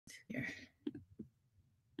Here.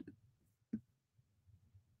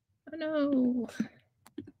 Oh no.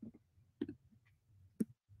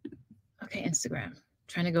 Okay, Instagram.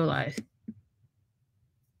 Trying to go live.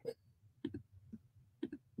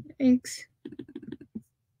 Thanks.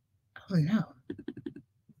 Oh no.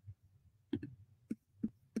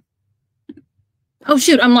 Oh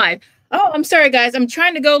shoot, I'm live. Oh, I'm sorry guys. I'm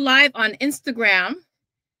trying to go live on Instagram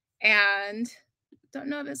and don't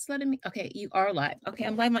know if it's letting me. Okay, you are live. Okay,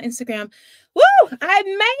 I'm live on Instagram. Woo! I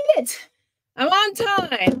made it. I'm on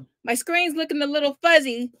time. My screen's looking a little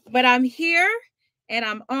fuzzy, but I'm here and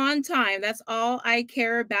I'm on time. That's all I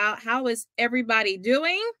care about. How is everybody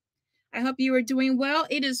doing? I hope you are doing well.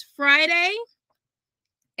 It is Friday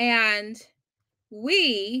and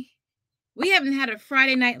we haven't had a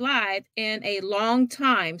Friday Night Live in a long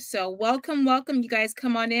time. So welcome. You guys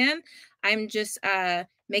come on in. I'm just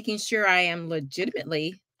making sure I am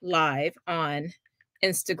legitimately live on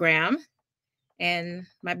Instagram. And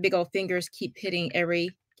my big old fingers keep hitting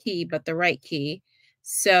every key but the right key.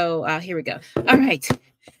 So here we go. All right.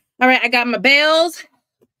 I got my bells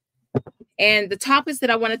and the topics that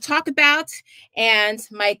I want to talk about and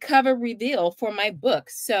my cover reveal for my book.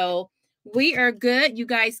 So we are good. You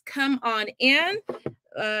guys come on in.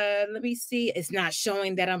 Let me see. It's not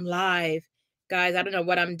showing that I'm live. Guys, I don't know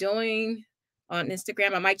what I'm doing on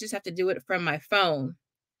Instagram. I might just have to do it from my phone.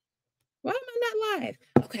 Why am I not live?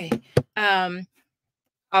 Okay.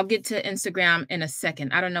 I'll get to Instagram in a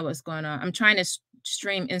second. I don't know what's going on. I'm trying to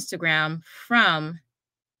stream Instagram from...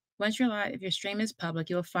 Once you're live, if your stream is public,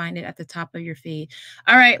 you'll find it at the top of your feed.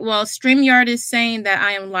 All right. Well, StreamYard is saying that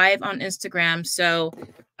I am live on Instagram. So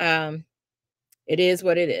it is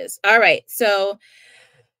what it is. All right. So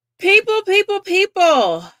people,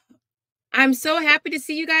 I'm so happy to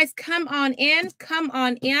see you guys. Come on in.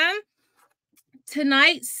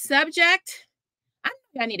 Tonight's subject,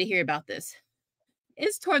 I need to hear about this.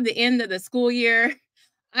 It's toward the end of the school year.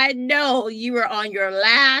 I know you are on your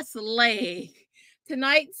last leg.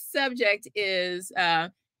 Tonight's subject is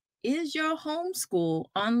your homeschool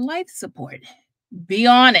on life support? Be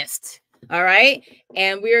honest, all right?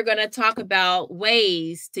 And we are going to talk about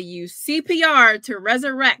ways to use CPR to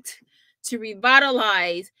resurrect, to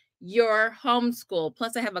revitalize your homeschool.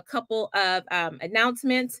 Plus, I have a couple of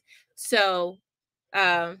announcements. So,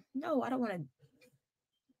 no, I don't want to.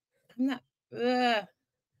 I'm not.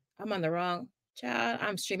 I'm on the wrong child.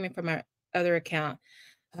 I'm streaming from my other account.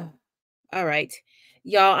 All right,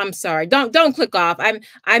 y'all. I'm sorry. Don't click off.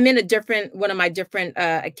 I'm in a one of my different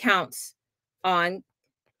accounts on.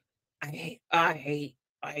 I hate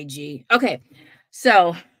IG. Okay,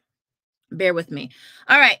 so bear with me.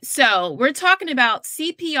 All right, so we're talking about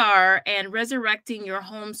CPR and resurrecting your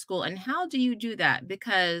homeschool, and how do you do that?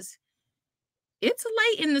 Because it's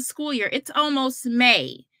late in the school year. It's almost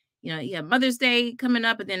May. You know, you have Mother's Day coming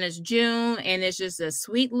up, and then it's June, and it's just a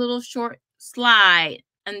sweet little short slide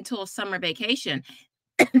until summer vacation.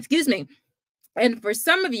 Excuse me. And for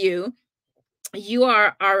some of you, you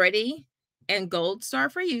are already, and gold star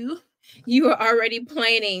for you, you are already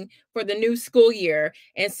planning for the new school year.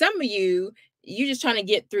 And some of you, you're just trying to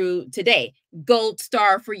get through today. Gold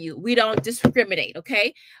star for you. We don't discriminate,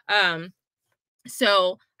 okay?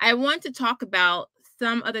 So I want to talk about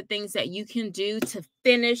some of the things that you can do to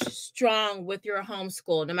finish strong with your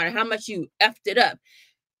homeschool, no matter how much you effed it up.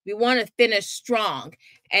 We want to finish strong,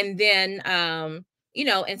 and then you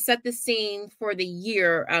know, and set the scene for the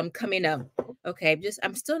year coming up. Okay,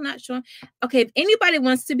 I'm still not showing. Okay, if anybody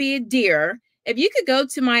wants to be a dear, if you could go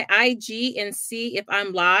to my IG and see if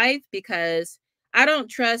I'm live, because I don't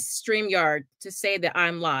trust StreamYard to say that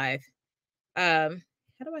I'm live. How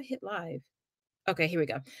do I hit live? Okay, here we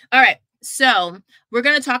go. All right. So we're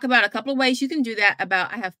going to talk about a couple of ways you can do that.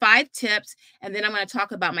 I have 5 tips, and then I'm going to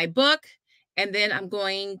talk about my book. And then I'm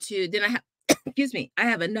going to, then I have, excuse me, I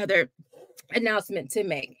have another announcement to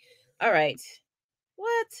make. All right.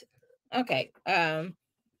 What? Okay.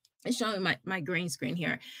 It's showing my green screen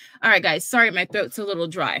here. All right, guys. Sorry, my throat's a little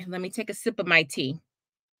dry. Let me take a sip of my tea.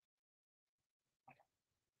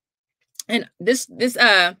 And this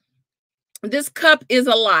cup is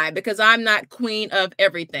a lie because I'm not queen of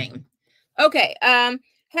everything. Okay.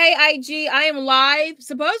 Hey, IG, I am live.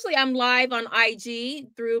 Supposedly I'm live on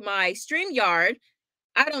IG through my StreamYard.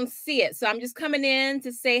 I don't see it. So I'm just coming in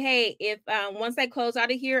to say, hey, if once I close out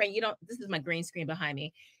of here and you don't, this is my green screen behind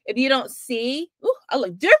me. If you don't see, I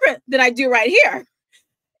look different than I do right here.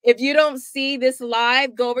 If you don't see this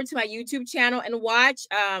live, go over to my YouTube channel and watch.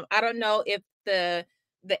 I don't know if the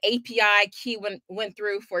API key went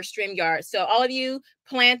through for StreamYard. So all of you,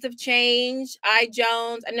 Plants of Change, I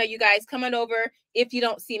Jones, I know you guys, come on over if you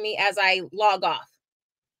don't see me as I log off.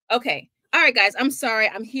 Okay. All right, guys. I'm sorry.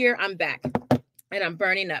 I'm here. I'm back. And I'm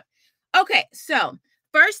burning up. Okay. So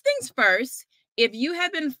first things first, if you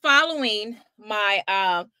have been following my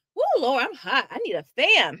oh Lord, I'm hot. I need a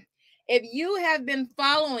fan. If you have been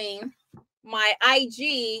following my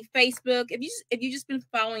IG, Facebook, if you just been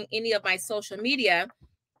following any of my social media,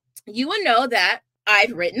 you will know that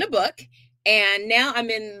I've written a book and now I'm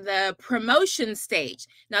in the promotion stage.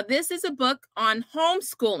 Now, this is a book on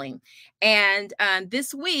homeschooling. And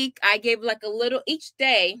this week I gave like a little, each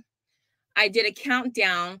day I did a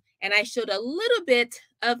countdown and I showed a little bit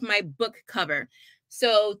of my book cover.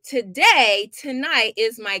 So tonight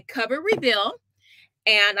is my cover reveal.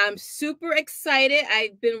 And I'm super excited.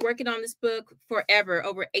 I've been working on this book forever,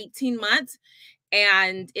 over 18 months.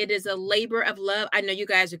 And it is a labor of love. I know you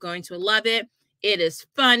guys are going to love it. It is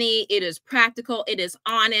funny. It is practical. It is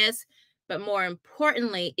honest. But more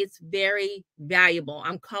importantly, it's very valuable.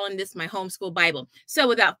 I'm calling this my homeschool Bible. So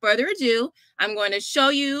without further ado, I'm going to show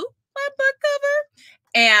you my book cover.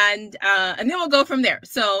 And then we'll go from there.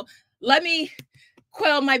 So let me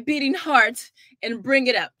quell my beating heart and bring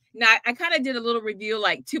it up. Now, I kind of did a little review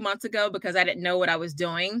like 2 months ago because I didn't know what I was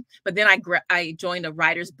doing. But then I joined a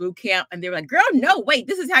writer's boot camp and they were like, girl, no, wait,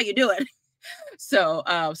 this is how you do it. So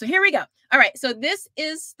here we go. All right. So this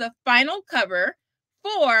is the final cover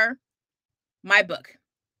for my book.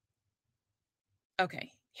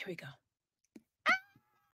 Okay, here we go.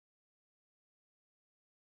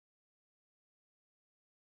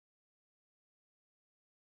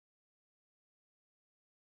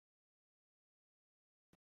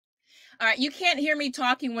 All right, you can't hear me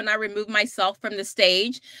talking when I remove myself from the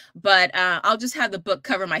stage, but I'll just have the book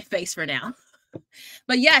cover my face for now.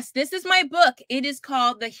 But yes, this is my book. It is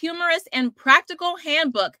called The Humorous and Practical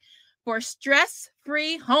Handbook for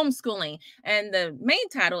Stress-Free Homeschooling. And the main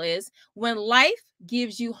title is When Life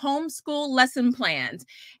Gives You Homeschool Lesson Plans.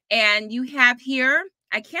 And you have here,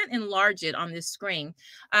 I can't enlarge it on this screen.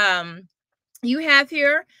 You have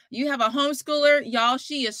a homeschooler, y'all.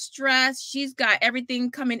 She is stressed. She's got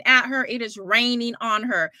everything coming at her. It is raining on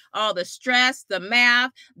her. All the stress, the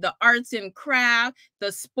math, the arts and craft,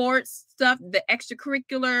 the sports stuff, the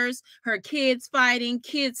extracurriculars, her kids fighting,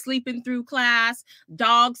 kids sleeping through class,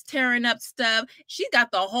 dogs tearing up stuff. She's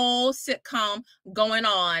got the whole sitcom going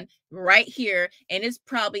on right here. And it's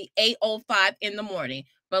probably 8:05 in the morning.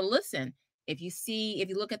 But listen, if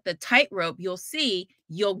you look at the tightrope,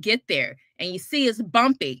 you'll get there. And you see it's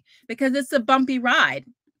bumpy because it's a bumpy ride.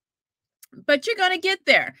 But you're going to get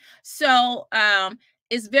there. So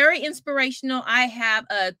it's very inspirational. I have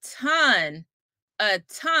a ton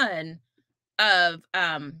of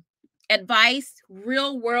advice,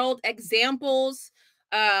 real world examples.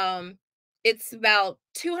 It's about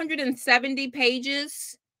 270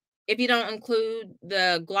 pages. If you don't include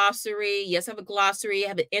the glossary, yes, I have a glossary, I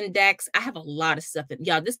have an index, I have a lot of stuff.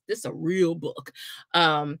 Yeah, this is a real book.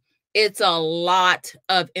 It's a lot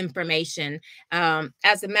of information.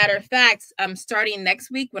 As a matter of fact, I'm starting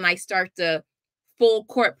next week when I start the full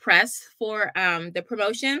court press for the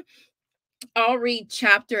promotion. I'll read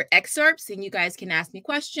chapter excerpts and you guys can ask me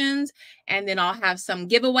questions, and then I'll have some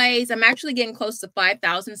giveaways. I'm actually getting close to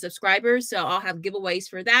 5,000 subscribers, so I'll have giveaways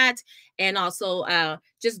for that, and also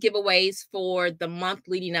just giveaways for the month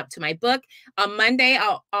leading up to my book. On Monday,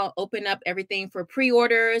 I'll open up everything for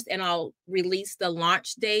pre-orders, and I'll release the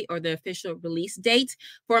launch date or the official release date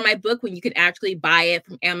for my book when you can actually buy it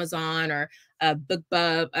from Amazon or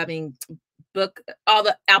BookBub. Book, all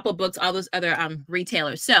the Apple Books, all those other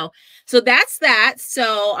retailers. So that's that.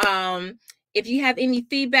 So if you have any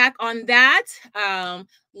feedback on that,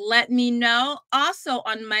 let me know. Also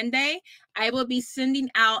on Monday, I will be sending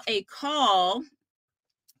out a call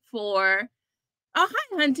for hi,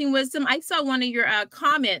 Hunting Wisdom. I saw one of your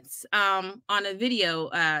comments on a video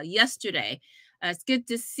yesterday. It's good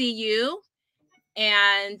to see you.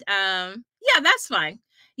 And yeah, that's fine.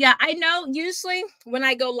 Yeah, I know usually when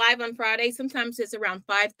I go live on Friday, sometimes it's around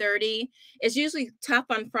 5:30. It's usually tough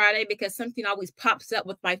on Friday because something always pops up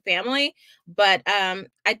with my family. But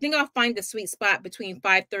I think I'll find the sweet spot between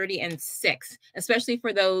 5:30 and 6, especially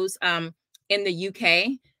for those in the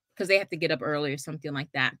UK, because they have to get up early or something like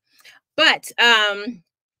that. But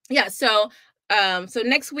yeah, so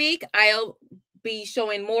next week I'll be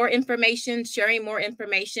showing more information, sharing more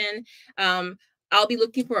information. I'll be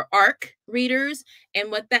looking for ARC readers.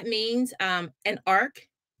 And what that means, an ARC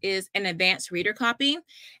is an advanced reader copy.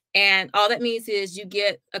 And all that means is you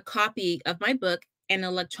get a copy of my book, an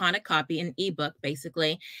electronic copy, an ebook,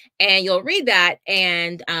 basically. And you'll read that.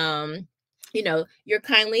 And you know, you're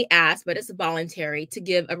kindly asked, but it's voluntary, to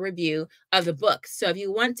give a review of the book. So if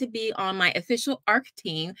you want to be on my official ARC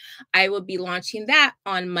team, I will be launching that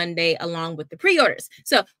on Monday along with the pre-orders.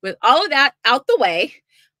 So with all of that out the way,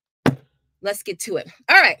 let's get to it.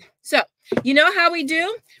 All right. So you know how we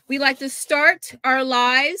do? We like to start our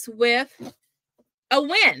lives with a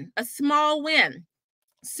win, a small win.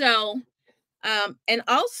 So, and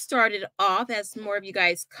I'll start it off as more of you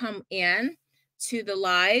guys come in to the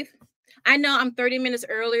live. I know I'm 30 minutes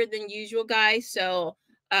earlier than usual, guys. So,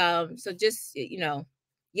 so just, you know,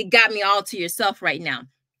 you got me all to yourself right now.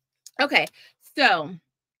 Okay. So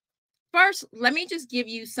first, let me just give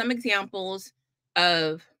you some examples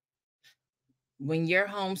of when your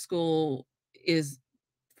homeschool is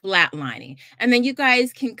flatlining. And then you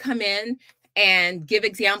guys can come in and give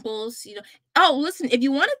examples, you know. Oh, listen, if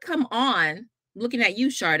you want to come on, looking at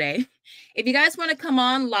you, Sade, if you guys want to come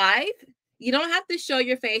on live, you don't have to show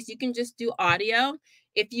your face. You can just do audio.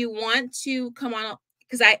 If you want to come on,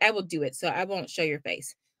 because I will do it, so I won't show your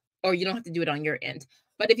face, or you don't have to do it on your end.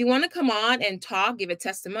 But if you want to come on and talk, give a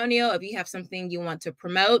testimonial, if you have something you want to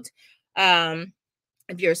promote,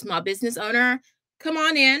 if you're a small business owner, come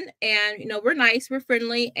on in, and you know, we're nice, we're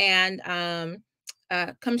friendly, and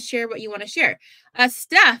come share what you want to share.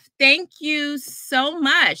 Steph, thank you so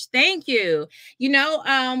much. Thank you. You know,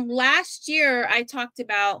 last year I talked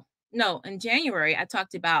about, no, in January I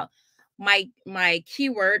talked about my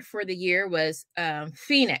keyword for the year was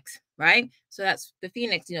phoenix, right? So that's the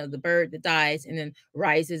phoenix, you know, the bird that dies and then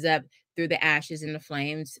rises up through the ashes and the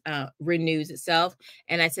flames, renews itself.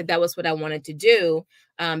 And I said that was what I wanted to do,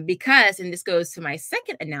 because, and this goes to my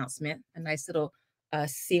second announcement, a nice little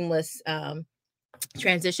seamless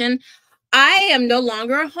transition. I am no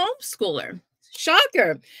longer a homeschooler.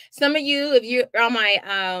 Shocker. Some of you, if you're on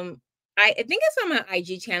my I think it's on my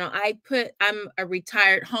IG channel, I'm a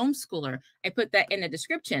retired homeschooler. I put that in the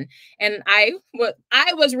description. And I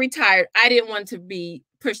was retired. I didn't want to be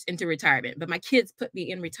pushed into retirement, but my kids put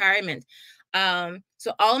me in retirement.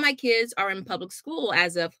 So all of my kids are in public school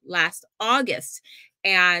as of last August.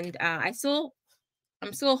 And I'm still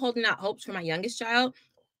holding out hopes for my youngest child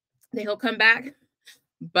that he'll come back.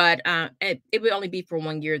 But it would only be for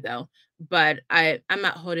 1 year though. But I'm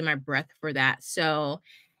not holding my breath for that. So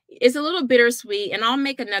it's a little bittersweet. And I'll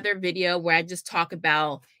make another video where I just talk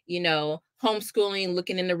about, you know, homeschooling,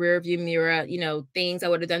 looking in the rearview mirror, you know, things I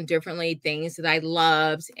would have done differently, things that I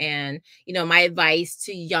loved, and, you know, my advice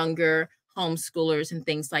to younger homeschoolers and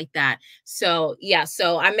things like that. So yeah,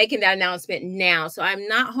 so I'm making that announcement now. So I'm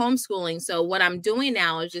not homeschooling. So what I'm doing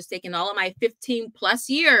now is just taking all of my 15 plus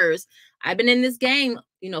years. I've been in this game,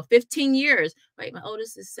 you know, 15 years. Right, my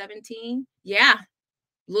oldest is 17. Yeah,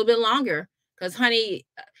 a little bit longer. Because, honey,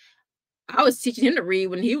 I was teaching him to read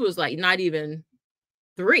when he was like not even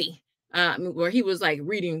 3, where he was like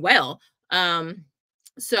reading well.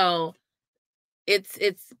 So it's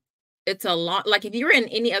a lot. Like if you're in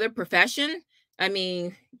any other profession, I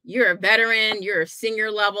mean, you're a veteran, you're a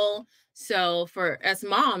senior level. So for us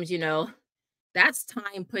moms, you know, that's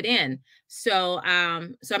time put in. So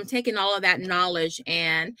so I'm taking all of that knowledge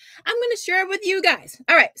and I'm going to share it with you guys.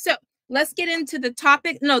 All right, so let's get into the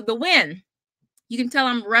topic. No, the win. You can tell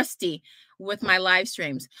I'm rusty with my live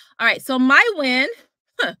streams. All right, so my win,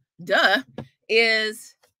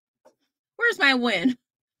 is, where's my win?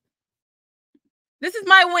 This is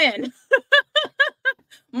my win.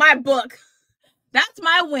 My book. That's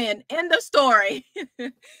my win. End of story.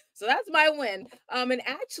 So that's my win. And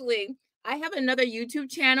actually, I have another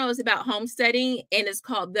YouTube channel. It's about homesteading, and it's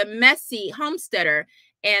called The Messy Homesteader.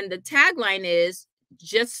 And the tagline is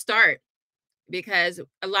just start, because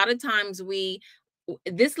a lot of times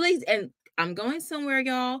this leads, and I'm going somewhere,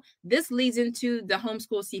 y'all. This leads into the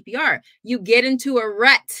homeschool CPR. You get into a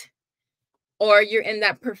rut, or you're in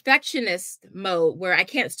that perfectionist mode where I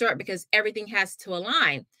can't start because everything has to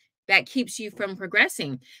align. That keeps you from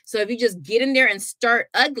progressing. So if you just get in there and start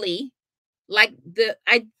ugly, like the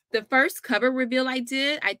first cover reveal I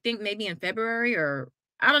did, I think maybe in February, or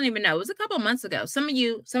I don't even know. It was a couple months ago. Some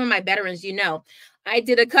of my veterans, you know, I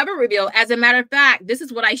did a cover reveal. As a matter of fact, this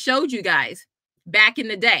is what I showed you guys back in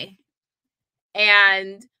the day.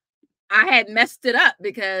 And I had messed it up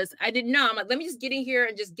because I didn't know. I'm like, let me just get in here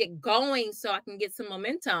and just get going so I can get some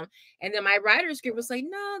momentum. And then my writer's group was like,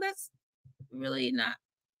 no, that's really not.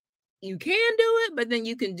 You can do it, but then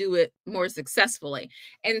you can do it more successfully.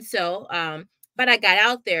 And so, but I got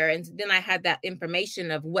out there, and then I had that information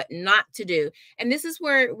of what not to do. And this is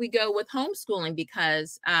where we go with homeschooling,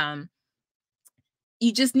 because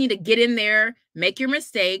you just need to get in there, make your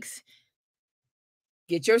mistakes,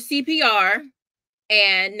 get your CPR,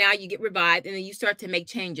 and now you get revived, and then you start to make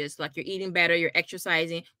changes, like you're eating better, you're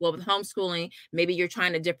exercising. Well, with homeschooling, maybe you're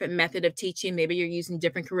trying a different method of teaching, maybe you're using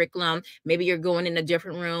different curriculum, maybe you're going in a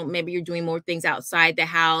different room, maybe you're doing more things outside the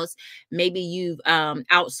house, maybe you've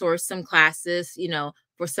outsourced some classes, you know,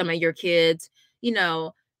 for some of your kids, you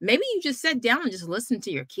know, maybe you just sat down and just listened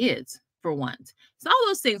to your kids for once. So all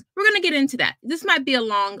those things, we're going to get into that. This might be a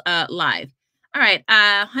long live. All right.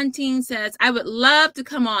 Hunting says, I would love to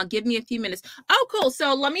come on. Give me a few minutes. Oh, cool.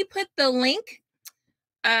 So let me put the link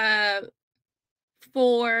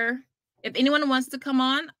for if anyone wants to come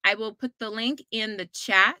on, I will put the link in the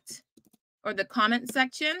chat or the comment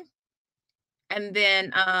section. And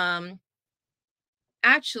then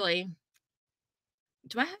actually,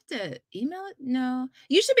 do I have to email it? No.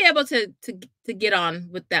 You should be able to get on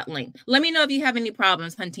with that link. Let me know if you have any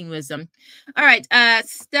problems, Hunting Wisdom. All right.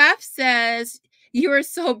 Steph says, you are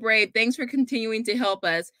so brave. Thanks for continuing to help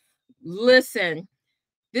us. Listen,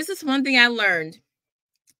 this is one thing I learned.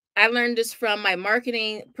 I learned this from my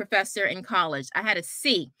marketing professor in college. I had a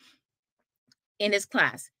C in his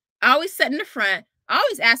class. I always sat in the front. I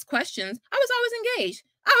always asked questions. I was always engaged.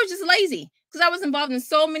 I was just lazy because I was involved in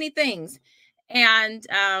so many things. And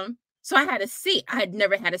so I had a C. I had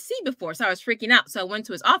never had a C before, so I was freaking out. So I went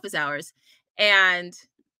to his office hours, and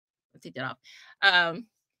let's take that off.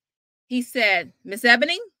 He said, Miss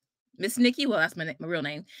Ebony, Miss Niki, well, that's my real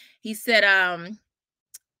name. He said, I'm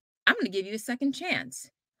going to give you a second chance.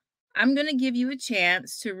 I'm going to give you a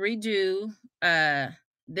chance to redo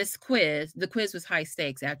this quiz. The quiz was high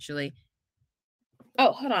stakes, actually.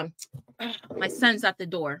 Oh, hold on. My son's at the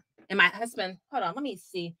door. And my husband, hold on, let me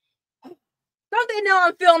see. Don't they know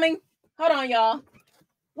I'm filming? Hold on, y'all.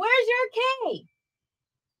 Where's your key?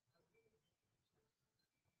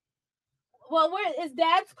 Well, where is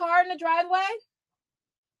Dad's car in the driveway?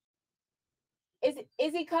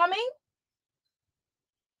 Is he coming?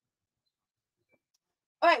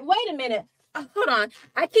 All right, wait a minute. Hold on.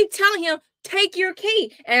 I keep telling him, take your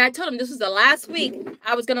key. And I told him this was the last week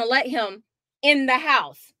I was going to let him in the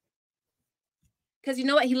house. Because you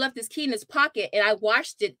know what? He left his key in his pocket, and I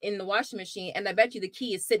washed it in the washing machine, and I bet you the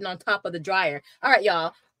key is sitting on top of the dryer. All right,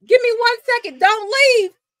 y'all. Give me 1 second. Don't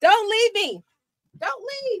leave. Don't leave me. Don't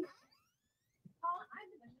leave.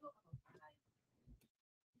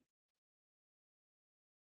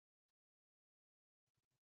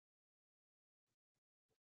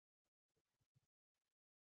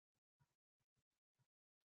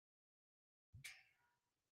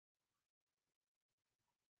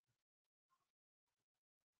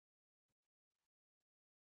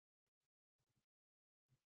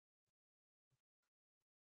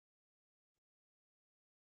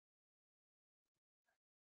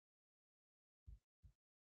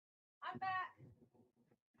 I'm back.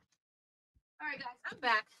 All right, guys, I'm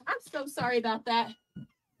back. I'm so sorry about that.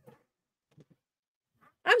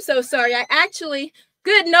 I'm so sorry. I actually,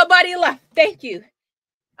 good, nobody left. Thank you.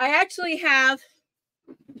 I actually have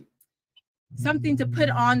something to put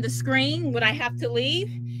on the screen when I have to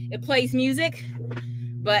leave. It plays music,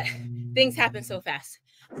 but things happen so fast.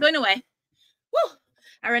 So anyway, whew,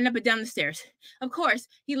 I ran up and down the stairs. Of course,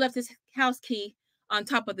 he left his house key on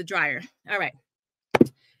top of the dryer. All right.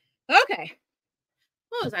 Okay.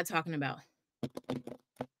 What was I talking about?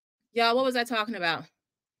 Y'all, what was I talking about?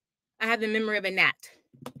 I have the memory of a gnat.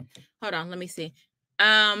 Hold on, let me see.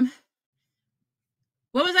 What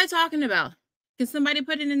was I talking about? Can somebody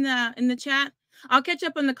put it in the chat? I'll catch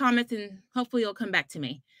up on the comments and hopefully you'll come back to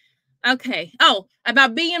me. Okay. Oh,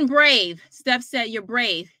 about being brave. Steph said you're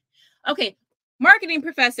brave. Okay. Marketing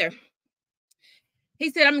professor.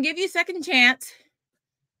 He said, I'm gonna give you a second chance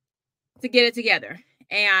to get it together.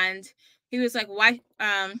 And he was like, why?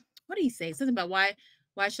 What did he say? Something about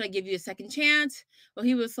why should I give you a second chance? Well,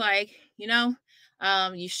 he was like, you know,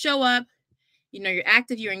 you show up, you know, you're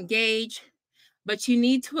active, you're engaged, but you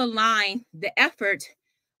need to align the effort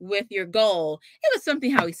with your goal. It was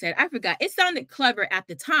something how he said, I forgot. It sounded clever at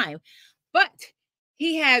the time, but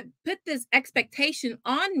he had put this expectation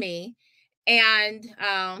on me, and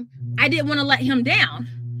I didn't want to let him down.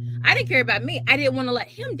 I didn't care about me. I didn't want to let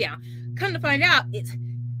him down. Come to find out, it's,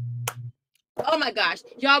 oh my gosh,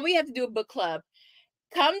 y'all, we have to do a book club.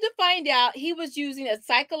 Come to find out, he was using a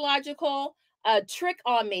psychological trick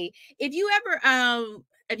on me. If you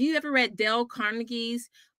ever read Dale Carnegie's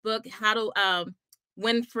book, How to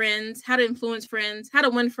Win Friends, How to Influence Friends, How to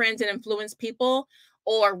Win Friends and Influence People,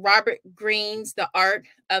 or Robert Greene's The Art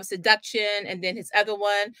of Seduction, and then his other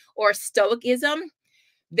one, or Stoicism,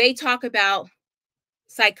 they talk about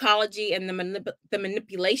psychology and the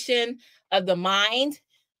manipulation of the mind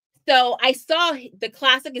So I saw the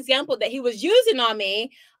classic example that he was using on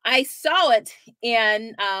me. I saw it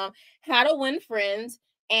in How to Win Friends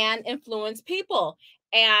and Influence People.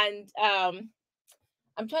 And I'm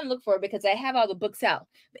trying to look for it because I have all the books out.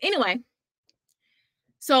 But anyway,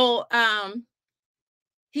 so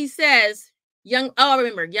he says, I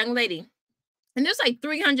remember, young lady. And there's like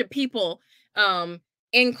 300 people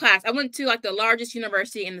in class. I went to like the largest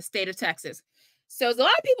university in the state of Texas. So there's a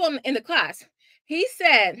lot of people in the class. He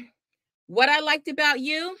said, what I liked about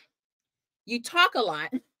you, you talk a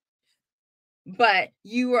lot, but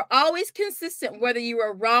you were always consistent, whether you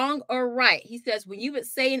were wrong or right. He says, when you would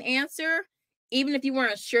say an answer, even if you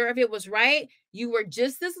weren't sure if it was right, you were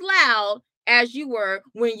just as loud as you were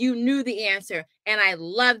when you knew the answer. And I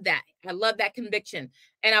love that. I love that conviction.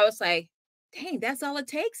 And I was like, dang, that's all it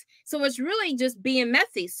takes. So it's really just being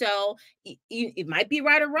messy. So it might be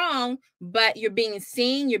right or wrong, but you're being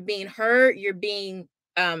seen, you're being heard, you're being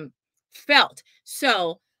felt.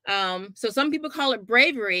 So some people call it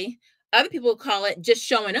bravery. Other people call it just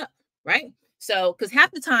showing up, right? So, because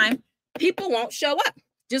half the time people won't show up,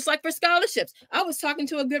 just like for scholarships. I was talking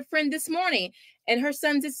to a good friend this morning, and her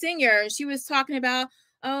son's a senior, and she was talking about,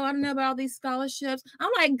 oh, I don't know about all these scholarships.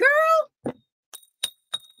 I'm like, girl,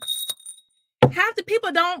 half the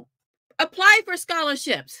people don't apply for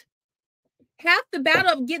scholarships. Half the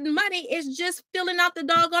battle of getting money is just filling out the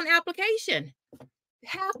doggone application.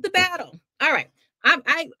 Half the battle. All right.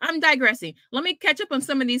 I'm digressing. Let me catch up on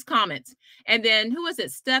some of these comments. And then who is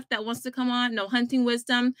it? Steph that wants to come on? No, Hunting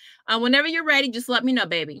Wisdom. Whenever you're ready, just let me know,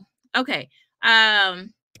 baby. Okay.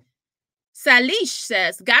 Salish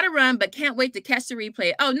says, gotta run, but can't wait to catch the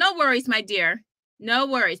replay. Oh, no worries, my dear. No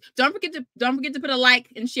worries. Don't forget to put a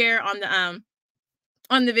like and share on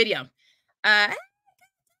the video. Hey,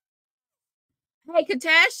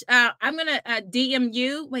 Katesh, I'm gonna DM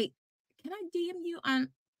you. Wait, can I DM you on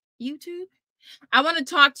YouTube? I want to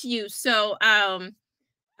talk to you. So how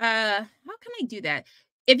can I do that?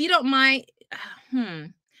 If you don't mind,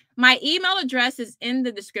 my email address is in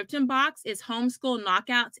the description box. It's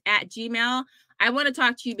homeschoolknockouts@gmail.com. I want to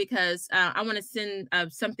talk to you because I want to send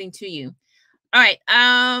something to you. All right.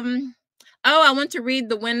 I want to read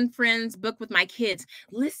the Win Friends book with my kids.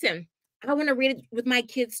 Listen, I want to read it with my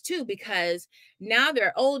kids too, because now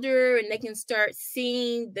they're older and they can start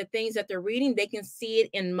seeing the things that they're reading. They can see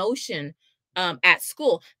it in motion at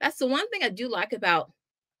school. That's the one thing I do like about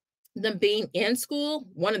them being in school.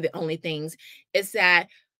 One of the only things is that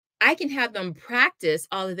I can have them practice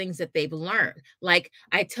all the things that they've learned. Like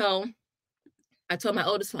I told my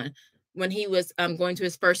oldest one when he was going to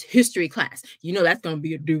his first history class, that's going to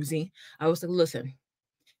be a doozy. I was like, listen,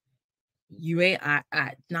 you ain't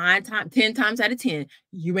 10 times out of 10,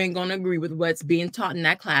 you ain't gonna agree with what's being taught in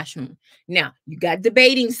that classroom. Now you got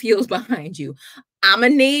debating skills behind you. I'm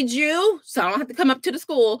gonna need you, so I don't have to come up to the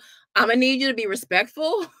school. I'm gonna need you to be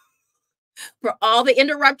respectful for all the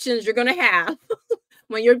interruptions you're gonna have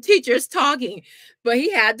when your teacher's talking. But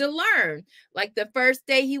he had to learn. Like the first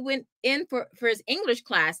day he went in for his English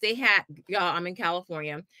class, they had, y'all, I'm in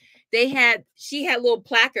California. She had little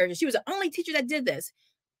placards. She was the only teacher that did this.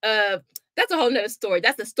 That's a whole nother story.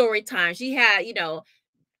 That's a story time. She had,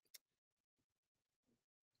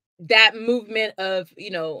 that movement of,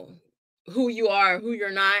 who you are, who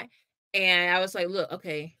you're not. And I was like, look,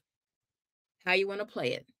 okay, how you want to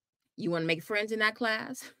play it? You want to make friends in that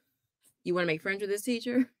class? You want to make friends with this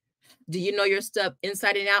teacher? Do you know your stuff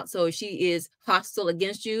inside and out? So if she is hostile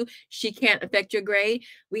against you, she can't affect your grade.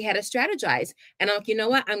 We had to strategize. And I'm like, you know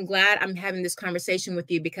what? I'm glad I'm having this conversation with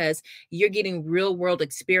you because you're getting real world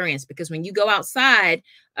experience. Because when you go outside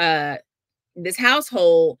this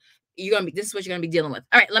household, this is what you're gonna be dealing with.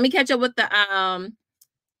 All right, let me catch up with the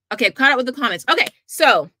okay, caught up with the comments. Okay,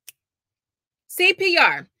 so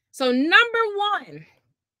CPR. So the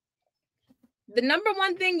number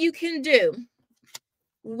one thing you can do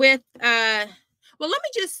with well, let me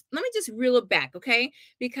just reel it back, okay?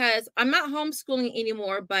 Because I'm not homeschooling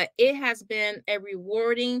anymore, but it has been a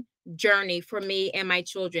rewarding journey for me and my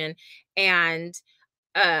children. And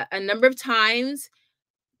a number of times,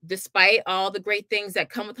 despite all the great things that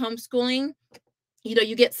come with homeschooling,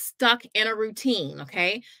 you get stuck in a routine,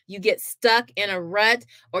 okay? You get stuck in a rut,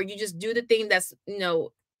 or you just do the thing that's,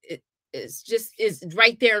 is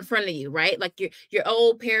right there in front of you, right? Like your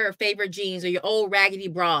old pair of favorite jeans or your old raggedy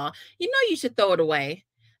bra. You should throw it away,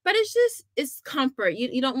 but it's comfort.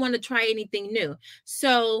 You don't want to try anything new.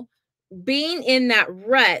 So being in that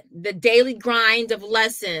rut, the daily grind of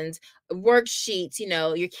lessons, worksheets,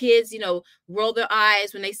 your kids, roll their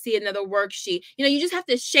eyes when they see another worksheet. You just have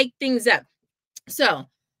to shake things up. So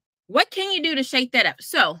what can you do to shake that up?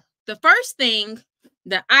 So the first thing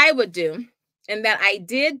that I would do and that I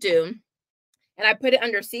did do, and I put it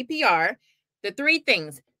under CPR, the 3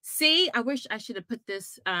 things. C, I wish I should have put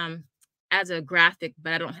this as a graphic,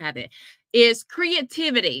 but I don't have it, is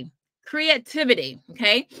creativity. Creativity,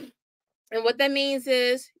 okay? And what that means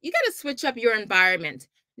is you got to switch up your environment.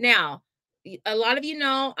 Now, a lot of you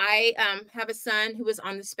know I have a son who is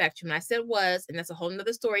on the spectrum. I said was, and that's a whole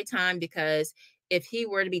nother story time, because if he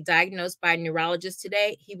were to be diagnosed by a neurologist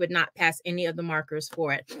today, he would not pass any of the markers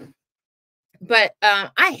for it. But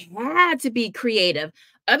I had to be creative.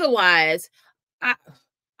 Otherwise, I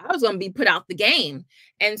was going to be put out the game.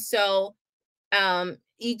 And so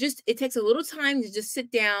it takes a little time to just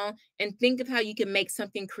sit down and think of how you can make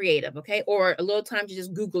something creative, okay? Or a little time to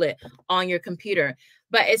just Google it on your computer.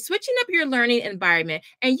 But it's switching up your learning environment,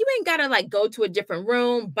 and you ain't got to like go to a different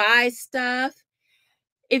room, buy stuff.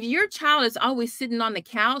 If your child is always sitting on the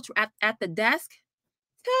couch at the desk,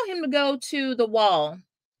 tell him to go to the wall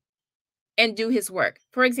and do his work.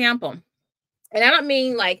 For example, and I don't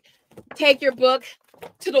mean like take your book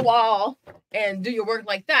to the wall and do your work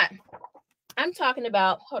like that. I'm talking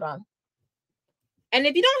about, hold on. And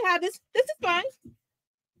if you don't have this is fine.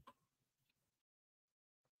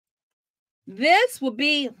 This will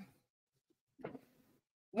be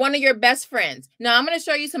one of your best friends. Now, I'm going to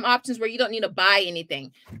show you some options where you don't need to buy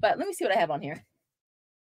anything. But let me see what I have on here.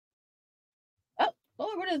 Oh,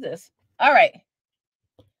 what is this? All right.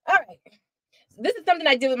 All right. This is something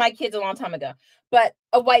I did with my kids a long time ago. But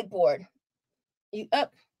a whiteboard. Why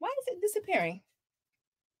is it disappearing?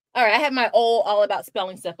 All right, I have my old all about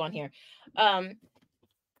spelling stuff on here.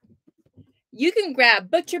 You can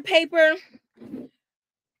grab butcher paper,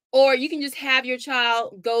 or you can just have your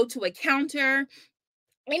child go to a counter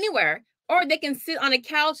anywhere, or they can sit on a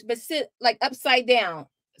couch, but sit like upside down,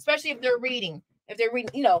 especially if they're reading. If they're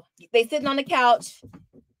reading, you know, they sitting on the couch,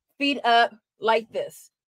 feet up like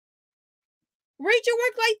this. Read your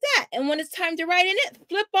work like that. And when it's time to write in it,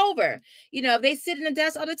 flip over. You know, if they sit in the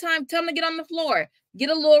desk all the time, tell them to get on the floor, get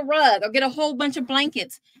a little rug or get a whole bunch of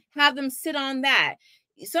blankets, have them sit on that.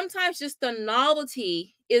 Sometimes just the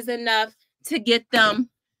novelty is enough to get them,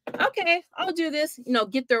 okay, I'll do this, you know,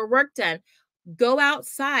 get their work done. Go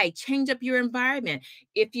outside, change up your environment.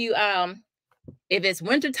 If it's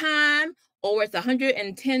wintertime or it's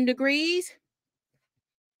 110 degrees,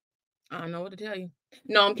 I don't know what to tell you.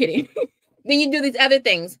 No, I'm kidding. Then you do these other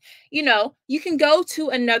things. You know, you can go to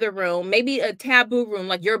another room, maybe a taboo room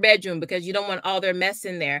like your bedroom, because you don't want all their mess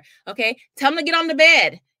in there. Okay. Tell them to get on the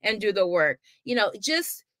bed and do the work. You know,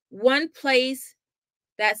 just one place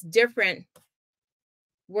that's different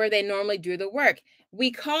where they normally do the work. We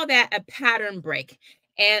call that a pattern break.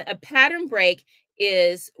 And a pattern break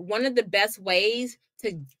is one of the best ways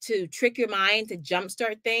to trick your mind, to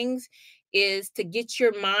jumpstart things, is to get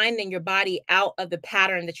your mind and your body out of the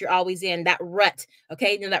pattern that you're always in, that rut.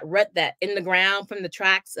 Okay. You know, that rut that in the ground from the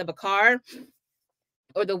tracks of a car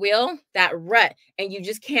or the wheel, that rut, and you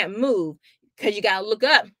just can't move because you got to look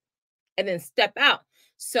up and then step out.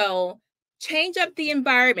 So change up the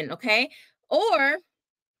environment. Okay. Or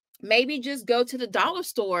maybe just go to the dollar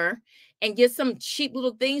store and get some cheap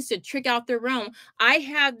little things to trick out their room. I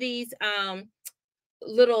have these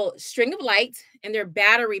little string of lights, and they're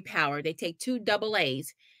battery powered. They take 2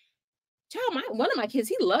 AA's. Child, one of my kids,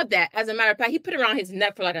 he loved that. As a matter of fact, he put it around his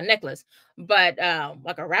neck for like a necklace, but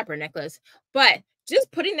like a wrapper necklace. But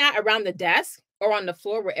just putting that around the desk or on the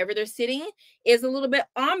floor, wherever they're sitting, is a little bit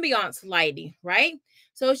ambiance lighting, right?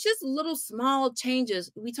 So it's just little small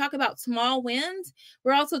changes. We talk about small wins.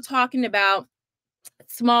 We're also talking about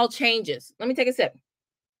small changes. Let me take a sip.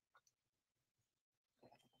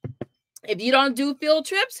 If you don't do field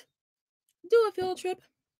trips, do a field trip.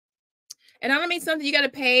 And I don't mean something you got to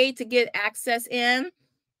pay to get access in.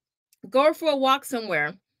 Go for a walk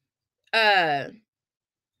somewhere. Go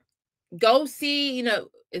see, you know,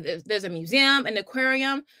 if there's a museum, an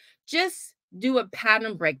aquarium. Just do a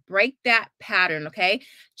pattern break. Break that pattern, okay?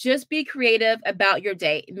 Just be creative about your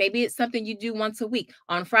day. Maybe it's something you do once a week.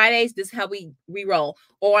 On Fridays, this is how we roll.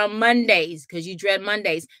 Or on Mondays, because you dread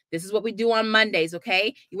Mondays. This is what we do on Mondays,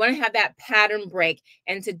 okay? You want to have that pattern break.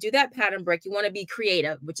 And to do that pattern break, you want to be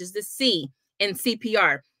creative, which is the C in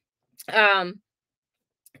CPR.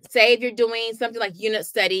 Say if you're doing something like unit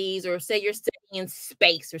studies, or say you're studying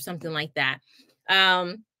space or something like that.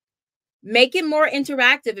 Make it more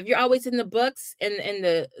interactive. If you're always in the books and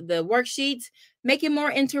the worksheets, make it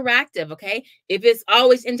more interactive, okay? If it's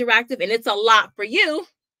always interactive and it's a lot for you,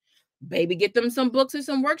 baby, get them some books or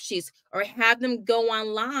some worksheets, or have them go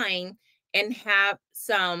online and have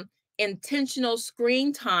some intentional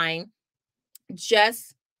screen time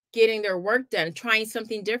just getting their work done, trying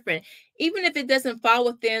something different. Even if it doesn't fall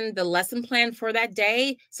within the lesson plan for that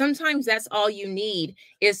day, sometimes that's all you need,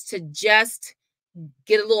 is to just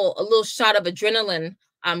get a little shot of adrenaline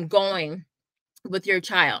going with your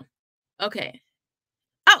child. Okay.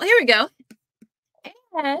 Oh, here we go.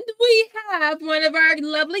 And we have one of our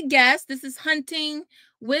lovely guests. This is Hunting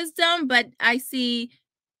Wisdom, but I see,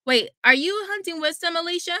 wait, are you Hunting Wisdom,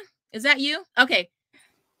 Alicia? Is that you? Okay.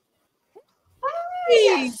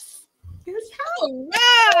 Yes. All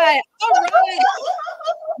right. All right.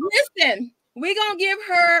 Listen, we're going to give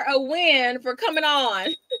her a win for coming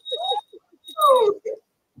on.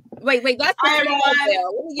 Wait, that's the small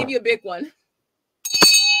bell. Let me give you a big one.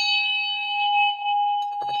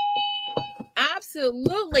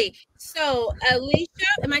 Absolutely. So, Alicia,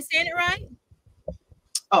 am I saying it right?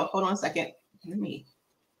 Oh, hold on a second. Let me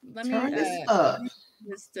turn this up.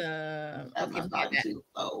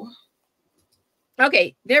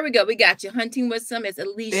 Okay, there we go. We got you. Hunting Wisdom is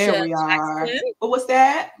Alicia. There we are. What was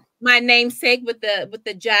that? My namesake with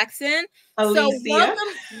the Jackson. Alicia. So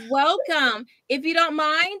welcome. If you don't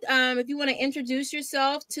mind, if you want to introduce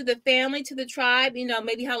yourself to the family, to the tribe, you know,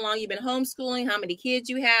 maybe how long you've been homeschooling, how many kids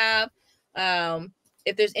you have,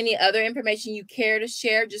 if there's any other information you care to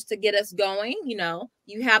share just to get us going, you know,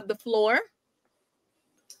 you have the floor.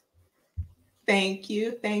 Thank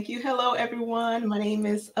you. Thank you. Hello, everyone. My name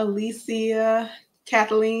is Alicia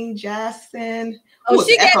Kathleen Jackson. Oh,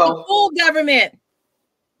 she gave the full government.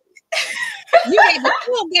 You gave the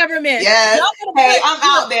full government. Yes. Hey, I'm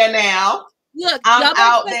out there now. Look, I'm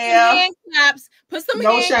out there. Some hand claps, put some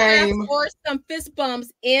no hand shame. claps or some fist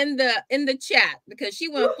bumps in the chat, because she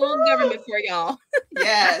went full government for y'all.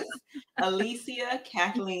 Yes. Alicia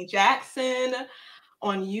Kathleen Jackson.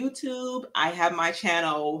 On YouTube, I have my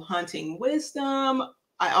channel Hunting Wisdom.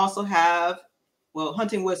 I also have, well,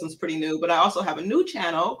 Hunting Wisdom's pretty new, but I also have a new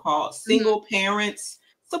channel called Single Parents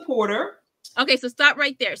Supporter. Okay, so stop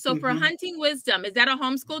right there. So for Hunting Wisdom, is that a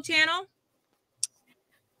homeschool channel?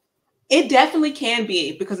 It definitely can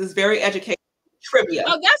be, because it's very educational. Trivia.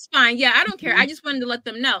 Oh, that's fine. Yeah, I don't care. I just wanted to let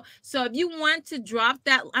them know. So if you want to drop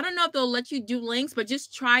that, I don't know if they'll let you do links, but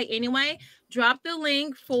just try anyway. Drop the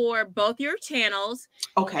link for both your channels.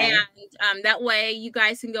 Okay. And that way you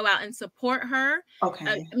guys can go out and support her.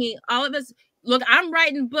 Okay. I mean, all of us, look, I'm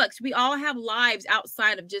writing books. We all have lives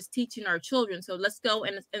outside of just teaching our children. So let's go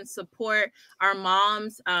and support our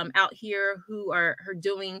moms out here who are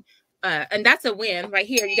doing, and that's a win right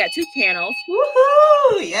here. You got 2 channels.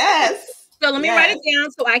 Woohoo! Yes. So let me write it down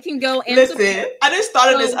so I can go and listen. Support. I just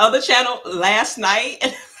started this other channel last night,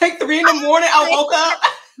 and like 3 in the morning, I woke up.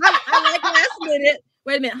 I like last minute.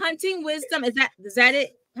 Wait a minute. Hunting Wisdom, is that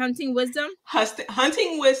it? Hunting Wisdom?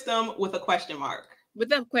 Hunting Wisdom with a question mark.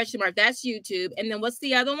 With a question mark. That's YouTube. And then what's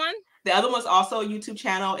the other one? The other one's also a YouTube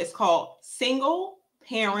channel. It's called Single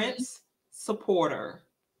Parents Supporter.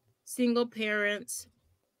 Single Parents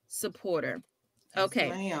Supporter. Okay.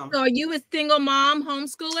 Yes, so are you a single mom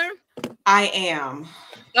homeschooler? I am.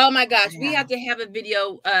 Oh my gosh. We have to have a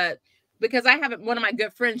video because I have one of my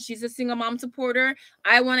good friends. She's a single mom supporter.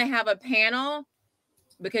 I want to have a panel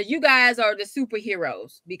because you guys are the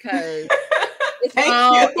superheroes, because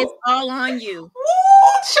it's all on you.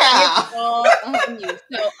 Child. It's all on you.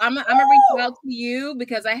 So I'm gonna reach out to you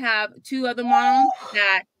because I have 2 other moms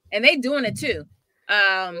and they doing it too.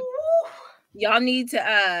 Y'all need to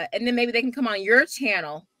and then maybe they can come on your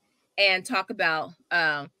channel and talk about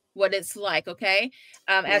what it's like. Okay.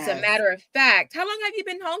 As a matter of fact, how long have you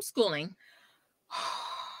been homeschooling?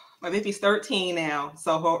 My baby's 13 now,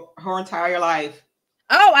 so her entire life.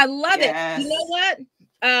 Oh, I love it. You know what?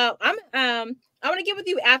 I want to get with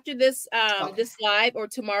you after this this live or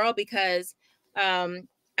tomorrow, because I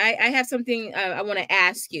have something I want to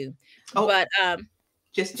ask you. But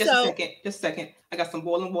just a second. I got some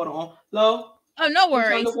boiling water on low. Oh, no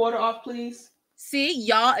worries. Turn the water off, please. See,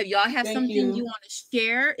 y'all, if y'all have something you want to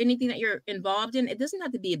share, anything that you're involved in, it doesn't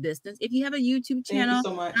have to be a business. If you have a YouTube channel,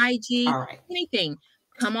 so IG, anything,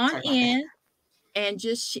 come on in and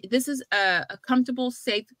just, this is a comfortable,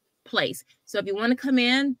 safe place. So if you want to come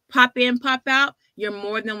in, pop out, you're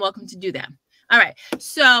more than welcome to do that. All right.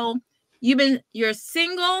 So you're a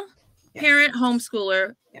single parent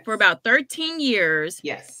homeschooler for about 13 years.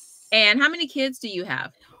 Yes. And how many kids do you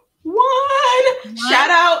have? One. Shout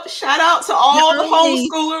out to all the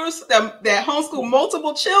homeschoolers that homeschool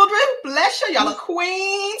multiple children. Bless you. Y'all are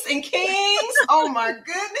queens and kings. Oh my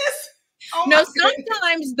goodness.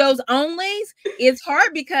 Sometimes those onlys, it's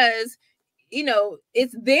hard because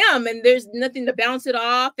it's them and there's nothing to bounce it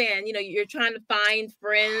off, and you're trying to find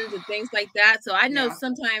friends and things like that. So I know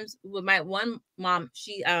sometimes with my one mom,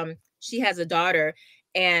 she has a daughter,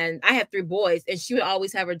 And I have 3 boys, and she would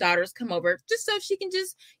always have her daughters come over just so she can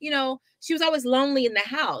just, you know, she was always lonely in the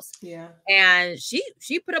house. Yeah. And she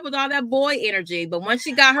put up with all that boy energy, but once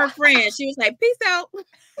she got her friend, she was like, peace out.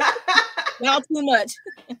 Y'all too much.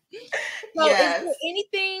 So Yes. is there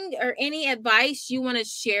anything or any advice you want to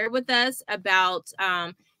share with us about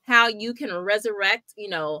how you can resurrect, you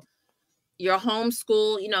know, your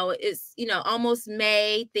homeschool? You know, it's, you know, almost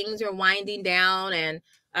May, things are winding down, and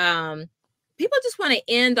people just want to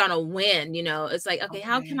end on a win. You know, it's like, okay,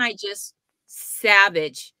 how can I just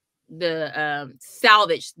salvage the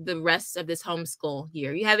rest of this homeschool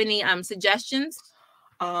year? You have any suggestions?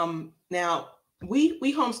 Now we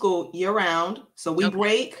homeschool year round, so we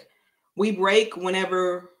break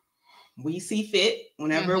whenever we see fit,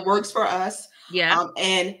 whenever it works for us. Yeah.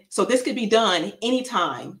 And so this could be done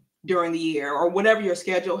anytime during the year, or whatever your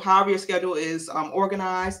schedule, however your schedule is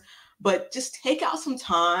organized. But just take out some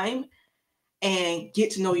time and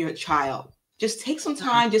get to know your child. Just take some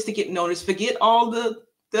time just to get noticed. Forget all the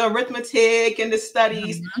arithmetic and the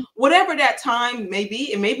studies, whatever that time may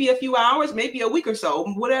be. It may be a few hours, maybe a week or so,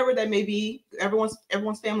 whatever that may be. Everyone's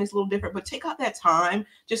family is a little different, but take out that time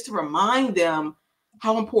just to remind them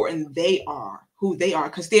how important they are, who they are,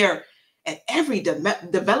 because they're at every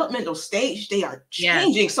developmental stage. They are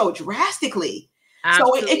changing so drastically.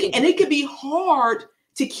 Absolutely. So it can be hard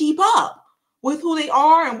to keep up with who they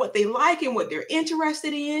are and what they like and what they're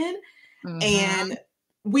interested in. And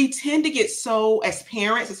we tend to get so, as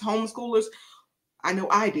parents, as homeschoolers, I know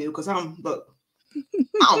I do, because I don't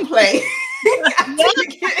play.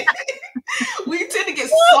 We tend to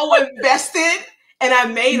get so invested, and I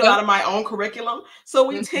made a lot of my own curriculum. So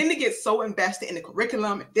we tend to get so invested in the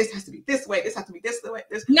curriculum. This has to be this way. This has to be this way.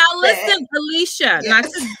 Now listen, Alicia, not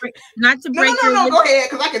to break no, go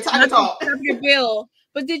ahead, because I can talk. Your bill.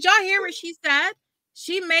 But did y'all hear what she said?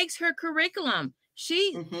 She makes her curriculum.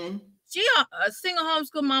 She a single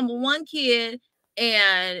homeschool mom with 1 kid,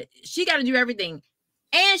 and she got to do everything,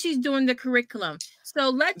 and she's doing the curriculum.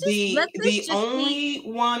 So the only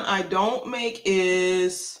one I don't make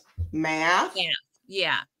is math.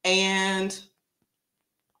 Yeah. And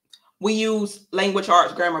we use language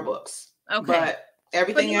arts grammar books. Okay. But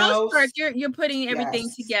everything else, you're putting everything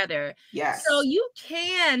together. Yes. So you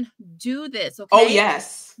can do this. Okay. Oh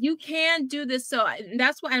yes. You can do this. So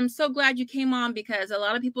that's why I'm so glad you came on, because a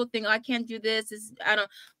lot of people think, oh, I can't do this.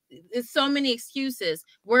 It's so many excuses.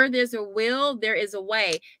 Where there's a will, there is a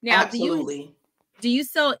way. Now, absolutely. Do you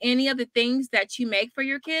sell any of the things that you make for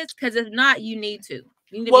your kids? Because if not, you need to.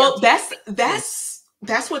 Well, that's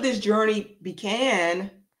what this journey began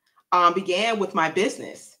with my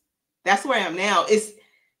business. That's where I am now.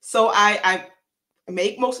 So I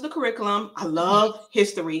make most of the curriculum. I love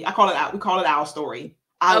history. We call it our story.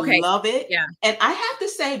 I love it. Yeah. And I have to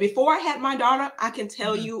say, before I had my daughter, I can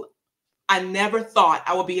tell you, I never thought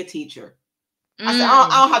I would be a teacher. I said,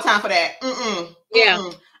 I don't have time for that.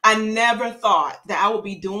 Yeah. I never thought that I would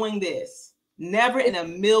be doing this. Never in a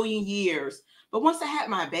million years. But once I had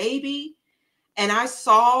my baby and I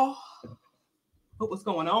saw what was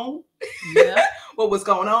going on,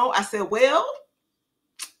 I said, well,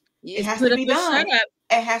 it has to be done.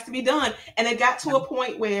 It has to be done. And it got to a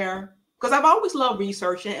point where, because I've always loved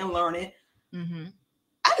researching and learning.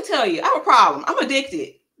 I can tell you, I have a problem. I'm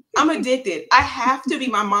addicted. I have to be,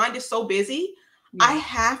 my mind is so busy. I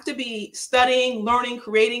have to be studying, learning,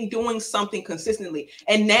 creating, doing something consistently.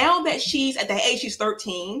 And now that she's at the age, she's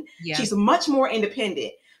 13, she's much more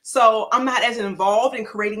independent. So I'm not as involved in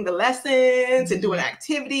creating the lessons and doing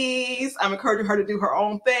activities. I'm encouraging her to do her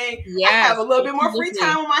own thing. I have a little bit more free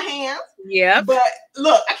time on my hands. Yeah. But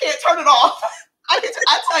look, I can't turn it off.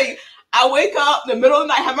 I tell you, I wake up in the middle of the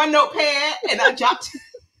night, have my notepad, and I jot.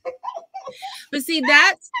 But see,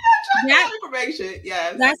 that's that information.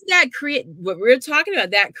 Yeah, that's what we're talking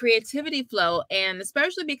about, that creativity flow. And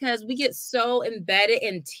especially because we get so embedded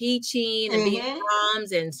in teaching and being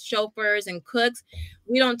moms and chauffeurs and cooks,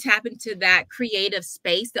 we don't tap into that creative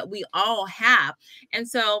space that we all have. And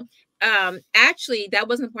so actually that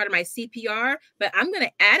wasn't part of my CPR, but I'm going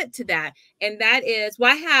to add it to that. And that is,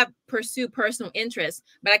 well, I have pursued personal interests,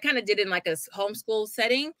 but I kind of did it in like a homeschool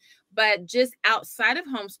setting. But just outside of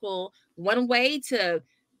homeschool, one way to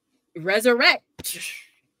resurrect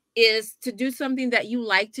is to do something that you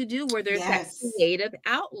like to do, where there's that creative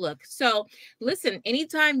outlook. So listen,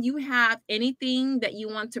 anytime you have anything that you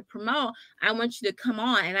want to promote, I want you to come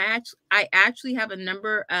on. And I actually have a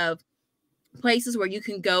number of places where you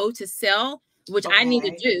can go to sell, which I need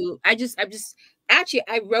to do.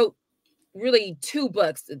 I wrote really 2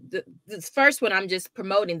 books. This first one I'm just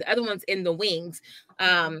promoting. The other one's in the wings.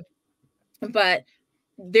 But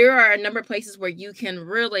there are a number of places where you can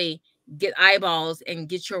really get eyeballs and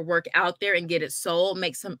get your work out there and get it sold,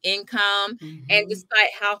 make some income, and decide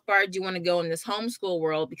how far do you want to go in this homeschool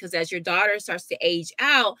world. Because as your daughter starts to age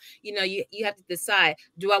out, you know, you have to decide,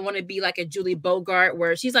 do I want to be like a Julie Bogart,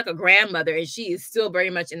 where she's like a grandmother and she is still very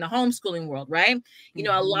much in the homeschooling world, right? You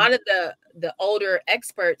know, a lot of the older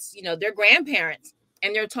experts, you know, they're grandparents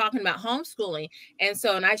and they're talking about homeschooling. And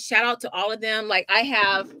so, and I shout out to all of them. Like I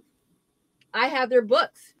have their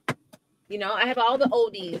books, you know, I have all the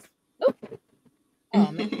oldies. Oh,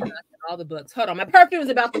 oh man, all the books. Hold on, my perfume is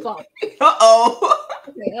about to fall. Uh-oh.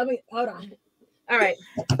 Okay, let me hold on. All right.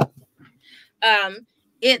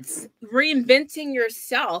 It's reinventing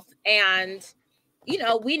yourself, and you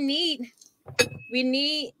know, we need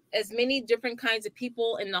as many different kinds of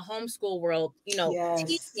people in the homeschool world, you know,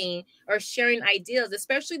 teaching or sharing ideas,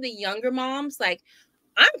 especially the younger moms. Like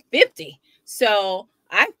I'm 50, so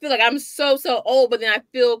I feel like I'm so old, but then I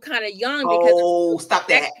feel kind of young because stop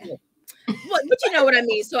that. But you know what I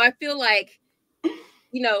mean. So I feel like,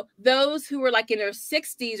 you know, those who were like in their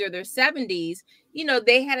 60s or their 70s, you know,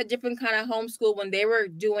 they had a different kind of homeschool when they were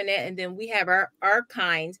doing it, and then we have our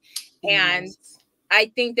kind. And I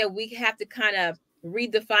think that we have to kind of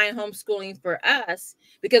redefine homeschooling for us,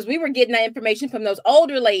 because we were getting that information from those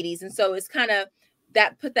older ladies, and so it's kind of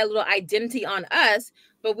that put that little identity on us.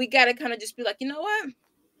 But we got to kind of just be like, you know what?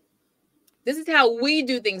 This is how we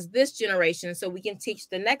do things this generation, so we can teach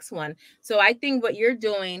the next one. So I think what you're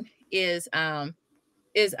doing is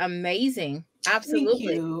amazing. Absolutely.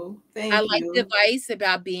 Thank you. Thank I you. like the advice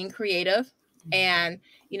about being creative and,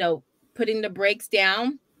 you know, putting the breaks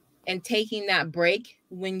down and taking that break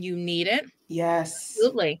when you need it. Yes.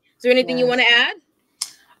 Absolutely. Is there anything you want to add?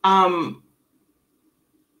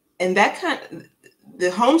 And that the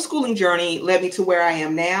homeschooling journey led me to where I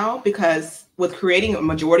am now, because with creating a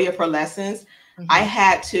majority of her lessons, I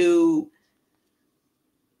had to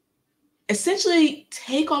essentially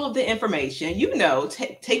take all of the information, you know,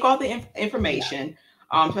 take all the information,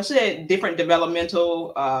 especially at different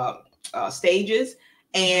developmental stages,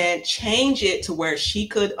 and change it to where she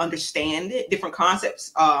could understand it, different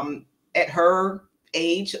concepts at her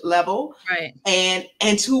age level, right?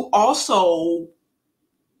 And to also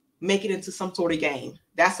make it into some sort of game.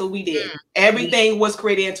 That's what we did. Everything was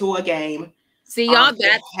created into a game. See, y'all,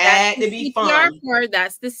 that had to be fun.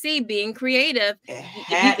 That's the C, being creative. It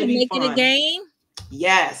had to be make fun. It a game.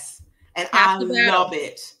 Yes. And I love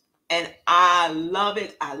it. And I love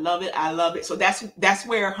it. I love it. I love it. So that's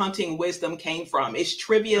where Hunting Wisdom came from. It's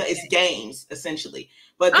trivia, it's games, essentially.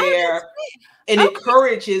 But it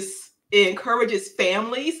encourages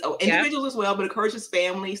families, individuals as well, but encourages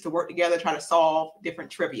families to work together, try to solve different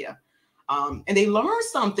trivia. And they learn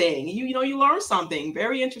something. You know, you learn something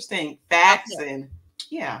very interesting, facts, and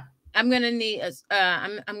I'm gonna need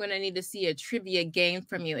I'm gonna need to see a trivia game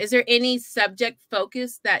from you. Is there any subject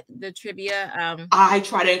focus that the trivia? I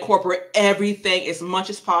try to incorporate everything as much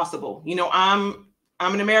as possible. You know, I'm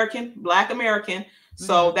an American, Black American,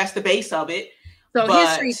 so that's the base of it. So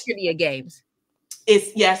history trivia games.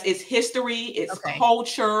 It's history, it's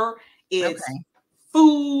culture, it's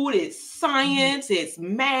food, it's science, it's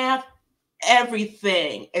math,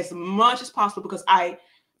 everything as much as possible, because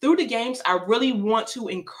through the games, I really want to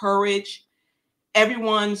encourage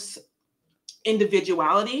everyone's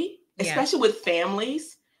individuality, especially with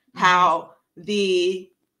families, how the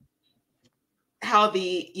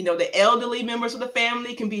you know, the elderly members of the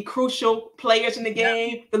family can be crucial players in the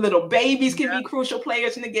game. The little babies can be crucial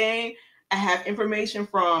players in the game. I have information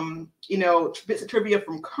from, you know, bits of trivia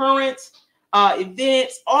from current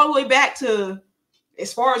events, all the way back to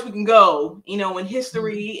as far as we can go, you know, in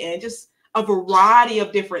history, and just a variety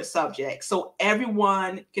of different subjects. So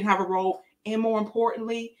everyone can have a role. And more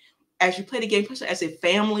importantly, as you play the game, especially as a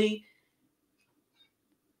family,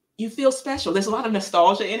 you feel special. There's a lot of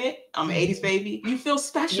nostalgia in it. I'm an 80s baby. You feel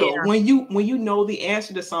special when you know the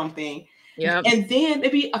answer to something. Yeah. And then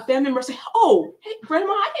maybe a family member say, "Oh, hey,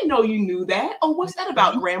 grandma, I didn't know you knew that. Oh, what's that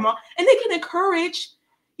about, grandma?" And they can encourage,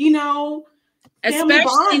 you know, family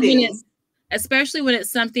bonding. Especially when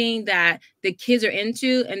it's something that the kids are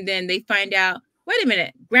into, and then they find out, wait a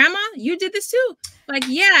minute, grandma, you did this too. Like,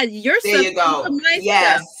 yeah, there you go.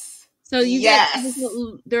 Yes. Stuff. So you get,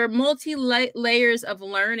 there are multi layers of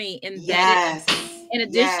learning embedded, in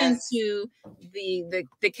addition to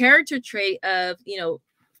the character trait of, you know,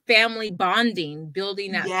 family bonding,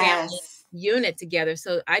 building that family unit together.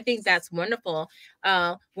 So I think that's wonderful.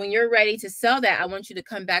 When you're ready to sell that, I want you to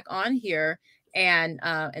come back on here and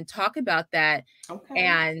talk about that.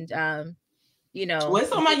 And you know,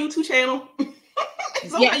 it's on my YouTube channel.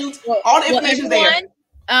 It's on my YouTube. All the information there.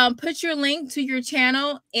 put your link to your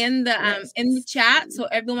channel in the chat so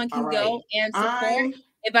everyone can go and support.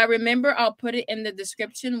 If I remember, I'll put it in the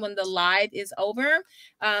description when the live is over.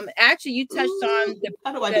 Actually, you touched on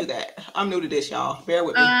how do I do that? I'm new to this, y'all. Bear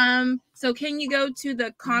with me. So can you go to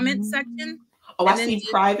the comment section? Oh, I see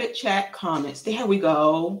private chat comments. There we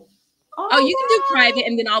go. Oh, you can do private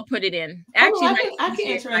and then I'll put it in. Actually, I can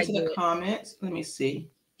enter into the comments. Let me see.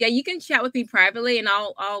 Yeah, you can chat with me privately and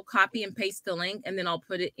I'll copy and paste the link and then I'll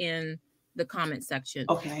put it in the comment section.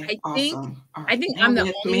 Okay. I think I'm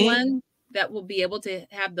the only one that will be able to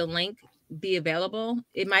have the link be available.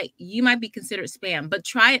 You might be considered spam, but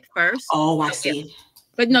try it first. Oh, I see.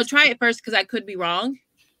 But no, try it first because I could be wrong.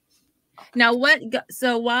 Now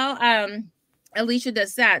so while Alicia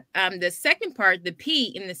does that, the second part, the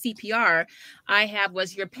P in the CPR I have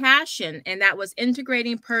was your passion, and that was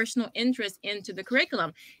integrating personal interest into the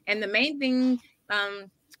curriculum. And the main thing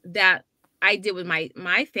that I did with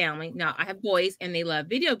my family, now I have boys and they love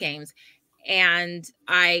video games, and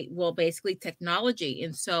basically technology.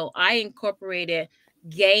 And so I incorporated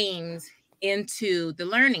games into the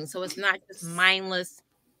learning. So it's not just mindless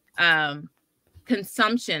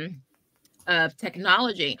consumption of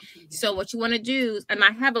technology. So what you want to do, and I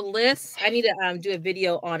have a list. I need to do a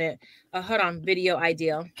video on it. Hold on, video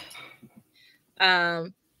idea.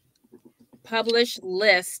 Publish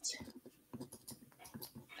list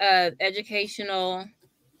of educational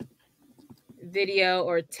video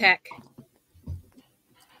or tech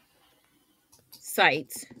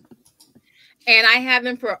sites. And I have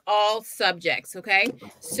them for all subjects, okay?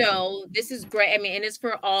 So this is great. I mean, and it's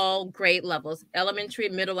for all grade levels, elementary,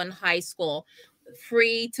 middle, and high school.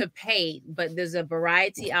 Free to pay, but there's a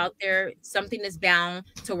variety out there. Something is bound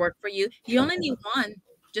to work for you. You only need one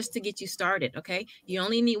just to get you started, okay? You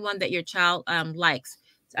only need one that your child likes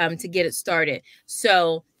to get it started.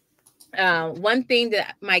 So one thing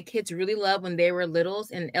that my kids really loved when they were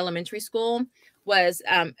littles in elementary school was,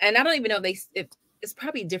 and I don't even know if it's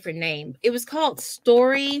probably a different name. It was called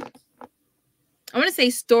I want to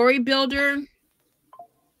say Story Builder.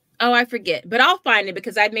 Oh, I forget, but I'll find it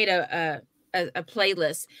because I made a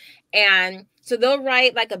playlist. And so they'll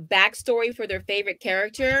write like a backstory for their favorite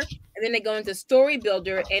character, and then they go into Story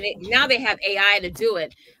Builder, and now they have AI to do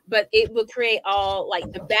it, but it will create all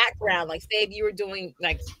like the background. Like say if you were doing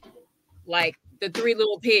like the Three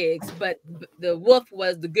Little Pigs, but the wolf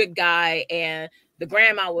was the good guy and the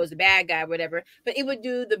grandma was the bad guy, whatever. But it would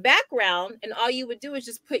do the background, and all you would do is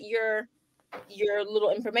just put your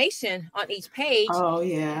little information on each page. Oh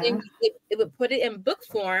yeah. And it would put it in book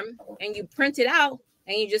form, and you print it out,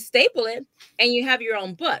 and you just staple it, and you have your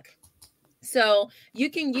own book. So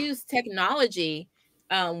you can use technology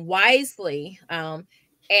wisely. And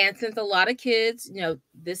since a lot of kids,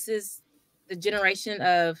 this is the generation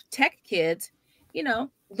of tech kids,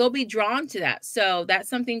 they'll be drawn to that. So that's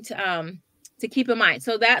something to keep in mind.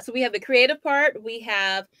 So we have the creative part. We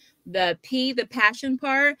have the P, the passion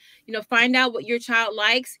part. Find out what your child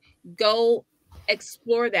likes. Go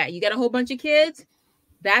explore that. You got a whole bunch of kids.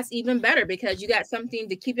 That's even better because you got something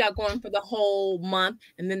to keep y'all going for the whole month.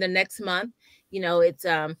 And then the next month, it's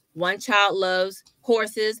one child loves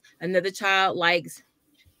horses. Another child likes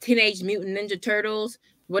Teenage Mutant Ninja Turtles,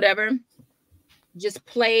 whatever. Just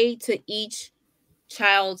play to each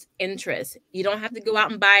child's interest. You don't have to go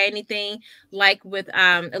out and buy anything. Like with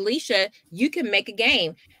Alicia, you can make a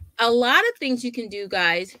game. A lot of things you can do,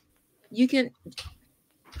 guys. You can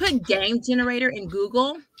put game generator in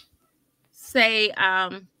Google. Say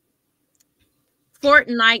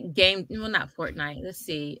Fortnite game. Well, not Fortnite. Let's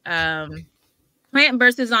see. Plant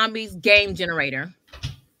vs. Zombies game generator.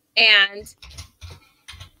 And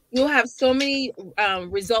you'll have so many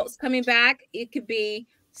results coming back. It could be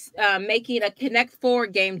making a Connect 4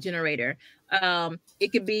 game generator.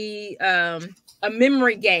 It could be a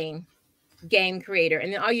memory game creator.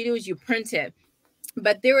 And then all you do is you print it.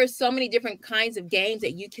 But there are so many different kinds of games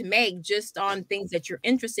that you can make just on things that you're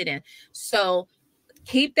interested in. So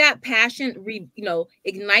keep that passion,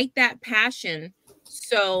 ignite that passion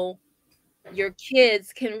so your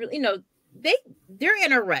kids can really, they're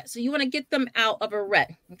in a rut. So you want to get them out of a rut.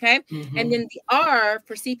 Okay. Mm-hmm. And then the R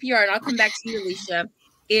for CPR, and I'll come back to you, Alicia,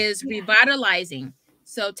 is revitalizing.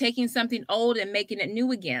 So taking something old and making it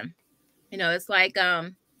new again. It's like,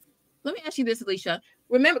 let me ask you this, Alicia.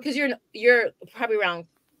 Remember, because you're probably around,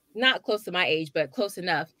 not close to my age, but close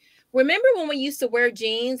enough. Remember when we used to wear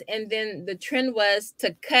jeans and then the trend was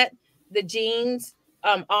to cut the jeans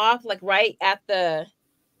off, like right at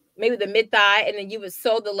maybe the mid-thigh, and then you would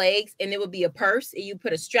sew the legs and it would be a purse and you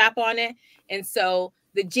put a strap on it. And so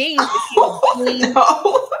the jeans became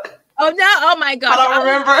no. Oh no, oh my gosh. I don't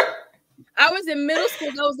remember. I was in middle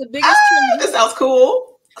school. That was the biggest trend. That sounds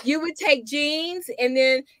cool. You would take jeans and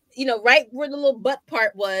then, you know, right where the little butt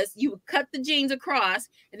part was, you would cut the jeans across,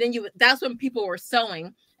 and then that's when people were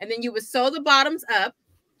sewing. And then you would sew the bottoms up,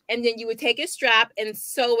 and then you would take a strap and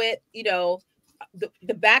sew it, you know,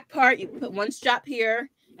 the back part, you put one strap here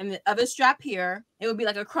and the other strap here. It would be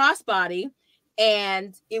like a crossbody,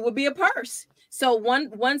 and it would be a purse. So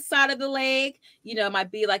one side of the leg, you know, might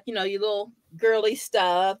be like, you know, your little girly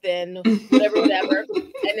stuff and whatever.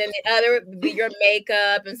 And then the other would be your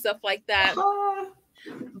makeup and stuff like that.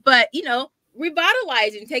 But, you know,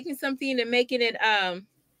 revitalizing, taking something and making it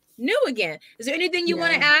new again. Is there anything you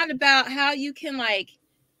want to add about how you can, like,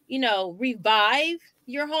 you know, revive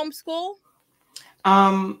your homeschool?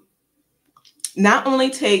 Not only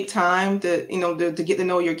take time to, you know, to get to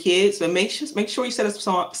know your kids, but make sure you set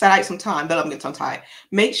aside some time. That I'm getting tongue tied.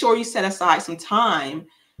 Make sure you set aside some time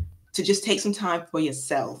to just take some time for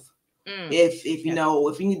yourself. If you know,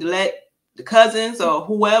 if you need to let the cousins or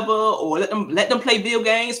whoever, or let them play video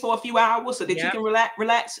games for a few hours so that you can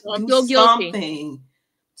relax, do something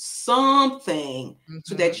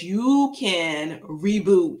so that you can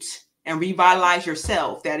reboot and revitalize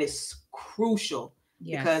yourself. That is crucial.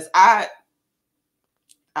 Because I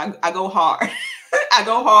go hard. I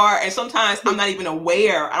go hard, and sometimes I'm not even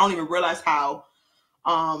aware. I don't even realize how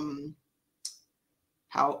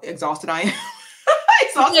exhausted I am.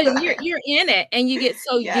 Because you're in it, and you get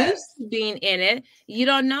so used to being in it, you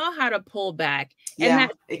don't know how to pull back. And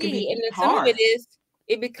that's it can be and then hard. some of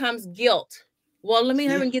it becomes guilt. Well, let me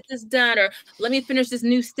hurry and get this done, or let me finish this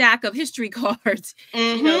new stack of history cards.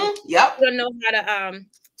 You know, you don't know how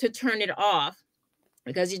to turn it off,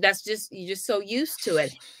 because you're just so used to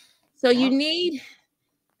it. So you need,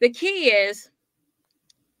 the key is,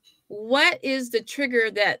 what is the trigger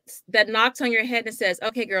that knocks on your head and says,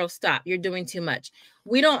 okay, girl, stop, you're doing too much.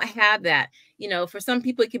 We don't have that. You know, for some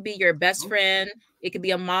people, it could be your best friend. It could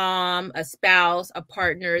be a mom, a spouse, a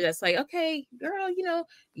partner that's like, okay, girl, you know,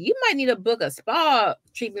 you might need to book a spa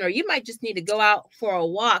treatment, or you might just need to go out for a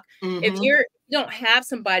walk. If you don't have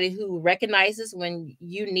somebody who recognizes when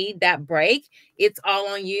you need that break, it's all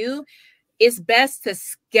on you. It's best to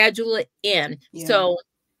schedule it in. So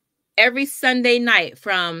every Sunday night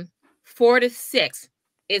from 4 to 6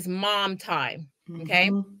 is mom time.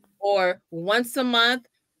 Okay. Or once a month,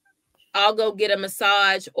 I'll go get a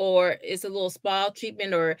massage, or it's a little spa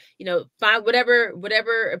treatment, or, you know, find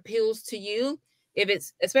whatever appeals to you.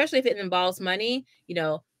 Especially if it involves money, you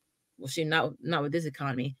know, well, not with this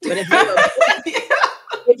economy, but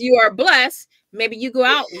if you are blessed, maybe you go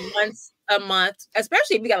out once a month,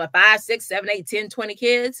 especially if you got like 5, 6, 7, 8, 10, 20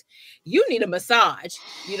 kids, you need a massage,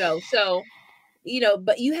 you know. So, you know,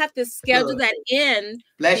 but you have to schedule that in.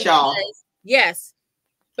 Bless y'all. Yes.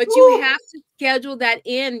 But you have to schedule that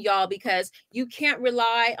in, y'all, because you can't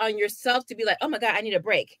rely on yourself to be like, oh my God, I need a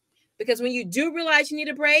break. Because when you do realize you need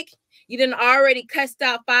a break, you didn't already cussed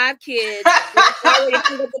out 5 kids, you already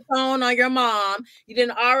put up the phone on your mom, you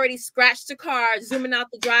didn't already scratch the car, zooming out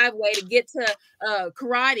the driveway to get to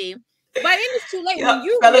karate. But then it's too late. When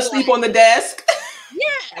you fell asleep on the desk.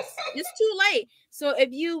 Yes, it's too late. So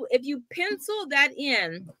if you pencil that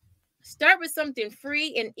in, start with something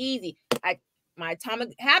free and easy. My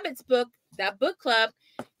Atomic Habits book, that book club,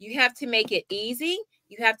 you have to make it easy.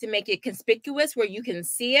 You have to make it conspicuous where you can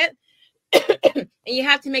see it. And you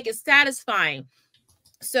have to make it satisfying.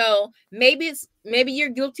 So maybe your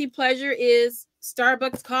guilty pleasure is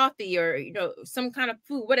Starbucks coffee, or, you know, some kind of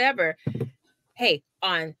food, whatever. Hey,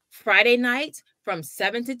 on Friday nights from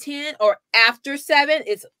 7 to 10 or after 7,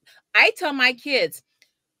 I tell my kids,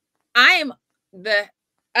 the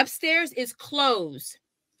upstairs is closed.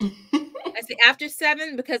 I say after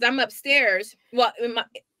 7 because I'm upstairs. Well,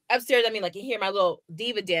 upstairs, I mean, like, you hear my little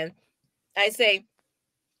diva den. I say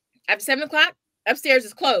after 7 o'clock, upstairs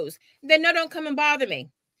is closed. Then no, don't come and bother me.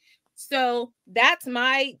 So that's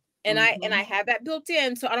my, and I have that built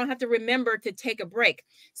in, so I don't have to remember to take a break.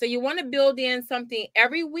 So you want to build in something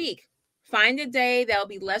every week. Find a day that'll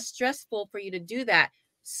be less stressful for you to do that,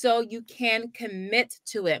 so you can commit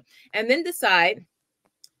to it, and then decide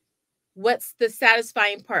what's the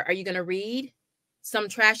satisfying part. Are you going to read some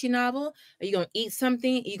trashy novel? Are you going to eat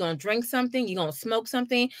something? Are you going to drink something? Are you going to smoke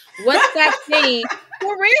something? What's that thing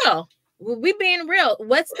for real? We being real.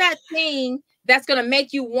 What's that thing that's going to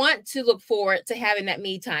make you want to look forward to having that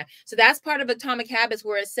me time? So that's part of Atomic Habits,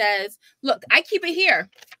 where it says, look, I keep it here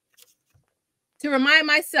to remind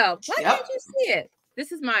myself. Why can't you see it?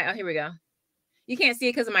 This is my, oh, here we go. You can't see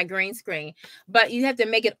it because of my green screen, but you have to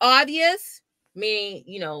make it obvious, meaning,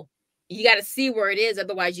 you know, you got to see where it is.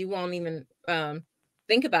 Otherwise you won't even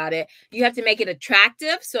think about it. You have to make it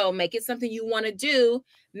attractive. So make it something you want to do.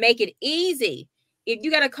 Make it easy. If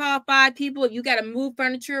you got to call 5 people, if you got to move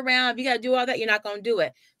furniture around, if you got to do all that, you're not going to do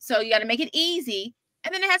it. So you got to make it easy.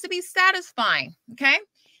 And then it has to be satisfying. Okay.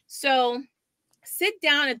 So sit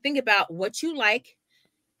down and think about what you like.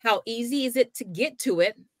 How easy is it to get to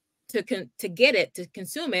it, to get it, to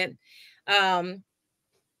consume it?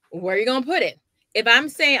 Where are you going to put it? If I'm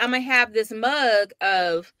saying I'm going to have this mug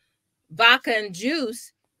of vodka and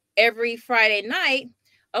juice every Friday night,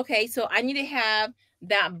 okay, so I need to have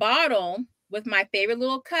that bottle with my favorite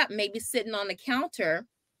little cup maybe sitting on the counter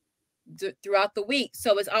throughout the week.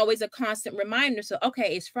 So it's always a constant reminder. So,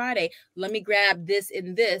 okay, it's Friday. Let me grab this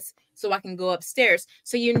and this so I can go upstairs.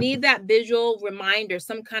 So you need that visual reminder,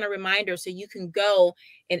 some kind of reminder, so you can go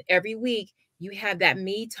and every week you have that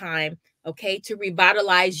me time, okay, to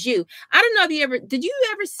revitalize you. I don't know if did you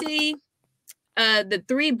ever see the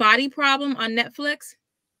 3 Body Problem on Netflix?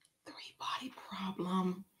 3 Body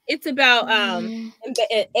Problem. It's about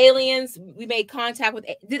aliens. We made contact with.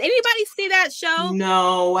 Did anybody see that show?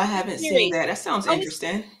 No, I haven't seen that. That sounds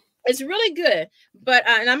interesting. It's really good, but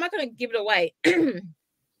and I'm not going to give it away.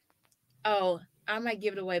 Oh, I might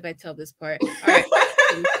give it away if I tell this part. All right.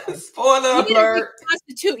 Spoiler alert.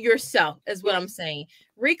 Reconstitute yourself is what I'm saying.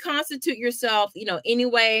 Reconstitute yourself, any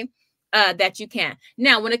way that you can.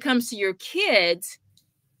 Now, when it comes to your kids,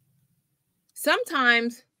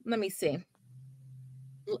 sometimes, let me see.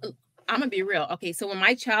 I'm gonna be real. Okay, so when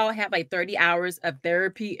my child had like 30 hours of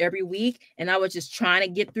therapy every week, and I was just trying to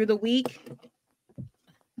get through the week,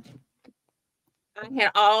 I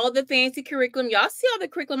had all the fancy curriculum. Y'all see all the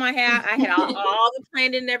curriculum I had? I had all the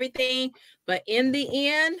planning and everything. But in the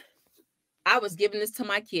end, I was giving this to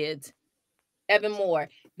my kids even more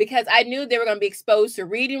because I knew they were going to be exposed to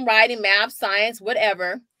reading, writing, math, science,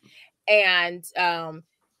 whatever. And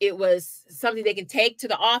it was something they can take to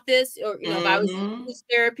the office, or, if I was in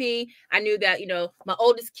therapy, I knew that, my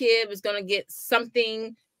oldest kid was going to get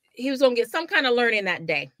something. He was going to get some kind of learning that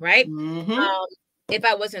day, right? If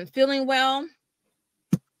I wasn't feeling well,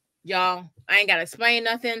 y'all, I ain't got to explain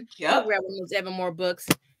nothing. Yep. Grab one of those Evermore books.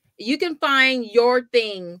 You can find your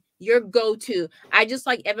thing, your go-to. I just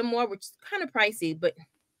like Evermore, which is kind of pricey, but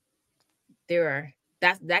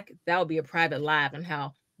that would be a private live on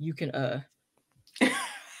how you can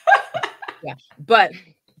yeah, but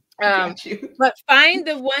find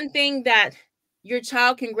the one thing that your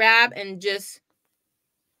child can grab and just,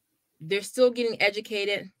 they're still getting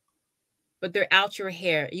educated, but they're out your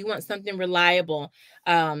hair. You want something reliable.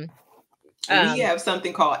 We have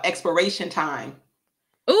something called expiration time.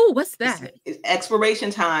 Oh, what's that? It's expiration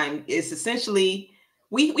time is essentially,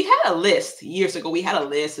 we had a list years ago. We had a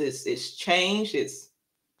list. It's changed. It's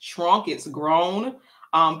shrunk. It's grown.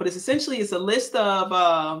 But it's a list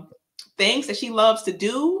of things that she loves to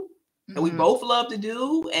do, that we both love to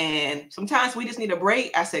do. And sometimes we just need a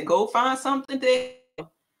break. I said, go find something there.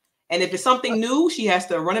 And if it's something new, she has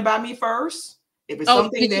to run it by me first. If it's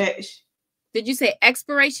something did you say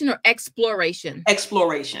expiration or exploration?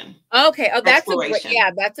 Exploration. Okay. Oh, that's a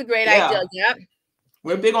great idea. Yep.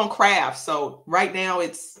 We're big on crafts. So right now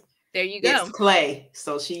there you go. It's clay.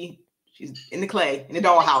 So she's in the clay, in the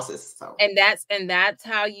doll houses. So and that's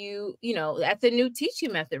how that's a new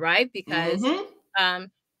teaching method, right? Because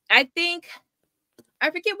I think,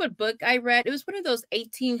 I forget what book I read. It was one of those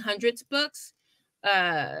 1800s books.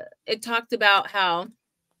 It talked about how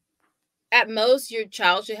at most your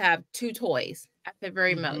child should have 2 toys at the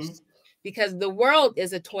very most, because the world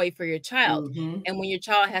is a toy for your child. And when your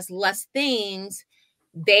child has less things,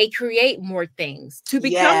 they create more things to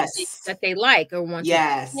become things that they like or want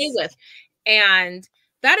to play with. And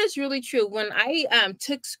that is really true. When I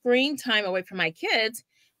took screen time away from my kids,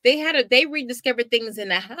 they rediscovered things in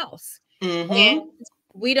the house. And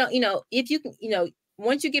we don't, if you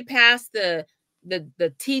once you get past the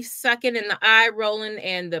teeth sucking and the eye rolling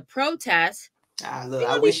and the protest. Look,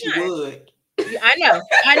 I wish you would. I know,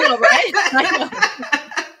 right? I know.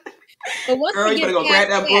 But once girl, you better go grab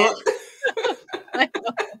that book.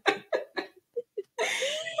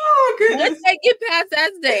 Oh goodness! Once they get past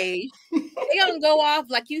that stage, they're gonna go off,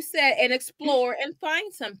 like you said, and explore and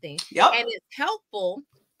find something. Yep. And it's helpful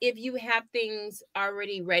if you have things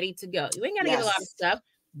already ready to go. You ain't gotta get a lot of stuff.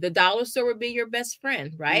 The dollar store would be your best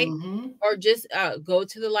friend, right? Or just go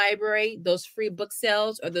to the library, those free book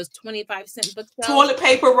sales or those 25-cent book sales. Toilet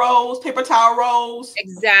paper rolls, paper towel rolls.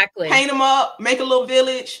 Exactly. Paint them up, make a little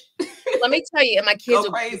village. let me tell you, my kids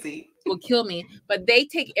will kill me, but they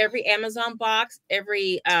take every Amazon box,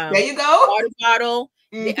 every there you go, water bottle,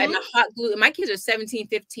 and the hot glue. My kids are 17,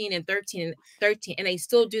 15, and 13, and they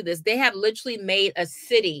still do this. They have literally made a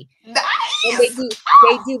city. Nice. And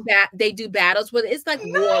they do battles with it. It's like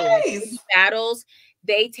warlords. They do battles.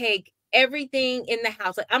 They take everything in the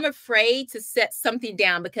house. Like, I'm afraid to set something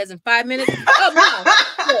down because in 5 minutes, oh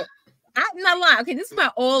no. I'm not lying. Okay, this is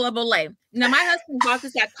my oil of Olay. Now, my husband bought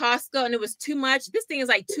this at Costco and it was too much. This thing is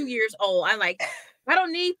like 2 years old. I'm like, I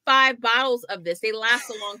don't need 5 bottles of this. They last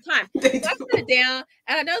a long time. So I put it down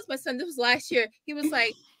and I noticed my son, this was last year. He was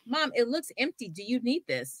like, Mom, it looks empty. Do you need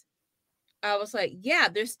this? I was like, yeah,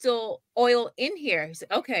 there's still oil in here. He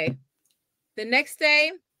said, okay. The next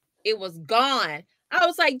day, it was gone. I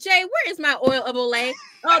was like, Jay, where is my oil of Olay?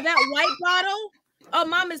 Oh, that white bottle? Oh,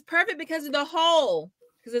 Mom, is perfect because of the hole.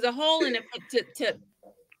 Because there's a hole in it.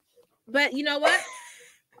 But you know what?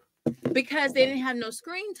 Because they didn't have no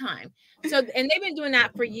screen time. So, and they've been doing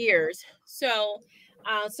that for years. So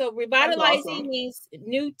revitalizing these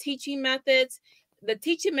new teaching methods. The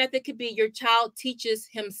teaching method could be your child teaches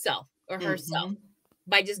himself or herself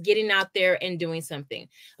by just getting out there and doing something.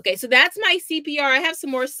 Okay, so that's my CPR. I have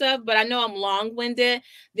some more stuff, but I know I'm long-winded.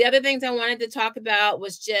 The other things I wanted to talk about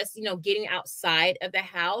was just, getting outside of the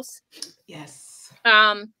house. Yes.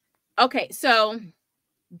 Okay, so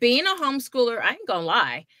being a homeschooler, I ain't gonna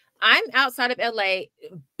lie. I'm outside of LA,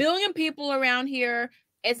 billion people around here.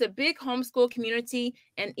 It's a big homeschool community,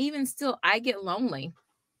 and even still, I get lonely.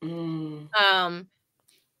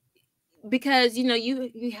 Because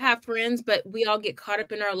you have friends, but we all get caught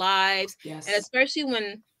up in our lives. Yes. And especially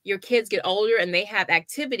when your kids get older and they have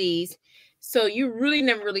activities, so you really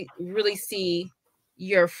never really see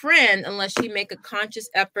your friend unless you make a conscious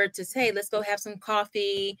effort to say, let's go have some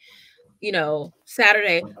coffee,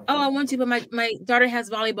 Saturday. Oh, I want to, but my daughter has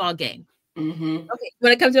volleyball game. Okay,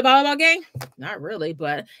 when it comes to a volleyball game, not really,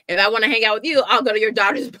 but if I want to hang out with you, I'll go to your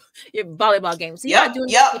daughter's volleyball game. So you're not doing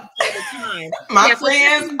it all the time. My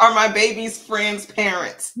friends are my baby's friends'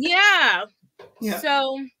 parents. Yeah.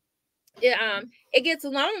 So it gets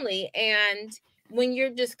lonely, and when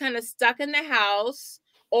you're just kind of stuck in the house,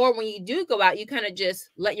 or when you do go out, you kind of just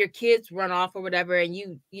let your kids run off or whatever, and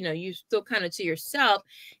you still kind of to yourself.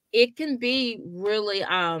 It can be really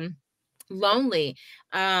lonely.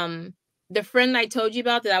 The friend I told you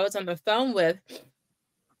about that I was on the phone with,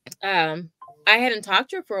 I hadn't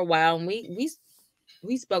talked to her for a while, and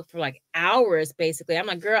we spoke for like hours. Basically, I'm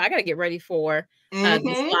like, girl, I gotta get ready for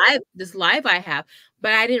this live I have,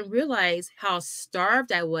 but I didn't realize how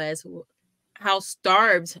starved I was.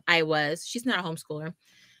 She's not a homeschooler,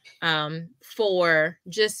 for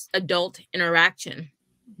just adult interaction,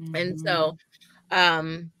 and so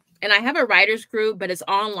and I have a writers group, but it's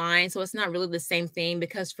online, so it's not really the same thing,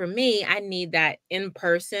 because for me, I need that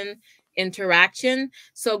in-person interaction.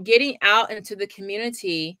 So getting out into the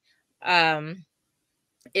community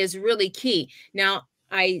is really key. Now,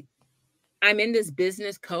 I'm in this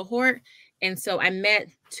business cohort, and so I met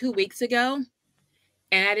 2 weeks ago,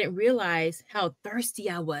 and I didn't realize how thirsty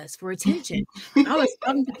I was for attention. I was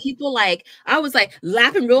talking to people I was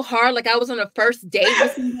laughing real hard, like I was on a first date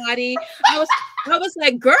with somebody. I was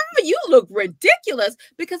like, girl, you look ridiculous,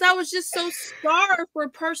 because I was just so starved for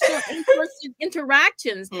personal in-person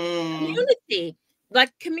interactions, community.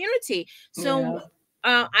 So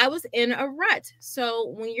I was in a rut. So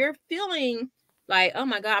when you're feeling like, oh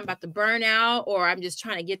my God, I'm about to burn out, or I'm just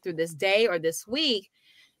trying to get through this day or this week,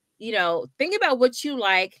 think about what you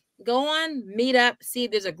like. Go on Meetup, see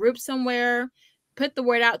if there's a group somewhere, put the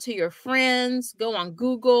word out to your friends, go on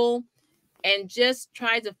Google, and just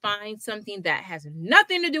try to find something that has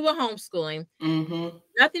nothing to do with homeschooling,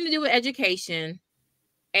 nothing to do with education,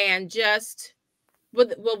 and just with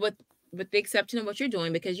the exception of what you're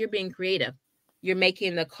doing, because you're being creative. You're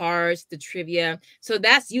making the cards, the trivia. So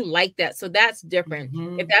you like that. So that's different.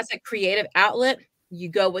 If that's a creative outlet, you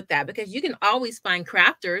go with that, because you can always find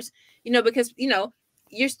crafters, because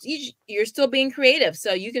you're still being creative.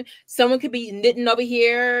 So someone could be knitting over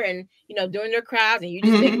here and doing their crafts, and you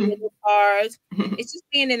just making little cards. It's just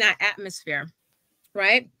being in that atmosphere,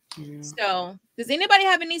 right? So does anybody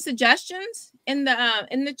have any suggestions in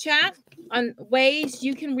the chat on ways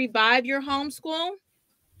you can revive your homeschool?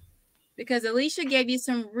 Because Alicia gave you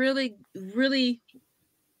some really, really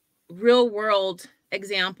real world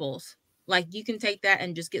examples. Like, you can take that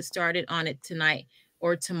and just get started on it tonight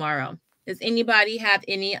or tomorrow. Does anybody have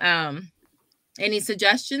any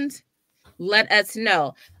suggestions? Let us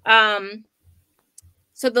know.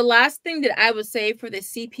 So the last thing that I would say for the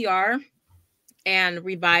CPR and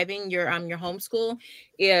reviving your homeschool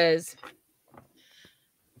is,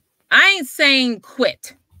 I ain't saying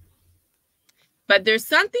quit, but there's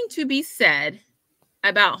something to be said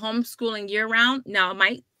about homeschooling year round. Now, it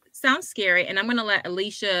might sound scary, and I'm going to let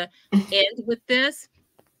Alicia end with this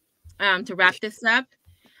to wrap this up.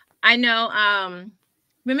 I know,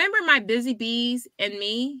 remember My Busy Bees and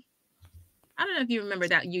Me? I don't know if you remember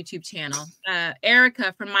that YouTube channel.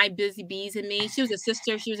 Erica from My Busy Bees and Me. She was a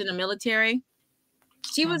sister. She was in the military.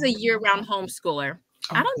 She was a year-round homeschooler.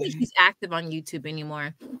 Okay. I don't think she's active on YouTube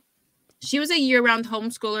anymore. She was a year-round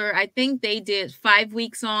homeschooler. I think they did 5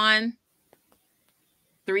 weeks on,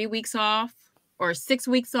 3 weeks off, or 6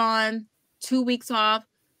 weeks on, 2 weeks off.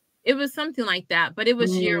 It was something like that, but it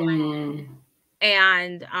was year-round.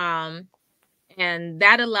 And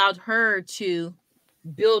that allowed her to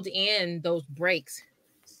build in those breaks.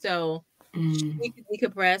 So she could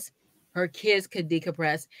decompress, her kids could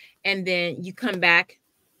decompress, and then you come back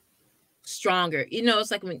stronger. You know,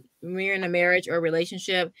 it's like when you're in a marriage or a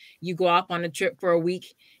relationship, you go off on a trip for a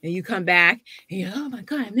week and you come back and you're, oh my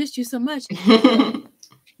God, I missed you so much. You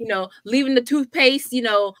know, leaving the toothpaste, you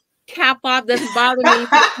know, cap off doesn't bother me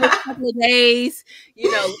for the first couple of days.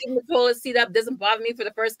 You know, leaving the toilet seat up doesn't bother me for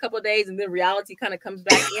the first couple of days, and then reality kind of comes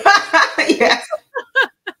back in. Yes.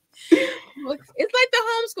 It's like the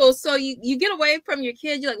homeschool. So you get away from your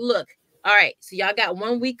kids. You're like, look, all right, so y'all got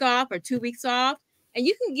 1 week off or 2 weeks off, and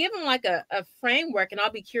you can give them like a framework. And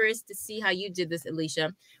I'll be curious to see how you did this,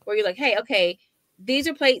 Alicia, where you're like, hey, okay, these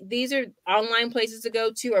are online places to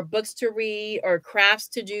go to, or books to read, or crafts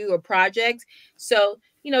to do, or projects. So,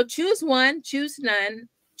 you know, choose one, choose none,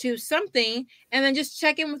 choose something, and then just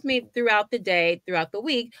check in with me throughout the day, throughout the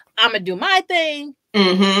week. I'm gonna do my thing.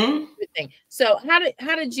 So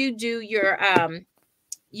how did you do your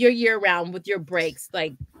year round with your breaks?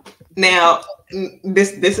 Like, now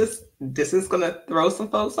this is gonna throw some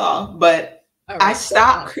folks off, but right. I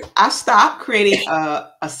stopped creating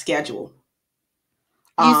a schedule.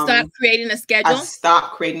 You stopped creating a schedule? I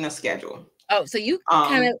stopped creating a schedule. Oh, so you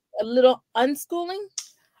kind of a little unschooling?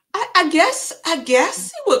 I guess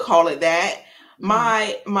you would call it that.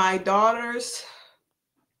 My daughter's,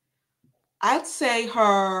 I'd say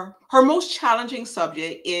her most challenging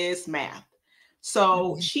subject is math.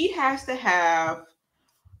 So she has to have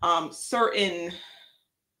certain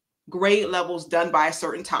grade levels done by a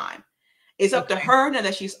certain time. It's up to her now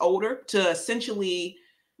that she's older to essentially,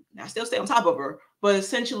 I still stay on top of her, but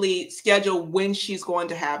essentially schedule when she's going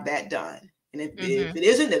to have that done. And if it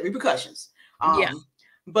isn't, there's repercussions.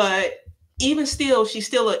 But even still, she's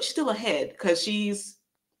still ahead, because she's,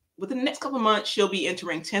 within the next couple of months, she'll be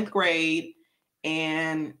entering 10th grade,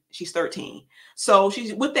 and she's 13. So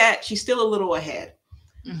she's still a little ahead.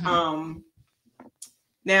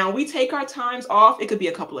 Now we take our times off. It could be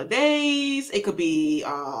a couple of days. It could be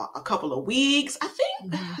a couple of weeks. I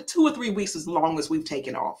think 2 or 3 weeks is the longest we've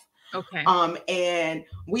taken off. Okay. And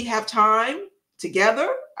we have time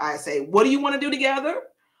together. I say, what do you want to do together?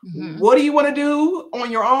 What do you want to do on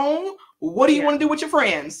your own? What do you want to do with your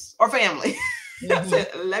friends or family? I said,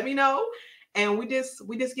 let me know. And we just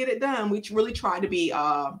get it done. We really try to be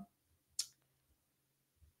I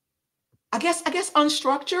guess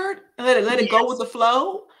unstructured, and let it go with the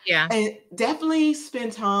flow. Yeah. And definitely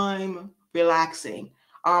spend time relaxing.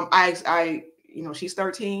 I you know, she's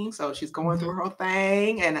 13, so she's going through her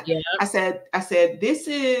thing. And I said, this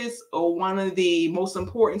is one of the most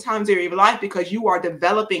important times of your life, because you are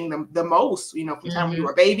developing the most, you know, from the time you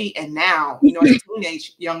were a baby and now, you know, as a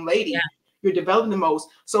teenage young lady, you're developing the most.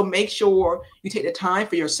 So make sure you take the time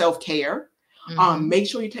for your self-care. Make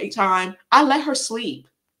sure you take time. I let her sleep.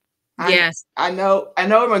 I know I'm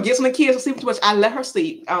gonna get some of the kids to sleep too much. I let her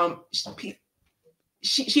sleep.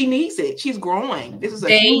 She needs it. She's growing. This is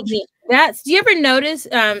a huge. Do you ever notice?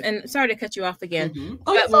 And sorry to cut you off again,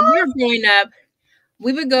 but when we were growing up,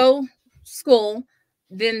 we would go school.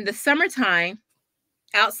 Then the summertime,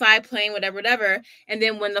 outside playing, whatever. And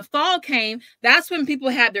then when the fall came, that's when people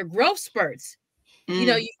had their growth spurts. You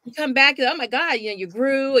know, you come back and, oh my God, you know, you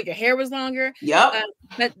grew, or your hair was longer.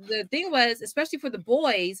 But the thing was, especially for the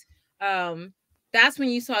boys, that's when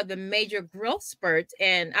you saw the major growth spurts.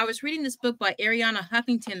 And I was reading this book by Ariana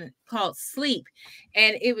Huffington called Sleep.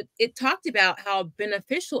 And it talked about how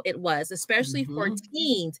beneficial it was, especially for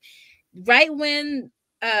teens, right when,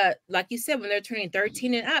 like you said, when they're turning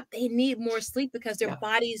 13 and up, they need more sleep because their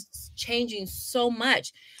body's changing so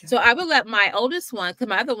much. So I would let my oldest one, because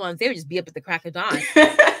my other ones, they would just be up at the crack of dawn.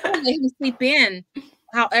 I would let him sleep in.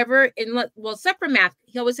 However, except for math,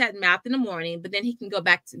 he always had math in the morning, but then he can go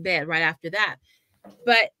back to bed right after that.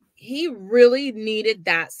 But he really needed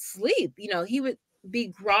that sleep. You know, he would be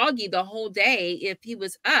groggy the whole day if he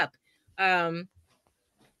was up.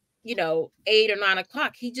 you know, 8 or 9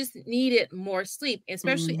 o'clock. He just needed more sleep,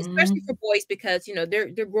 especially for boys, because you know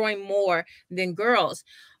they're growing more than girls.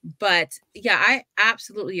 But yeah, I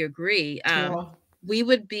absolutely agree. We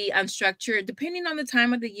would be unstructured depending on the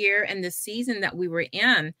time of the year and the season that we were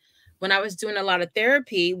in. When I was doing a lot of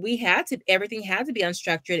therapy, everything had to be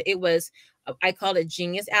unstructured. It was, I called it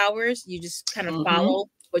genius hours. You just kind of follow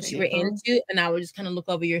what you were into, and I would just kind of look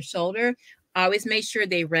over your shoulder. I always made sure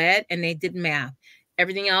they read and they did math.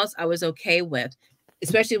 Everything else I was okay with,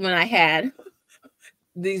 especially when I had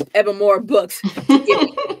these ever more books to give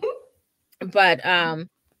me. But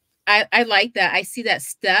I like that. I see that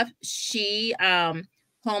Steph, she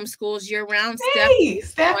homeschools year round. Hey,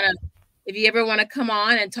 Steph, if you ever want to come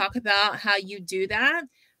on and talk about how you do that,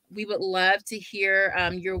 we would love to hear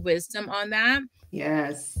your wisdom on that.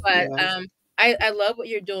 Yes. But I love what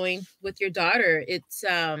you're doing with your daughter. It's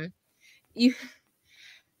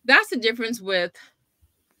that's the difference with,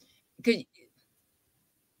 because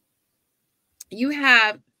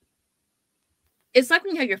it's like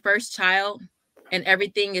when you have your first child and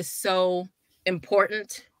everything is so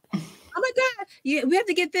important. Oh my God, we have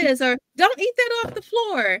to get this, or don't eat that off the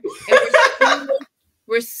floor. And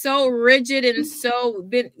we're so rigid and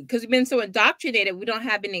because we've been so indoctrinated, we don't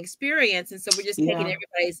have any experience. And so we're just taking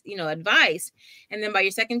everybody's, advice. And then by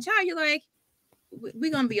your second child, you're like,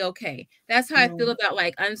 we're going to be okay. That's how I feel about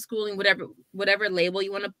like unschooling, whatever label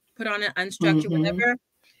you want to put on it, unstructured, whatever.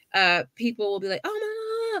 People will be like,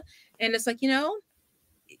 oh my, and it's like,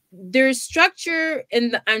 there's structure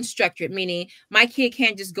in the unstructured, meaning my kid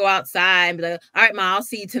can't just go outside and be like, all right, Ma, I'll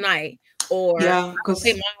see you tonight, or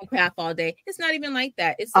play Minecraft all day. It's not even like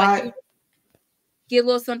that. It's like, get a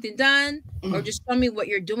little something done, or just show me what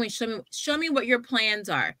you're doing. Show me what your plans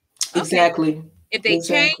are. Exactly. Okay. If they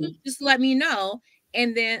change, just let me know.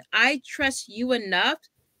 And then I trust you enough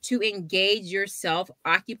to engage yourself,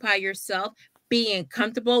 occupy yourself, being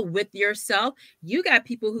comfortable with yourself. You got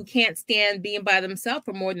people who can't stand being by themselves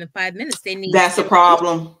for more than 5 minutes. They need. That's a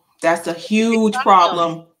problem. That's a huge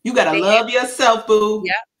problem. You got to love yourself, boo.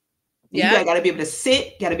 Yep. You got to be able to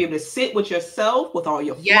sit. Got to be able to sit with yourself, with all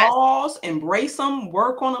your flaws, embrace them,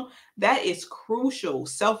 work on them. That is crucial.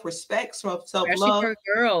 Self-respect, self-love. Especially for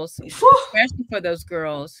girls. Especially for those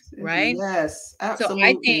girls, right? Yes, absolutely. So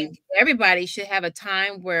I think everybody should have a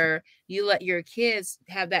time where you let your kids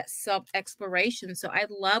have that self-exploration. So I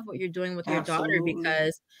love what you're doing with your daughter,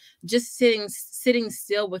 because just sitting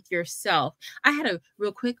still with yourself. I had a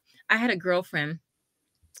girlfriend.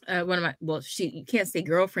 You can't say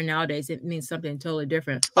girlfriend nowadays. It means something totally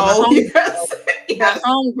different. But my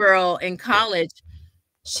homegirl in college,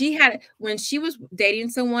 when she was dating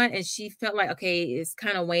someone and she felt like, okay, it's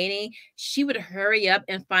kind of waning, she would hurry up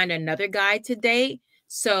and find another guy to date.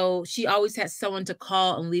 So she always had someone to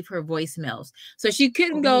call and leave her voicemails. So she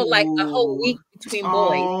couldn't go like a whole week between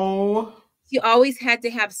boys. She always had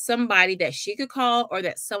to have somebody that she could call, or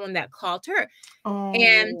that someone that called her.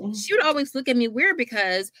 And she would always look at me weird,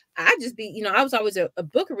 because I'd just be, I was always a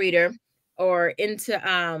book reader or into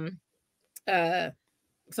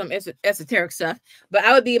some esoteric stuff, but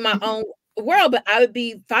I would be in my own world, but I would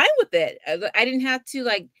be fine with it. I didn't have to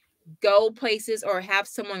like go places or have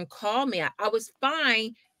someone call me. I was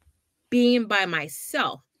fine being by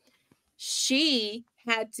myself. She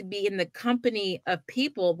had to be in the company of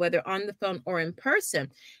people, whether on the phone or in person.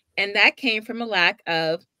 And that came from a lack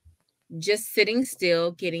of just sitting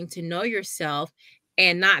still, getting to know yourself,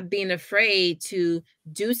 and not being afraid to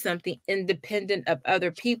do something independent of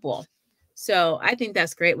other people. So I think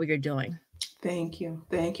that's great what you're doing. Thank you.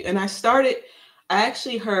 Thank you. And her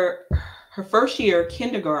first year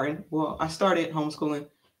kindergarten, well, I started homeschooling.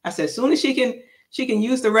 I said, as soon as she can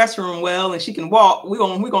use the restroom well and she can walk, we're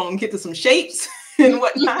gonna get to some shapes and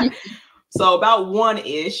whatnot. So about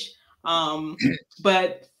 1-ish.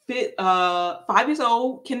 But 5 years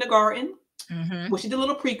old, kindergarten. Well, she did a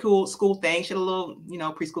little preschool thing. She had a little,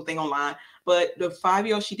 preschool thing online. But the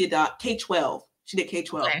 5-year-old, she did K-12. She did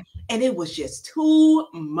K-12. Okay. And it was just too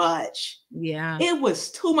much. Yeah. It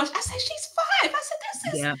was too much. I said, she's 5. I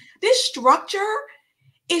said, this structure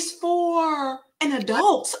is for an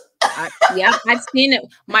adult. I've seen it.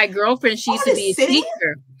 My girlfriend, she used to be a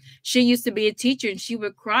teacher. She used to be a teacher, and she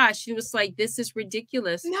would cry. She was like, this is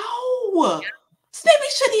ridiculous. No. Baby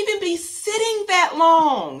shouldn't even be sitting that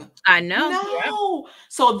long. I know. No. Yeah.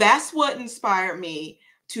 So that's what inspired me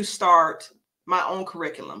to start my own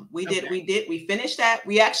curriculum. We finished that.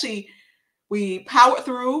 We powered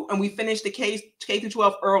through, and we finished the K through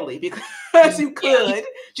 12 early, because you could,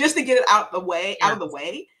 just to get it out of the way. Yeah.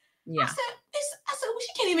 I said, well,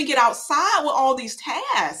 she can't even get outside with all these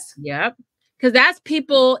tasks. Yep. Because that's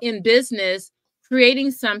people in business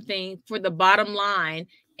creating something for the bottom line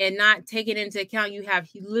and not taking into account you have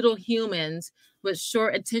little humans with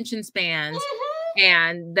short attention spans,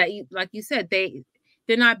 and that, like you said,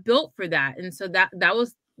 they're not built for that. And so that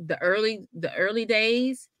was the early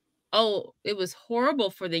days. Oh, it was horrible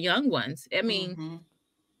for the young ones. I mean,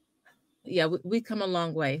 yeah, we come a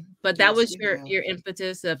long way, but that was your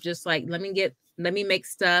impetus of just like, let me make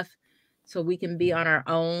stuff so we can be on our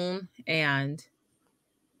own. And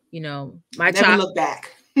my never look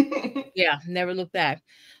back. Yeah, never look back.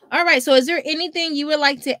 All right, so is there anything you would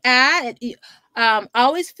like to add?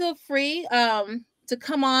 Always feel free to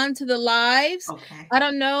come on to the lives. Okay. I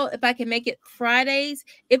don't know if I can make it Fridays.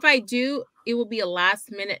 If I do, it will be a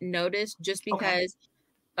last minute notice, just because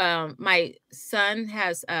my son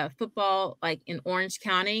has football like in Orange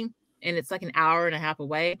County, and it's like an hour and a half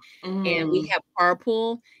away, and we have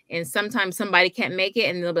carpool, and sometimes somebody can't make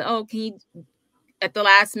it, and they'll be, oh, can you at the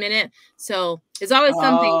last minute? So it's always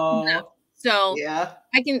something. So yeah,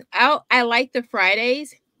 I like the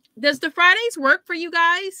Fridays. Does the Fridays work for you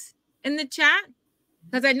guys in the chat?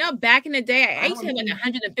 Because I know back in the day, I used to have like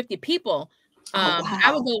 150 people. Wow.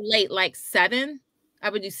 I would go late, like 7. I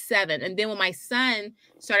would do 7. And then when my son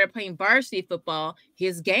started playing varsity football,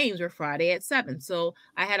 his games were Friday at 7. So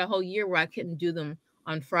I had a whole year where I couldn't do them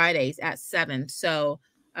on Fridays at 7. So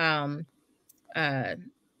I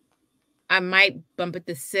might bump it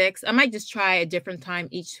to 6. I might just try a different time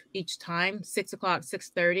each time, 6 o'clock,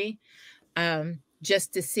 6:30,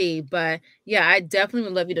 just to see. But yeah, I definitely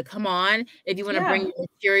would love you to come on. If you want to bring your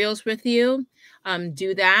materials with you,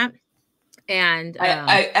 do that. And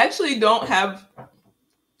I actually don't have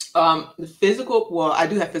the physical. Well, I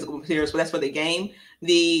do have physical materials, but that's for the game.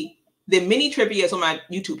 The mini trivia is on my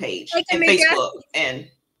YouTube page and Facebook and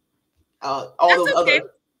all those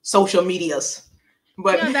other social medias.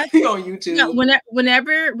 But on YouTube. Yeah,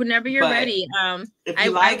 whenever you're ready. If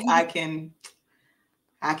you like, I can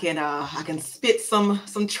spit some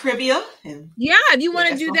trivia. And yeah, if you want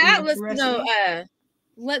to do that,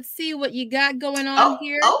 let's see what you got going on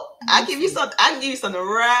here. I'll give you something. I can give you something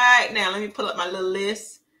right now. Let me pull up my little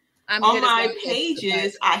list. On my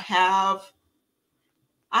pages, I have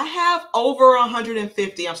over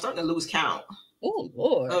 150. I'm starting to lose count. Oh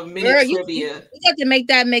Lord! Of mini trivia. You got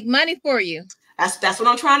to make money for you. That's what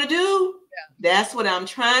I'm trying to do. Yeah. That's what I'm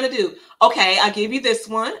trying to do. Okay, I'll give you this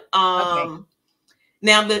one. Now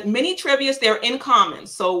the mini trivias, they're in common.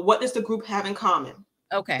 So what does the group have in common?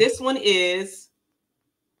 Okay. This one is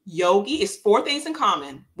yogi. It's 4 things in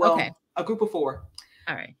common. Well, a group of 4.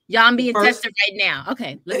 All right. Y'all, I'm being tested right now.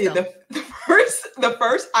 Okay, let's go. The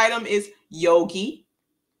first item is yogi.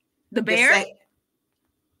 The bear?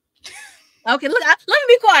 Okay, look, let me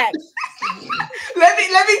be quiet. let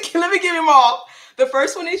me give them all. The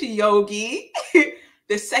first one is yogi.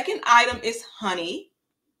 The second item is honey.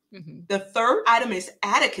 The third item is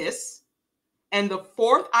Atticus. And the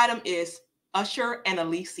fourth item is Usher and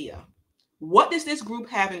Alicia. What does this group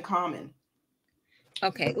have in common?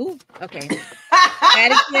 Okay. Ooh, okay.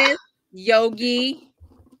 Atticus, yogi,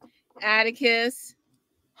 Atticus,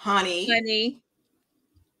 honey,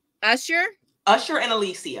 Usher and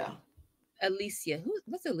Alicia. Alicia.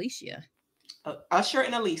 What's Alicia? Usher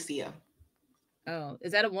and Alicia. Oh,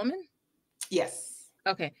 is that a woman? Yes.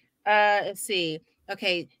 Okay. Let's see.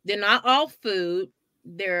 Okay, they're not all food.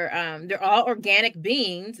 They're all organic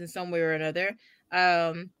beings in some way or another.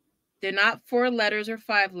 They're not 4 letters or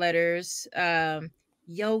 5 letters.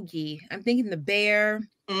 Yogi. I'm thinking the bear.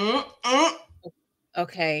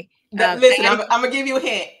 Okay. Listen, I'm gonna give you a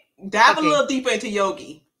hint. Dive a little deeper into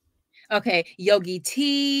yogi. Okay, yogi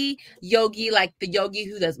tea, yogi like the yogi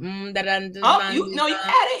who does you had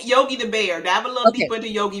it. Yogi the bear. Dive a little deeper into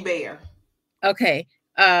Yogi Bear. Okay.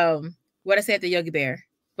 What I say at the Yogi Bear?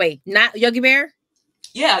 Wait, not Yogi Bear?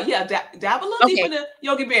 Yeah. Dive a little deeper into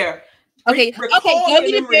Yogi Bear. Okay.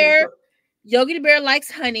 Yogi the Bear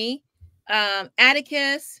likes honey.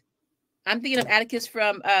 Atticus. I'm thinking of Atticus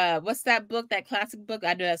from what's that book? That classic book?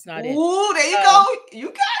 I know that's not it. Ooh, there you go.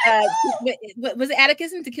 You got it. Was it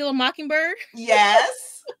Atticus and To Kill a Mockingbird?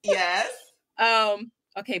 Yes.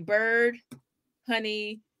 Okay, bird,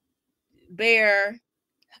 honey, bear.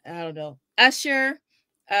 I don't know. Usher.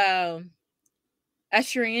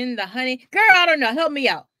 Ushering the honey. Girl, I don't know. Help me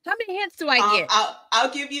out. How many hints do I get?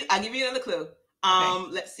 I'll give you another clue.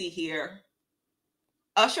 Let's see here.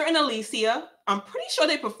 Usher and Alicia. I'm pretty sure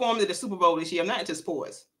they performed at the Super Bowl this year. I'm not into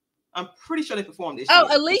sports. I'm pretty sure they performed this year.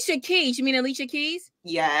 Oh, Alicia Keys. You mean Alicia Keys?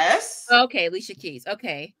 Yes. Okay, Alicia Keys.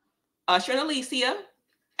 Okay. Usher and Alicia.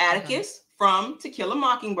 Atticus from To Kill a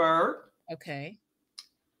Mockingbird. Okay.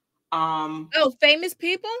 Oh, famous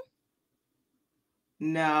people?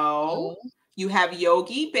 No. You have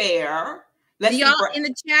Yogi Bear. Do Let's see y'all in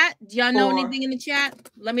the chat? Do y'all know anything in the chat?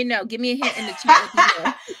 Let me know. Give me a hint in the chat.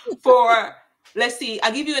 What you know. For let's see,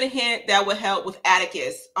 I'll give you a hint that would help with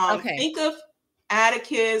Atticus. Okay. Think of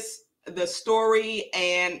Atticus, the story,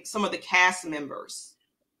 and some of the cast members.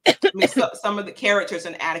 I mean, some of the characters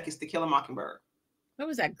in Atticus, To Kill a Mockingbird. What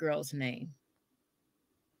was that girl's name?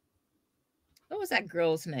 What was that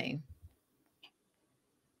girl's name?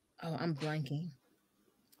 Oh, I'm blanking.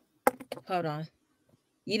 Hold on.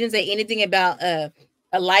 You didn't say anything about a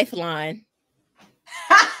lifeline.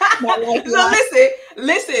 So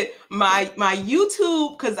listen. My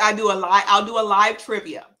YouTube, because I'll do a live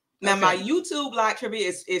trivia. Now my YouTube live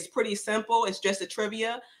trivia is pretty simple. It's just a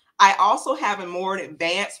trivia. I also have a more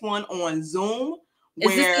advanced one on Zoom.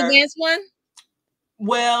 Is this the advanced one?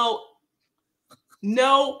 Well,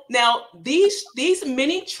 no. Now these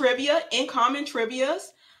mini trivia, in common trivias,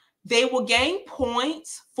 they will gain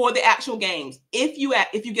points for the actual games. If you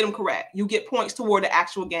get them correct, you get points toward the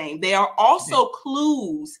actual game. There are also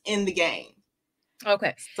clues in the game.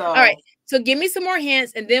 Okay. So all right. So give me some more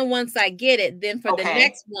hints, and then once I get it, then for the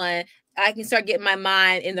next one, I can start getting my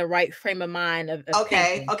mind in the right frame of mind of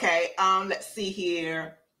thinking. Okay. Let's see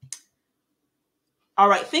here. All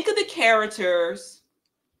right. Think of the characters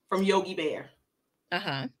from Yogi Bear.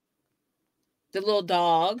 The little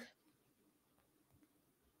dog.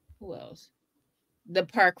 Who else? The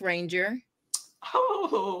park ranger.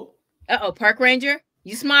 Oh. Park ranger.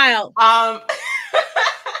 You smiled.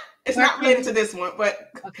 It's not related to this one,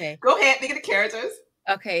 but okay. Go ahead. Think of the characters.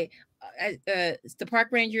 Okay. It's the park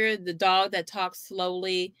ranger, the dog that talks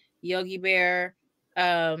slowly, Yogi Bear.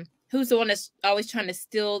 Who's the one that's always trying to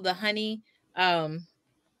steal the honey? No,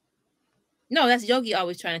 that's Yogi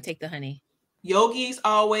always trying to take the honey. Yogi's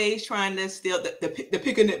always trying to steal the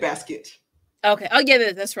picnic basket. Okay. Oh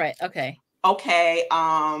yeah, that's right. Okay. Okay.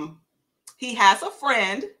 He has a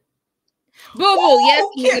friend. Boo Boo. Yes,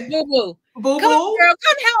 he's a Boo Boo. Boo Boo. Come on, girl.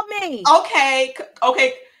 Come help me.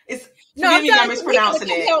 Okay. It's forgive me, I'm mispronouncing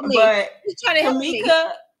it. But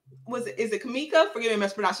Kamika is it Kamika? Forgive me,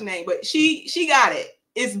 mispronouncing your name, but she got it.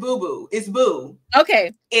 It's Boo Boo. It's Boo.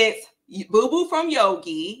 Okay. It's Boo Boo from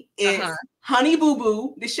Yogi. It's Honey Boo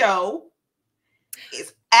Boo, the show.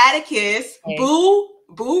 It's Atticus. Okay.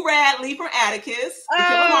 Boo Radley from Atticus, To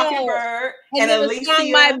Kill a Mockingbird, and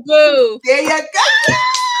Alicia. My boo. There you go.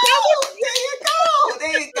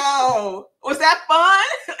 There you go. Was that fun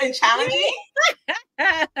and challenging?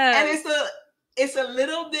 And it's a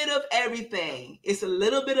little bit of everything. It's a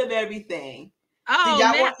little bit of everything. Oh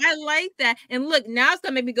man, I like that. And look, now it's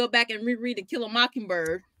gonna make me go back and reread To Kill a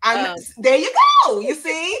Mockingbird. There you go. You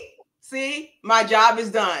see, my job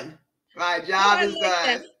is done. My job is done.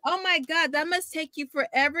 That. Oh my God, that must take you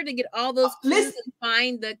forever to get all those clues and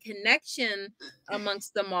find the connection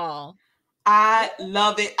amongst them all. I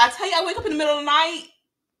love it. I tell you, I wake up in the middle of the night.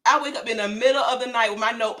 I wake up in the middle of the night with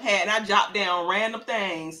my notepad and I jot down random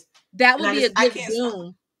things. That would be a good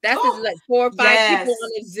Zoom. That's like 4 or 5 people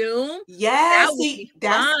on a Zoom. Yes, that would be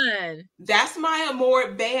fun. That's my more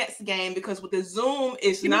advanced game, because with the Zoom,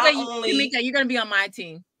 it's not only Kamika, you're gonna be on my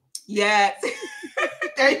team. Yes.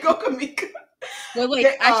 There you go, Kamika. Well, wait,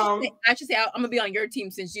 I should say I'm gonna be on your team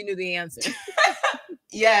since you knew the answer.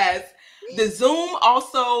 Yes. The Zoom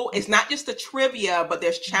also is not just the trivia, but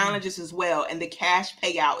there's challenges as well, and the cash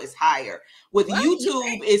payout is higher. With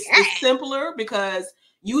YouTube, it's simpler because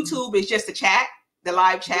YouTube is just a chat, the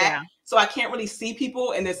live chat. Yeah. So I can't really see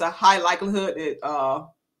people, and there's a high likelihood that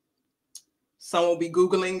someone will be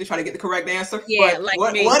Googling to try to get the correct answer. Yeah, but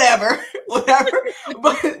like me. Whatever.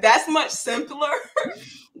 But that's much simpler.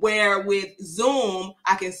 Where with Zoom,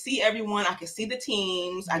 I can see everyone, I can see the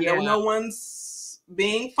teams. I know no one's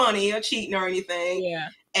being funny or cheating or anything. Yeah.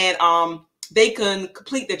 And they can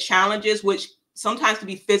complete the challenges, which sometimes can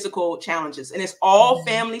be physical challenges. And it's all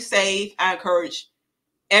family safe. I encourage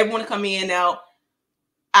everyone to come in. Now,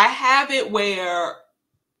 I have it where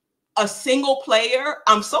a single player,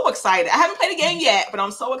 I'm so excited. I haven't played a game yet, but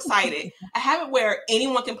I'm so excited. I have it where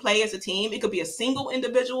anyone can play as a team. It could be a single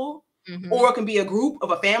individual, or it can be a group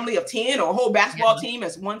of a family of 10 or a whole basketball team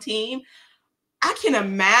as one team. I can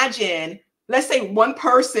imagine, let's say one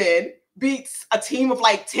person beats a team of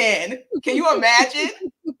like 10. Can you imagine?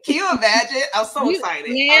 Can you imagine? I'm so excited.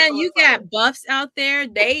 Man, you got buffs out there.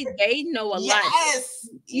 They know a lot.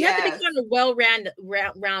 You have to be kind of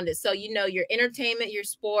well-rounded. So, you know, your entertainment, your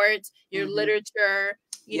sports, your literature,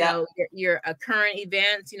 you know, your current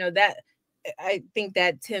events, you know, that I think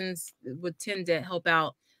that would tend to help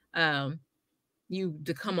out you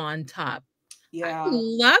to come on top. Yeah. I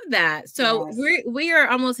love that. So Yes. we are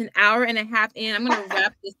almost an hour and a half in. I'm gonna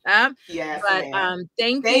wrap this up. Yes, But ma'am.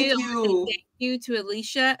 thank Thank you. you. Thank you to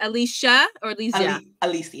Alicia or Alicia.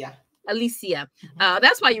 Alicia. Alicia.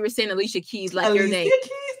 That's why you were saying Alicia Keys like your Alicia name.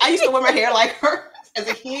 Keys. I used to wear my hair like her as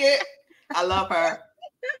a kid. I love her.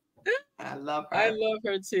 I love her. I love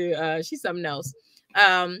her too. She's something else.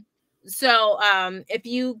 So if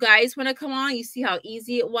you guys want to come on, you see how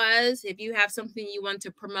easy it was. If you have something you want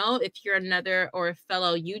to promote, if you're another or a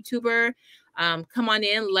fellow YouTuber, come on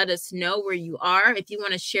in, let us know where you are. If you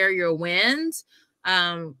want to share your wins,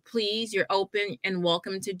 please, you're open and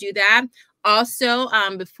welcome to do that. Also,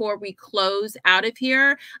 before we close out of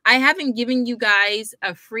here, I haven't given you guys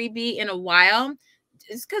a freebie in a while.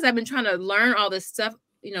 It's because I've been trying to learn all this stuff,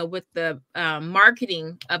 you know, with the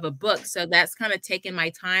marketing of a book. So that's kind of taken my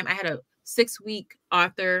time. I had a 6-week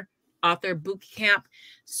author boot camp.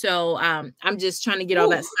 So I'm just trying to get all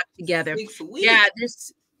that stuff together. 6 weeks. Yeah,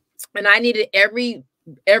 and I needed every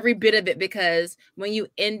bit of it, because when you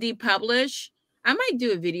indie publish, I might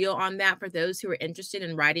do a video on that for those who are interested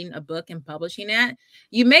in writing a book and publishing it.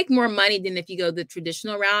 You make more money than if you go the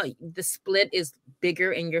traditional route. The split is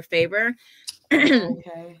bigger in your favor.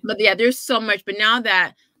 Okay. But yeah, there's so much. But now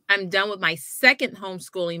that I'm done with my second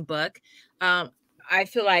homeschooling book, I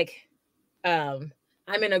feel like I'm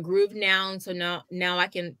in a groove now. And so now I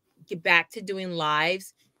can get back to doing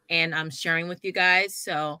lives, and I'm sharing with you guys.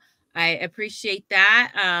 So I appreciate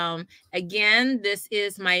that. Again, this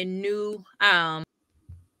is my new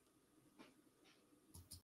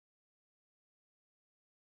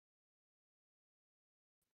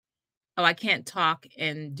oh, I can't talk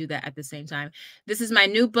and do that at the same time. This is my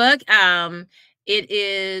new book. It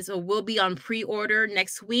is or will be on pre-order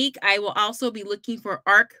next week. I will also be looking for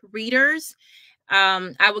ARC readers.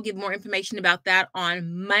 I will give more information about that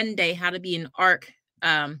on Monday, how to be an ARC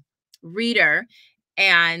reader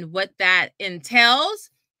and what that entails.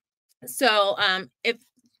 So let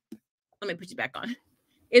me put you back on.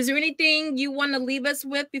 Is there anything you want to leave us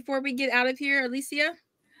with before we get out of here, Alicia?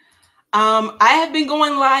 I have been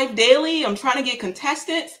going live daily. I'm trying to get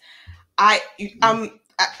contestants. I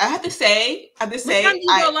have to say, what time do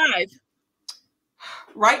you go live?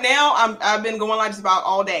 Right now, I've been going live just about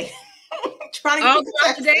all day. Trying to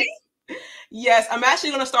get contestants. Yes, I'm actually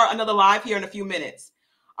going to start another live here in a few minutes.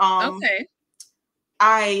 Okay.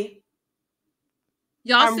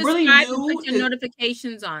 Y'all subscribe really and put your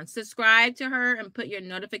notifications on. Subscribe to her and put your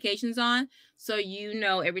notifications on, so you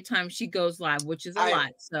know every time she goes live, which is a lot.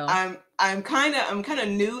 So I'm kind of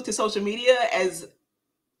new to social media, as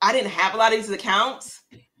I didn't have a lot of these accounts.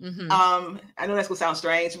 I know that's gonna sound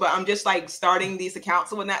strange, but I'm just like starting these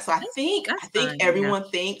accounts and whatnot. So I think everyone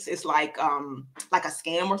thinks it's like a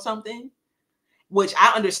scam or something, which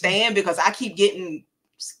I understand because I keep getting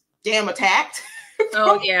scam attacked.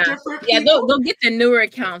 Oh yeah, they'll get the newer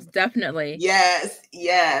accounts, definitely. Yes.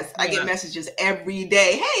 I get messages every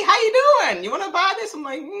day. Hey, how you doing? You want to buy this? I'm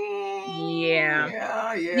like, yeah.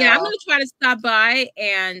 I'm gonna try to stop by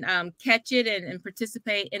and catch it and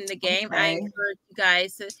participate in the game. Okay. I encourage you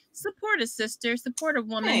guys to support a sister, support a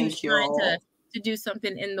woman who's trying to do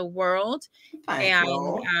something in the world.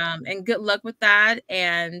 And good luck with that.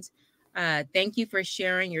 And thank you for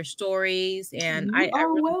sharing your stories. And you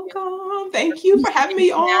are welcome. Thank you for having me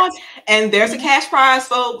on. And there's a cash prize,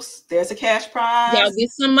 folks. There's a cash prize. Y'all get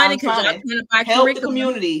some money because y'all trying to buy help the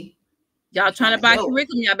community. Y'all trying to buy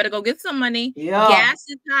curriculum. Y'all better go get some money. Yeah. Gas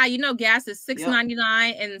is high. You know, gas is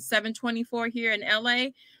 $6.99 and $7.24 here in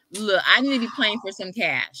LA. Look, I need to be playing for some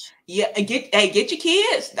cash. Yeah, and get your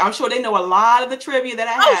kids. I'm sure they know a lot of the trivia that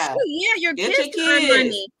I have. Oh, yeah, your kids earn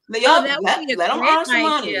money. Let them earn some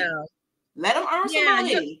money. Let them earn some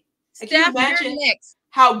money. Can you imagine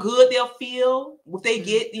how good they'll feel if they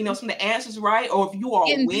get, some of the answers right, or if you are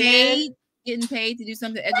getting paid to do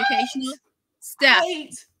something educational? Steph,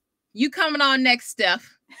 you coming on next,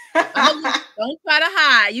 Steph. Don't try to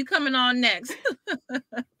hide. You coming on next. All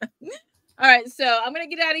right, so I'm gonna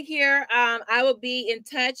get out of here. I will be in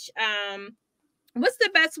touch. What's the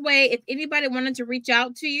best way if anybody wanted to reach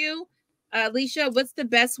out to you? Alicia, what's the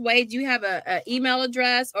best way? Do you have a email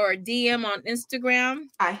address or a DM on Instagram?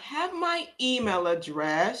 I have my email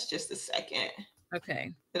address. Just a second.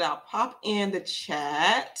 Okay. That I'll pop in the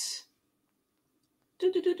chat.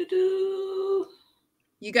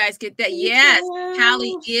 You guys get that? Yes.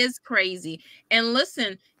 Cali is crazy. And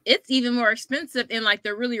listen, it's even more expensive in like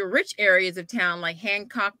the really rich areas of town, like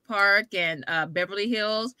Hancock Park and Beverly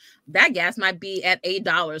Hills. That gas might be at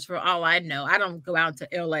 $8 for all I know. I don't go out to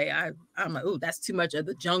LA. I'm like, ooh, that's too much of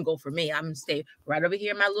the jungle for me. I'm gonna stay right over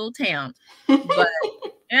here in my little town. But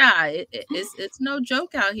yeah, it's no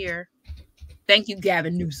joke out here. Thank you,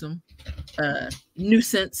 Gavin Newsom.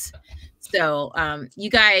 Nuisance. So you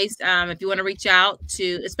guys, if you want to reach out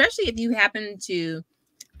to, especially if you happen to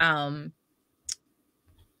have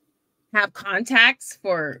contacts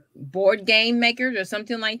for board game makers or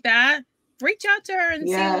something like that, reach out to her and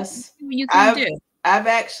see what you can do. I've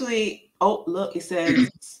actually, oh, look, it says,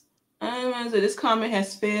 this comment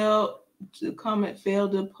has failed. The comment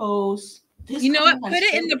failed to post. This, you know what? Put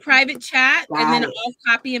it in the private chat, and then I'll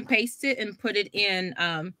copy and paste it and put it in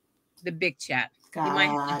the big chat. You might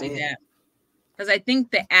have to do that. Because I think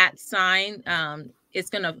the @ sign, it's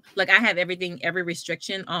gonna, like, I have every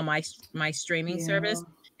restriction on my streaming service,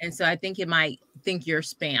 and so I think it might think you're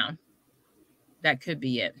spam. That could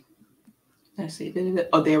be it. Let's see.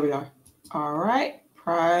 Oh, there we are. All right,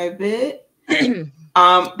 private.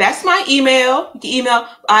 That's my email. The email.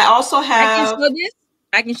 I also have.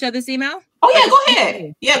 I can show this email. Oh yeah, go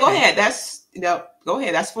ahead. Yeah, go ahead. That's go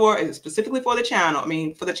ahead. That's specifically for the channel. I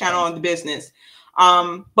mean, for the channel and the business.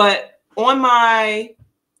 But on my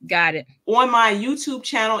on my YouTube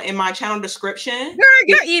channel, in my channel description,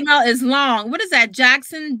 your email is long. What is that?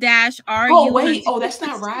 Jackson -RU. Oh wait. Oh, that's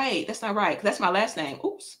not right. That's not right. That's my last name.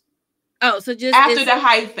 Oops. Oh, so just after the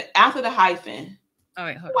hyphen. After the hyphen. All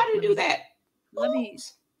right. Hold Why did you do that? Let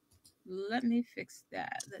me fix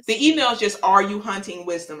that. The email is just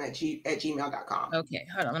ruhuntingwisdom@gmail.com. Okay,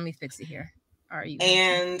 hold on. Let me fix it here.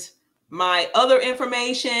 And my other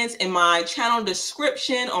information's in my channel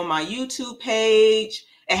description on my YouTube page.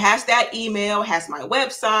 It has that email, has my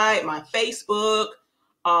website, my Facebook,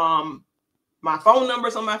 my phone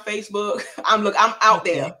numbers on my Facebook. I'm out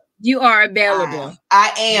there. You are available.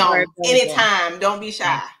 I am anytime. Don't be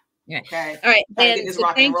shy. Yeah. Okay. All right. And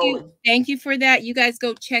so thank you for that. You guys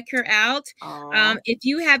go check her out. If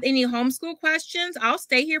you have any homeschool questions, I'll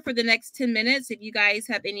stay here for the next 10 minutes. If you guys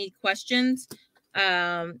have any questions,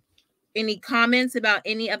 any comments about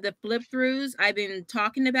any of the flip throughs I've been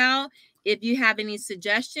talking about, if you have any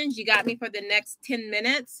suggestions, you got me for the next 10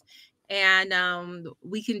 minutes. And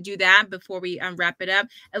we can do that before we wrap it up.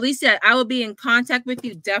 Alicia, I will be in contact with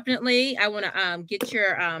you. Definitely. I want to get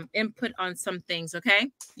your input on some things.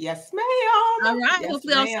 Okay. Yes, ma'am. All right. Yes,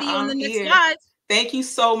 hopefully I'll see you on the next slide. Thank you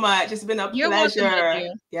so much. It's been a pleasure.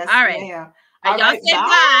 Welcome, yes, all right. ma'am. All right, y'all say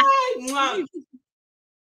bye.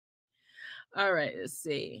 All right. Let's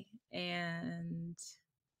see. And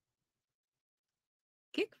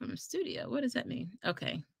kick from studio. What does that mean?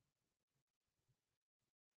 Okay.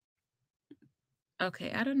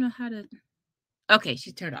 Okay, I don't know how to. Okay,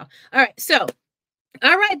 she turned off. All right, so,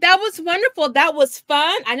 all right, that was wonderful. That was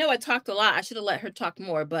fun. I know I talked a lot. I should have let her talk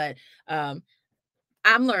more, but I'm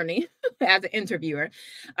learning as an interviewer.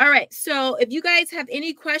 All right, so if you guys have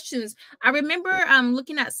any questions, I remember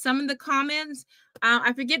looking at some of the comments.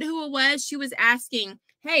 I forget who it was. She was asking,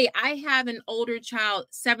 hey, I have an older child,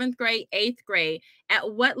 7th grade, 8th grade.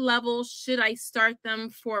 At what level should I start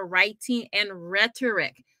them for writing and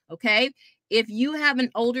rhetoric? Okay. If you have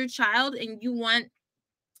an older child and you want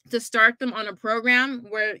to start them on a program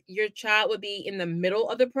where your child would be in the middle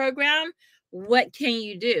of the program, what can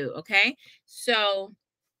you do? Okay. So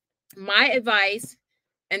my advice,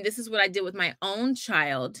 and this is what I did with my own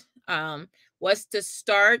child, was to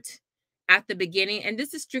start at the beginning. And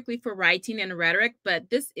this is strictly for writing and rhetoric, but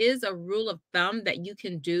this is a rule of thumb that you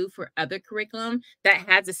can do for other curriculum that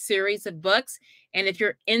has a series of books. And if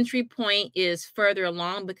your entry point is further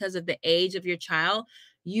along because of the age of your child,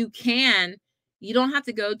 you don't have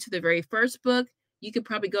to go to the very first book. You could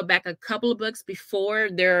probably go back a couple of books before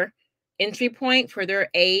their entry point for their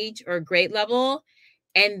age or grade level.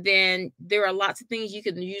 And then there are lots of things you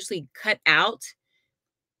can usually cut out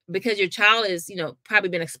because your child is, probably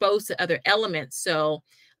been exposed to other elements. So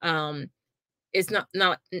it's not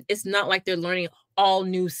like they're learning all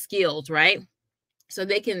new skills, right? So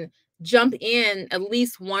they can jump in at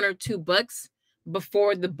least 1 or 2 books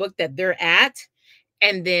before the book that they're at.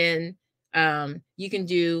 And then you can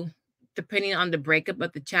do, depending on the breakup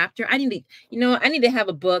of the chapter. I need to have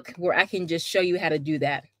a book where I can just show you how to do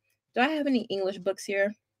that. Do I have any English books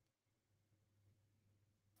here?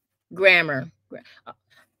 Grammar.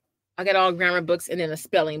 I got all grammar books and then a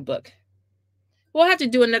spelling book. We'll have to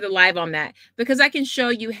do another live on that because I can show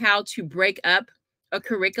you how to break up a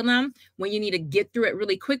curriculum when you need to get through it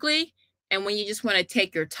really quickly and when you just want to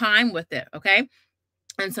take your time with it, okay?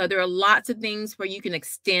 And so there are lots of things where you can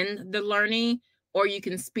extend the learning or you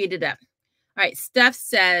can speed it up. All right, Steph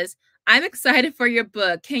says, I'm excited for your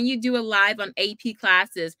book. Can you do a live on AP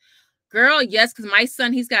classes? Girl, yes, because my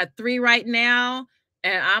son, he's got 3 right now.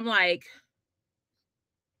 And I'm like,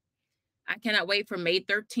 I cannot wait for May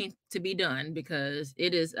 13th to be done because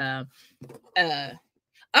it is,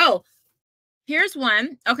 oh, Here's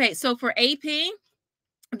one. Okay, so for AP,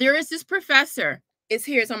 there is this professor. It's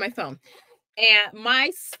here. It's on my phone. And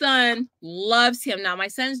my son loves him. Now, my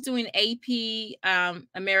son's doing AP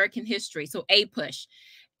American history, so APUSH.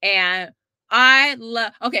 And I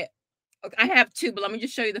love, okay, I have two, but let me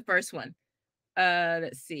just show you the first one.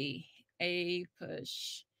 Let's see.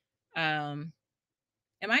 APUSH. Am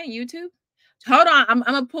I on YouTube? Hold on. I'm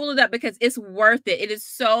going to pull it up because it's worth it. It is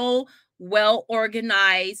so well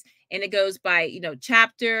organized, and it goes by, you know,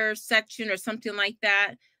 chapter, section, or something like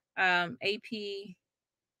that. AP.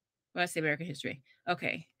 Well, I say American history.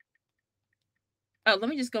 Okay. Oh, let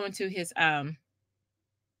me just go into his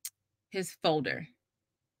folder.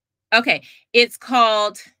 Okay. It's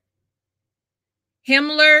called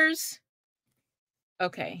Himmler's.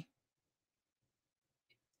 Okay.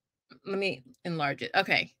 Let me enlarge it.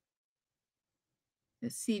 Okay.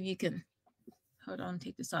 Let's see if you can, hold on,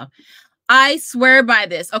 take this off. I swear by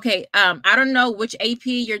this. Okay. I don't know which AP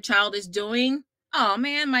your child is doing. Oh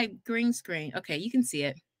man, my green screen. Okay, you can see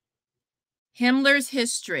it. Himmler's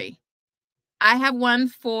history. I have one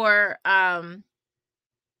for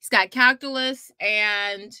he's got calculus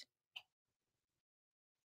and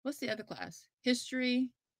what's the other class? History,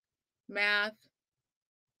 math.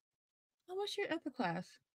 Oh, what's your other class?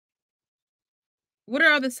 What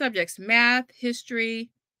are all the subjects? Math, history.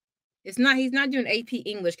 It's not, he's not doing AP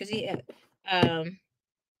English because he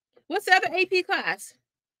what's the other AP class?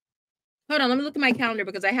 Hold on, let me look at my calendar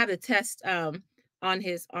because I have the test on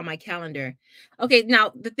my calendar. Okay,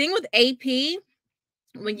 now the thing with AP,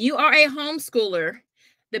 when you are a homeschooler,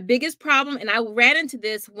 the biggest problem, and I ran into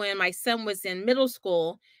this when my son was in middle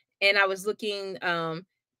school, and I was looking,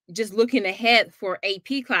 just looking ahead for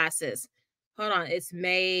AP classes. Hold on, it's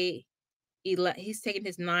May 11. He's taking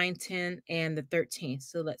his 9, 10, and the 13th.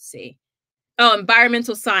 So let's see. Oh,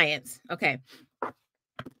 environmental science. Okay.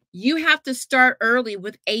 You have to start early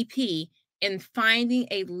with AP and finding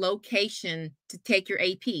a location to take your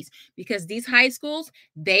APs, because these high schools,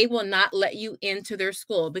 they will not let you into their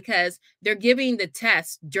school because they're giving the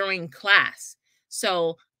test during class.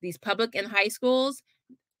 So these public and high schools,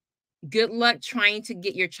 good luck trying to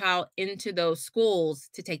get your child into those schools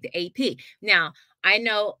to take the AP. Now, I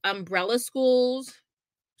know umbrella schools,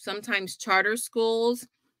 sometimes charter schools,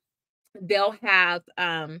 they'll have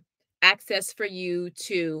access for you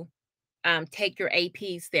to take your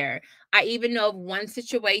APs there. I even know of one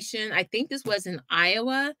situation, I think this was in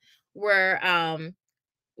Iowa, where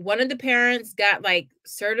one of the parents got like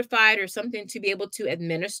certified or something to be able to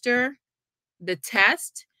administer the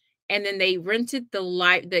test, and then they rented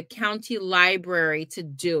the county library to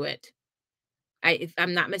do it. If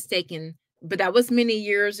I'm not mistaken, but that was many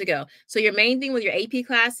years ago. So your main thing with your AP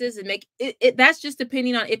classes and make it that's just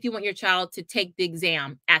depending on if you want your child to take the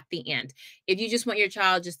exam at the end. If you just want your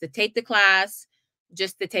child just to take the class,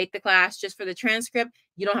 just for the transcript,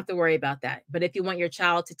 you don't have to worry about that. But if you want your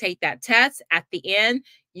child to take that test at the end,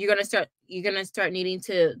 you're going to start needing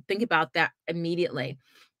to think about that immediately.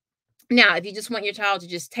 Now, if you just want your child to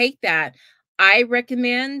just take that, I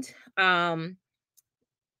recommend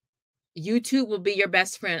YouTube will be your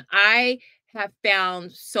best friend. I have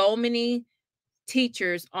found so many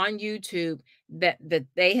teachers on YouTube that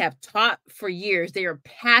they have taught for years. They are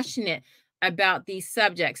passionate about these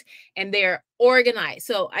subjects and they're organized.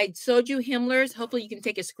 So I showed you Himmler's. Hopefully you can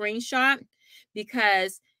take a screenshot,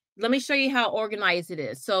 because let me show you how organized it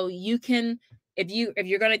is. So you can, if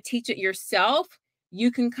you're going to teach it yourself, you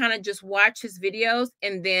can kind of just watch his videos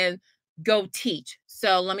and then go teach.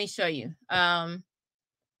 So let me show you. I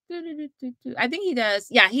think he does.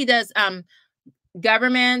 Yeah, he does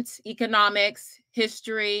government, economics,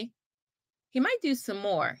 history. He might do some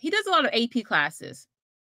more. He does a lot of AP classes.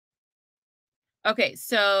 Okay,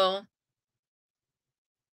 so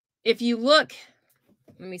if you look,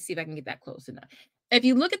 let me see if I can get that close enough. If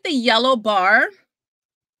you look at the yellow bar,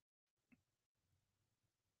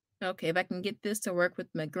 okay, if I can get this to work with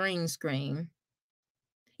my green screen.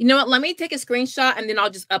 You know what? Let me take a screenshot and then I'll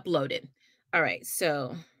just upload it. All right,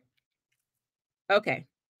 so, okay.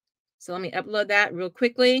 So let me upload that real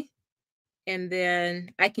quickly, and then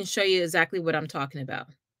I can show you exactly what I'm talking about.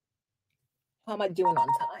 How am I doing on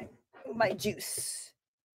time? My juice.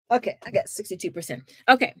 Okay, I got 62%.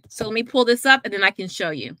 Okay, so let me pull this up and then I can show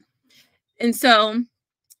you. And so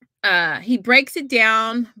he breaks it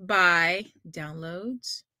down by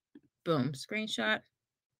downloads. Boom, screenshot.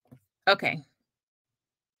 Okay.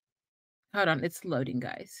 Hold on, it's loading,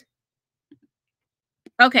 guys.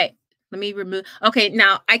 Okay, let me remove. Okay,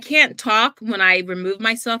 now I can't talk when I remove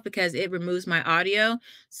myself because it removes my audio.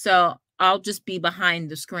 So I'll just be behind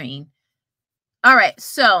the screen. All right,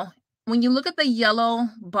 so when you look at the yellow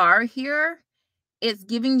bar here, it's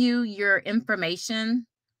giving you your information,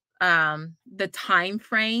 the time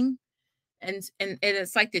frame, and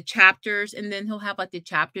it's like the chapters, and then he'll have like the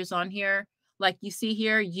chapters on here. Like you see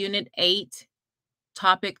here, Unit 8,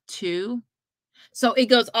 Topic 2. So it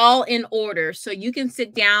goes all in order. So you can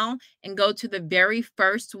sit down and go to the very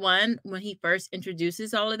first one when he first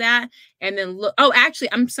introduces all of that. And then look. Oh,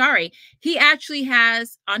 actually, I'm sorry. He actually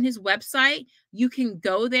has on his website, you can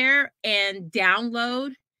go there and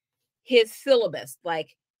download his syllabus.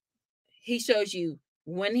 Like he shows you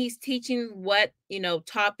when he's teaching what,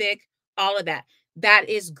 topic, all of that. That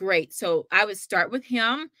is great. So I would start with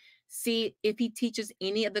him, see if he teaches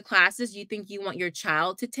any of the classes you think you want your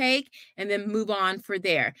child to take, and then move on for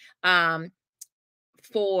there.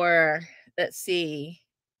 Let's see,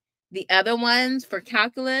 the other ones for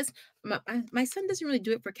calculus, my son doesn't really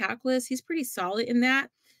do it for calculus. He's pretty solid in that.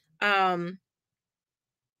 And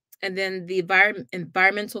then the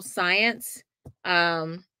environmental science,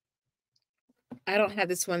 I don't have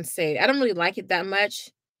this one saved. I don't really like it that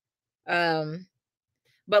much.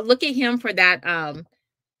 But look at him for that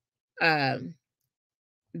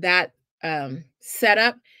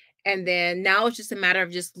setup. And then now it's just a matter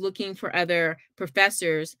of just looking for other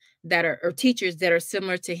professors that are, or teachers that are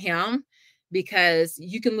similar to him, because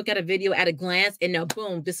you can look at a video at a glance and know,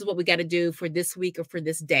 boom, this is what we got to do for this week or for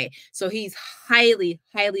this day. So he's highly,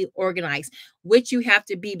 highly organized, which you have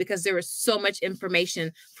to be, because there is so much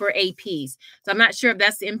information for APs. So I'm not sure if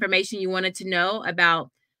that's the information you wanted to know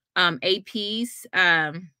about APs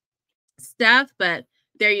stuff, but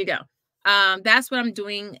there you go. That's what I'm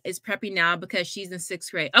doing, is prepping now because she's in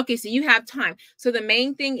 6th grade. Okay, so you have time. So the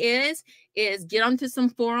main thing is get onto some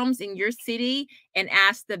forums in your city and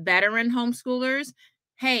ask the veteran homeschoolers,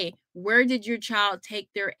 hey, where did your child take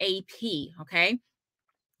their AP? Okay.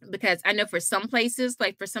 Because I know for some places,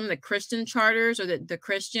 like for some of the Christian charters or the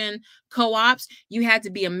Christian co-ops, you had to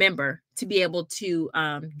be a member to be able to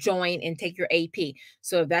join and take your AP.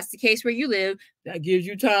 So if that's the case where you live, that gives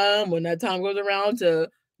you time when that time goes around to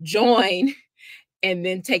join and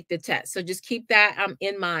then take the test. So just keep that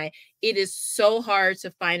in mind. It is so hard to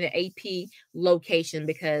find an AP location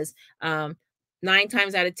because 9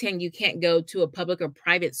 times out of 10, you can't go to a public or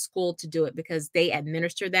private school to do it, because they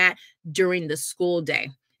administer that during the school day.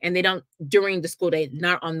 And they don't during the school day,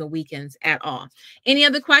 not on the weekends at all. Any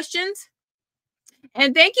other questions?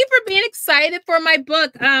 And thank you for being excited for my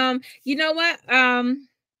book. You know what?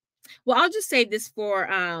 Well, I'll just save this for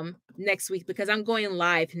next week, because I'm going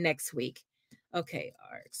live next week. Okay,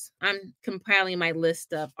 ARCs. I'm compiling my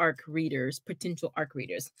list of ARC readers, potential ARC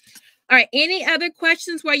readers. All right, any other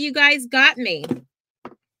questions while you guys got me?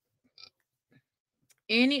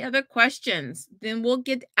 Any other questions? Then we'll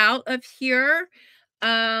get out of here.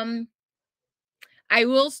 I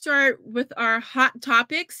will start with our hot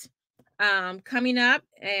topics coming up.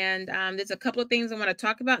 And there's a couple of things I want to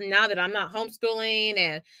talk about now that I'm not homeschooling,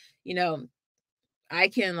 and, I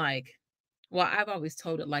can well, I've always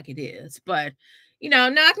told it like it is, but, now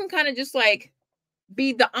I can kind of just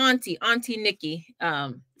be the auntie Niki,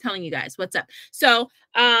 telling you guys what's up. So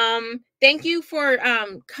thank you for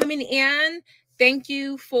coming in. Thank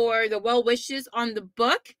you for the well wishes on the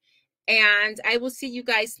book. And I will see you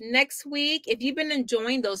guys next week. If you've been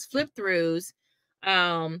enjoying those flip throughs,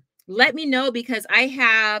 let me know, because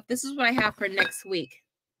this is what I have for next week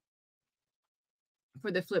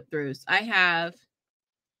for the flip throughs. I have,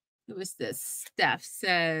 who is this? Steph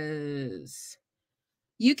says,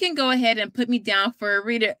 you can go ahead and put me down for a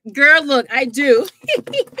reader. Girl, look, I do.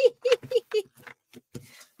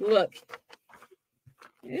 Look.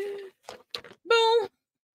 Boom.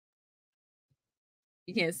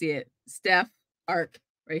 You can't see it. Steph, ARC,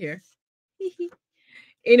 right here.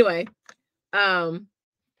 Anyway, so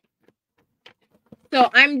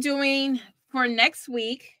I'm doing for next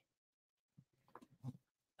week.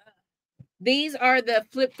 These are the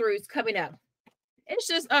flip throughs coming up. It's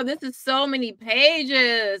just, oh, this is so many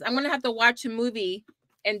pages. I'm going to have to watch a movie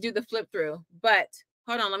and do the flip through. But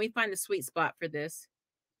hold on, let me find the sweet spot for this.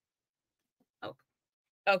 Oh,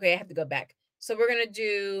 okay, I have to go back. So we're going to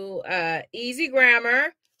do Easy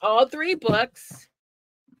Grammar, all 3 books.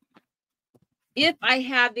 If I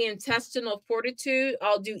have the intestinal fortitude,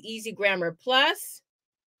 I'll do Easy Grammar Plus.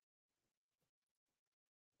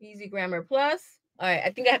 Easy Grammar Plus. All right,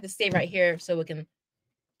 I think I have to stay right here so we can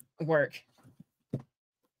work.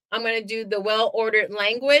 I'm going to do the Well-Ordered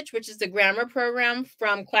Language, which is the grammar program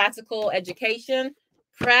from Classical Education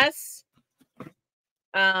Press.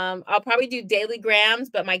 I'll probably do Daily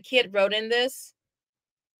Grams, but my kid wrote in this.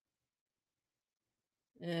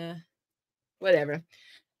 Whatever.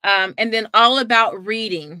 And then All About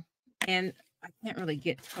Reading. And I can't really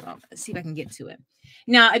get, hold on, let's see if I can get to it.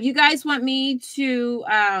 Now, if you guys want me to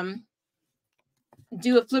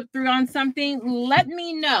do a flip through on something, let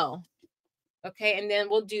me know. Okay, and then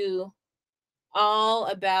we'll do all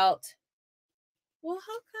about, well,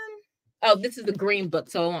 how come? Oh, this is the green book,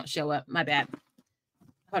 so it won't show up. My bad.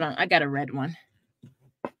 Hold on, I got a red one.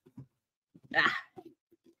 Ah.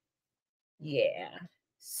 Yeah.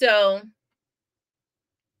 So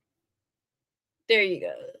there you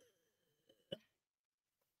go.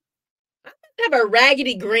 I have a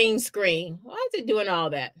raggedy green screen. Why is it doing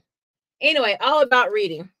all that? Anyway, all about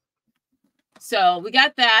reading. So we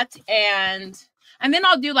got that, and then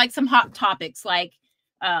I'll do like some hot topics, like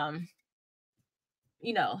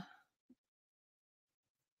you know,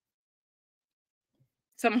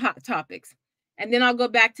 some hot topics. And then I'll go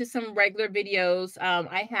back to some regular videos.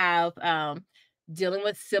 I have dealing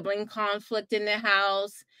with sibling conflict in the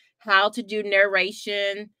house, how to do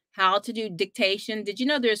narration, how to do dictation. Did you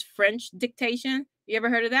know there's French dictation? You ever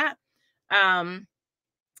heard of that?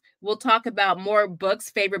 We'll talk about more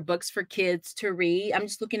books, favorite books for kids to read. I'm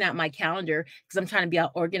just looking at my calendar because I'm trying to be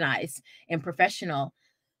all organized and professional.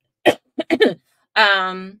 How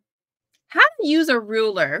to use a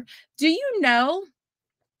ruler. Do you know,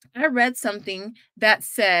 I read something that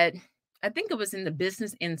said, I think it was in the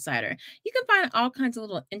Business Insider. You can find all kinds of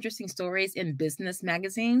little interesting stories in business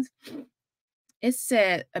magazines. It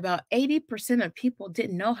said about 80% of people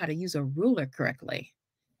didn't know how to use a ruler correctly.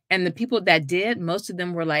 And the people that did, most of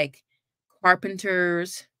them were like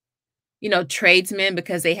carpenters, tradesmen,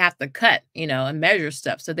 because they have to cut, and measure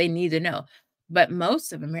stuff. So they need to know. But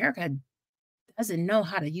most of America doesn't know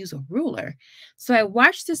how to use a ruler. So I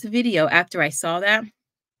watched this video after I saw that.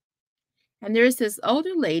 And there's this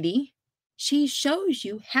older lady. She shows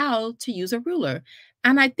you how to use a ruler.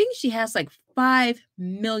 And I think she has like 5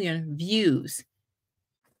 million views,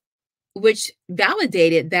 which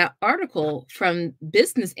validated that article from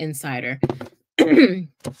Business Insider.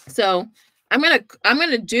 So I'm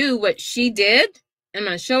gonna do what she did. I'm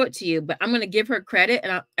gonna show it to you, but I'm gonna give her credit,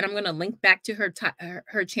 and I'm gonna link back to her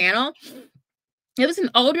channel. It was an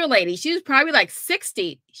older lady. She was probably like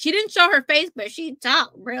 60. She didn't show her face, but she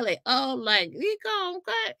talked really, like, we gonna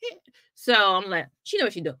cut it. So I'm like, she knows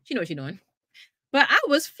what she's doing. She knows what she's doing. But I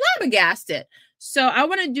was flabbergasted. So I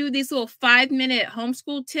want to do these little 5-minute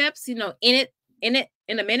homeschool tips, in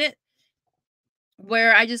a minute,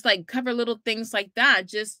 where I just like cover little things like that,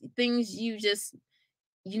 just things you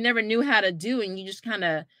never knew how to do, and you just kind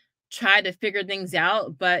of try to figure things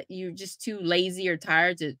out, but you're just too lazy or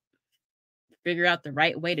tired to figure out the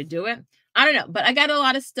right way to do it. I don't know, but I got a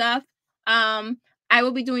lot of stuff. I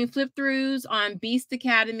will be doing flip throughs on Beast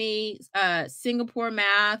Academy, Singapore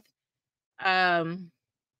math. I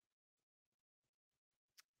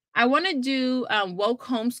want to do woke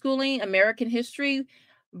homeschooling, American history,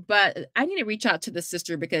 but I need to reach out to the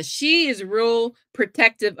sister because she is real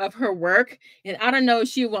protective of her work, and I don't know if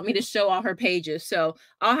she would want me to show all her pages. So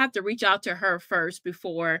I'll have to reach out to her first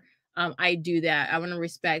before I do that. I want to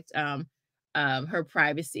respect her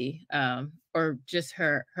privacy, or just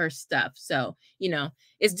her stuff. So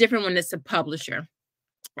it's different when it's a publisher.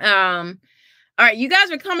 All right, you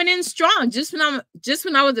guys are coming in strong just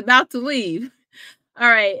when I was about to leave. All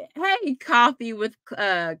right. Hey, Coffee with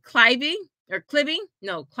Cliving or Cliving?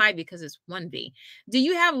 No, Cliving, because it's 1V. Do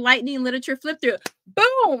you have lightning literature flip through?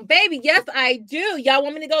 Boom, baby. Yes, I do. Y'all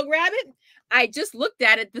want me to go grab it? I just looked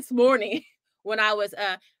at it this morning when I was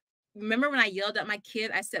remember when I yelled at my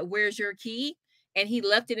kid, I said, "Where's your key?" And he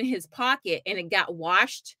left it in his pocket, and it got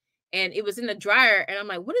washed, and it was in the dryer. And I'm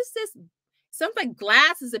like, what is this? Something like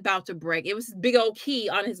glass is about to break. It was this big old key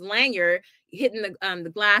on his lanyard hitting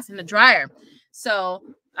the glass in the dryer. So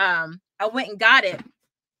I went and got it,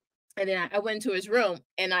 and then I went into his room,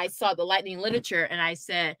 and I saw the lightning literature, and I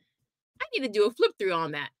said, I need to do a flip through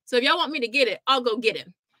on that. So if y'all want me to get it, I'll go get it.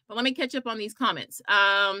 But let me catch up on these comments.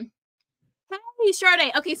 Hey,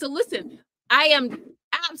 Sade. Okay, so listen, I am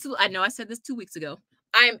absolutely, I know I said this 2 weeks ago.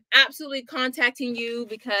 I'm absolutely contacting you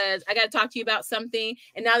because I got to talk to you about something.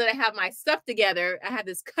 And now that I have my stuff together, I have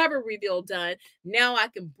this cover reveal done. Now I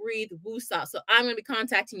can breathe woosah. So I'm going to be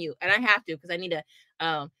contacting you, and I have to because I need to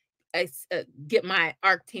get my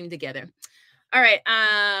ARC team together. All right.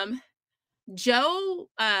 Joe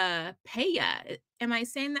Paya. Am I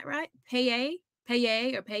saying that right? Paya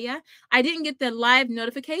or Paya? I didn't get the live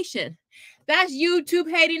notification. That's YouTube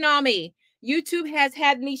hating on me. YouTube has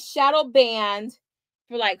had me shadow banned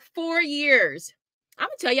for like 4 years. I'm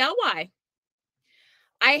gonna tell y'all why.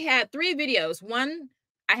 I had 3 videos. One,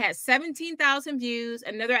 I had 17,000 views.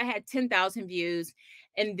 Another, I had 10,000 views.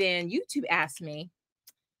 And then YouTube asked me.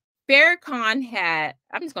 Farrakhan had,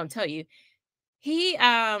 I'm just gonna tell you, he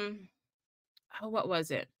oh, what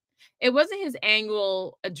was it? It wasn't his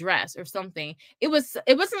annual address or something. It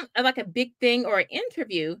wasn't like a big thing or an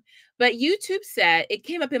interview, but YouTube said it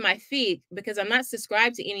came up in my feed because I'm not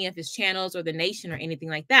subscribed to any of his channels or The Nation or anything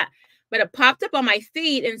like that. But it popped up on my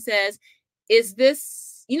feed and says, is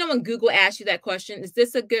this, you know, when Google asks you that question, is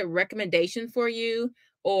this a good recommendation for you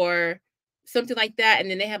or something like that? And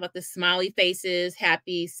then they have like the smiley faces,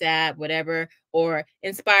 happy, sad, whatever, or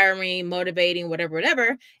inspiring, motivating,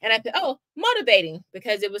 whatever. And I thought, oh, motivating,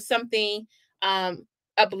 because it was something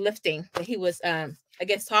uplifting that he was, I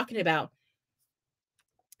guess, talking about.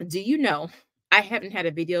 Do you know, I haven't had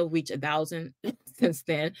a video reach 1,000 since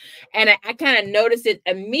then. And I kind of noticed it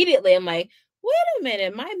immediately. I'm like, wait a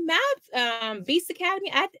minute, my Math Beast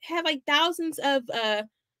Academy, I have like thousands of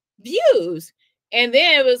views. And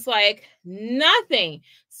then it was like nothing.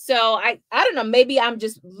 So I don't know, maybe I'm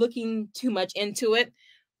just looking too much into it,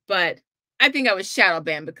 but I think I was shadow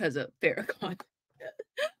banned because of Farrakhan.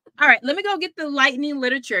 All right, let me go get the lightning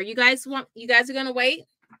literature. You guys are gonna wait?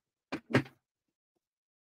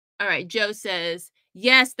 All right, Joe says,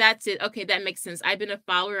 yes, that's it. Okay, that makes sense. I've been a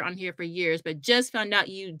follower on here for years, but just found out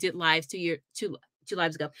you did lives two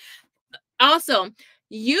lives ago. Also,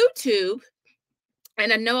 YouTube,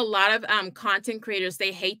 and I know a lot of content creators,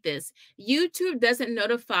 they hate this. YouTube doesn't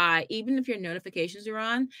notify, even if your notifications are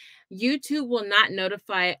on, YouTube will not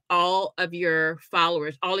notify all of your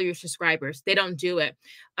followers, all of your subscribers. They don't do it.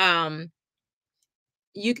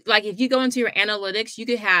 You like, if you go into your analytics, you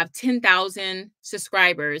could have 10,000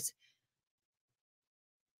 subscribers.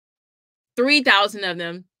 3,000 of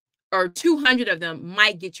them or 200 of them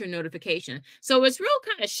might get your notification. So it's real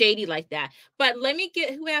kind of shady like that. But let me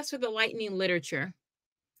get, who asked for the lightning literature?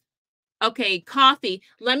 Okay, Coffee.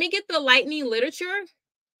 Let me get the lightning literature.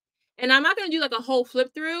 And I'm not going to do like a whole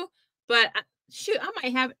flip through, but shoot, I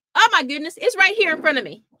might have, oh my goodness, it's right here in front of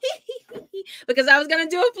me. Because I was going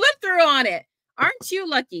to do a flip through on it. Aren't you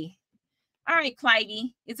lucky? All right,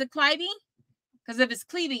 Clivey. Is it Clivey? Because if it's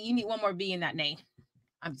Clevey, you need one more B in that name.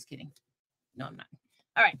 I'm just kidding. No, I'm not.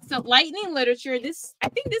 All right. So lightning literature. I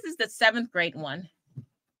think this is the 7th grade one.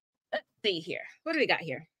 Let's see here. What do we got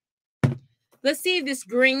here? Let's see if this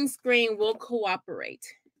green screen will cooperate.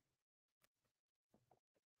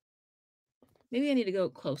 Maybe I need to go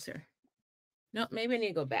closer. No, maybe I need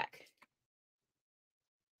to go back.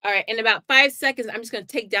 All right. In about 5 seconds, I'm just going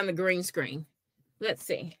to take down the green screen. Let's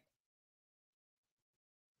see.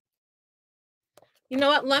 You know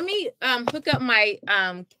what? Let me hook up my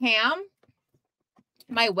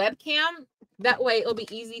my webcam. That way it'll be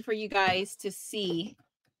easy for you guys to see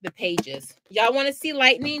the pages. Y'all want to see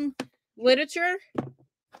lightning literature?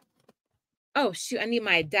 Oh, shoot. I need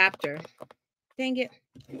my adapter. Dang it.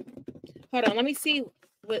 Hold on. Let me see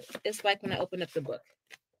what it's like when I open up the book.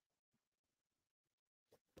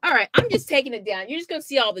 All right. I'm just taking it down. You're just going to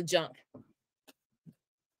see all the junk.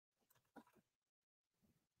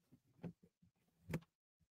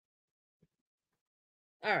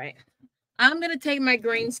 All right. I'm going to take my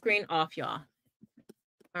green screen off, y'all.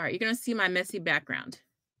 All right. You're going to see my messy background.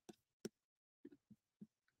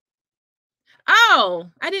 Oh,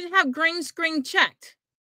 I didn't have green screen checked.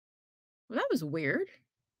 Well, that was weird.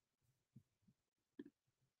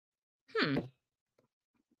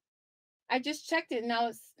 I just checked it.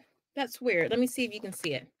 Now that's weird. Let me see if you can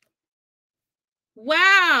see it.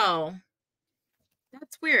 Wow.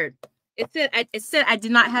 That's weird. It said I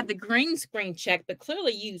did not have the green screen checked, but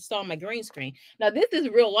clearly you saw my green screen. Now this is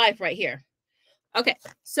real life right here. Okay,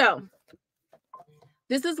 so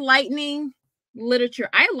this is lightning literature.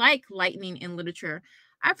 I like lightning in literature.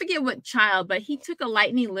 I forget what child, but he took a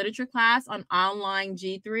lightning literature class on online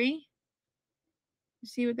G3. You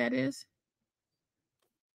see what that is?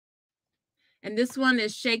 And this one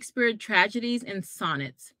is Shakespeare Tragedies and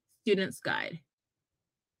Sonnets, Student's Guide.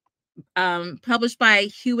 Published by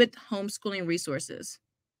Hewitt Homeschooling Resources.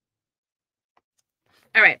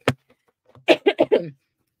 All right.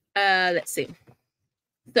 Let's see.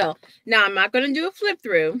 So now I'm not going to do a flip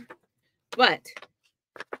through, but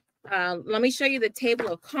let me show you the table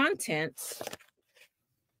of contents.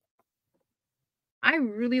 I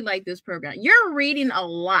really like this program. You're reading a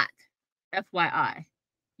lot, FYI.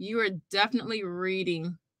 You are definitely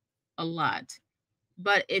reading a lot.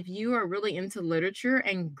 But if you are really into literature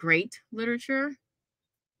and great literature,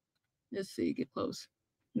 let's see, get close,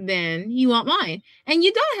 then you won't mind. And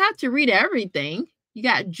you don't have to read everything. You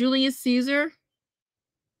got Julius Caesar.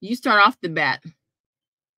 You start off the bat.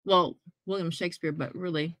 Well, William Shakespeare, but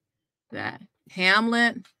really that.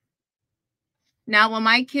 Hamlet. Now, when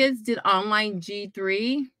my kids did online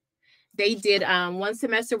G3, they did one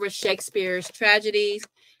semester with Shakespeare's tragedies,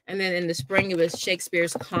 And then in the spring, it was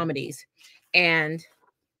Shakespeare's comedies. And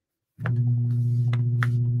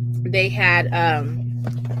they had,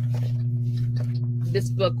 this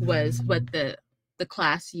book was what the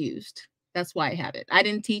class used. That's why I have it. I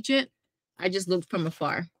didn't teach it. I just looked from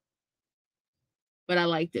afar. But I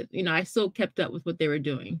liked it. You know, I still kept up with what they were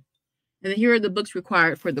doing. And then here are the books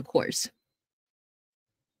required for the course.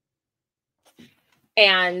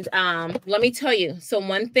 And let me tell you, so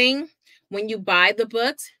one thing, when you buy the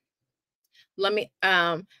books, let me,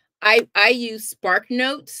 I use Spark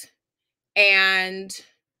Notes. And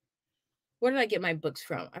where did I get my books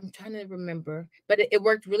from? I'm trying to remember, but it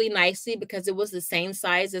worked really nicely because it was the same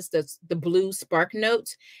size as the blue Spark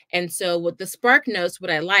Notes. And so with the Spark Notes,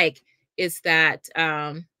 what I like is that,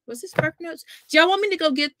 what's the Spark Notes? Do y'all want me to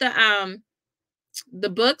go get the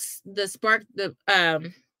books, the Spark,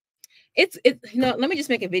 it's you know, let me just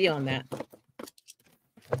make a video on that.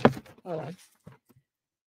 Hold on.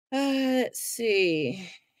 Let's see.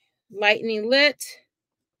 Lightning Lit.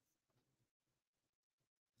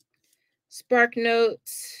 Spark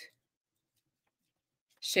Notes.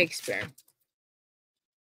 Shakespeare.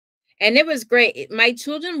 And it was great. My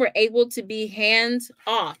children were able to be hands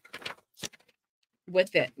off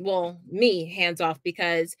with it. Well, me hands off,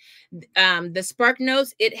 because the Spark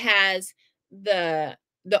Notes, it has the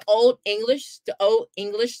old English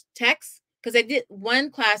text. Because I did one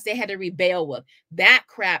class they had to read Beowulf. That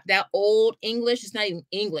crap, that old English is not even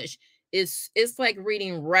English. It's like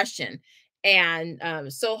reading Russian, and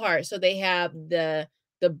so hard. So they have the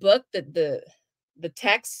book, the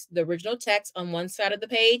text, the original text on one side of the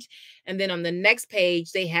page, and then on the next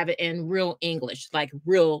page they have it in real English, like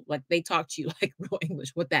they talk to you like real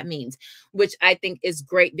English, what that means, which I think is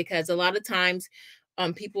great, because a lot of times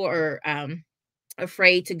people are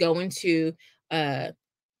afraid to go into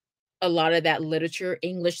a lot of that literature,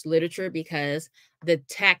 English literature, because the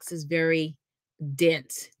text is very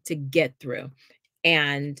dense to get through.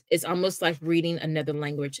 And it's almost like reading another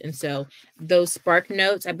language. And so those Spark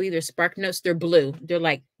Notes, I believe they're Spark Notes, they're blue. They're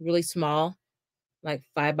like really small, like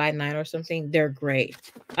 5x9 or something. They're great.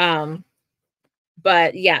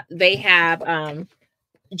 But yeah, they have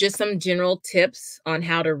just some general tips on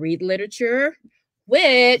how to read literature,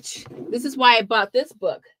 which this is why I bought this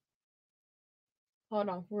book. Hold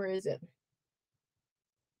on, where is it?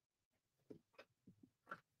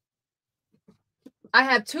 I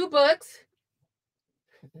have two books,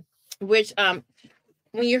 which when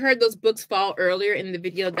you heard those books fall earlier in the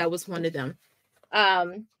video, that was one of them.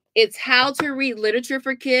 It's How to Read Literature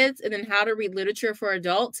for Kids, and then How to Read Literature for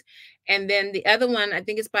Adults. And then the other one, I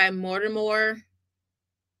think it's by Mortimer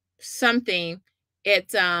something.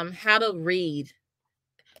 It's How to Read.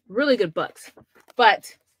 Really good books.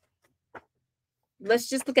 But let's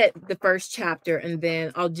just look at the first chapter, and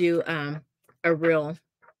then I'll do a real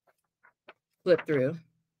flip through.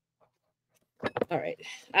 All right.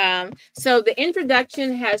 So the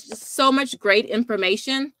introduction has just so much great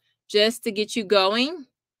information just to get you going.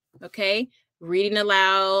 Okay. Reading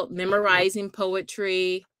aloud, memorizing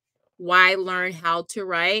poetry, why learn how to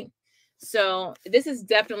write. So this is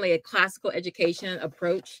definitely a classical education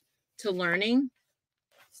approach to learning.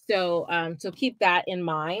 So keep that in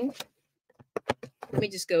mind. Let me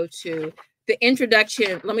just go to the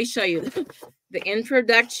introduction. Let me show you. The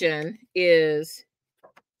introduction is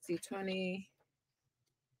C20.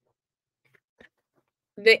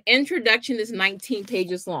 The introduction is 19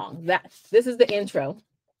 pages long. This is the intro.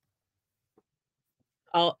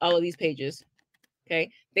 All of these pages.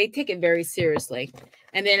 Okay. They take it very seriously.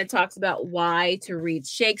 And then it talks about why to read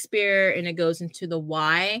Shakespeare, and it goes into the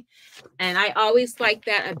why. And I always like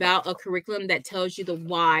that about a curriculum that tells you the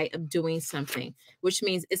why of doing something, which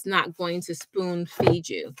means it's not going to spoon feed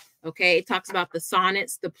you. Okay. It talks about the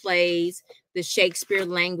sonnets, the plays, the Shakespeare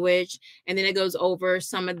language. And then it goes over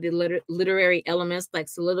some of the literary elements like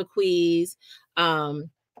soliloquies,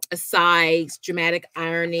 asides, dramatic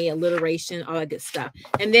irony, alliteration, all that good stuff.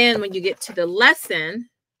 And then when you get to the lesson,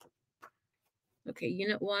 okay,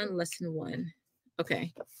 Unit 1, Lesson 1.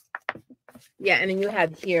 Okay. Yeah, and then you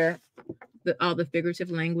have here all the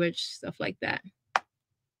figurative language, stuff like that.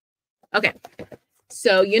 Okay.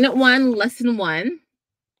 So Unit 1, Lesson 1,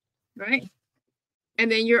 right?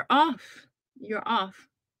 And then you're off. You're off.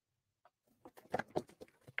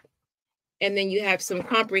 And then you have some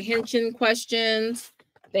comprehension questions,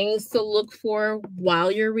 things to look for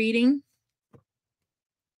while you're reading.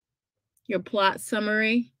 Your plot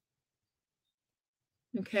summary.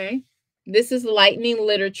 Okay. This is lightning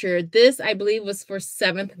literature. This, I believe, was for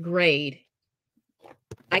 7th grade.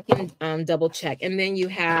 I can double check. And then you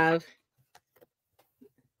have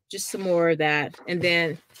just some more of that. And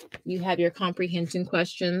then you have your comprehension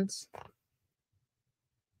questions.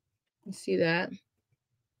 You see that?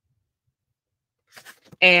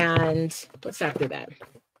 And what's after that?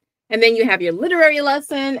 And then you have your literary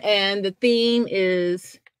lesson, and the theme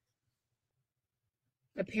is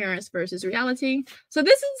appearance versus reality. So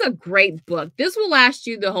this is a great book. This will last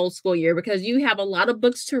you the whole school year because you have a lot of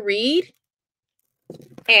books to read.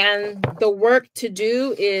 And the work to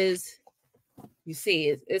do is, you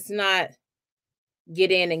see, it's not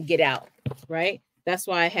get in and get out, right? That's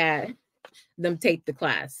why I had them take the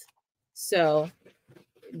class. So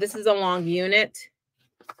this is a long unit.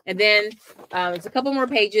 And then it's a couple more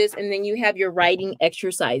pages, and then you have your writing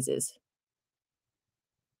exercises.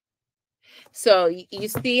 So you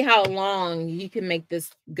see how long you can make this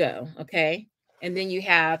go, okay? And then you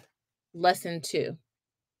have lesson 2.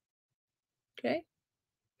 Okay?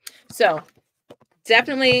 So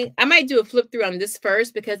definitely, I might do a flip through on this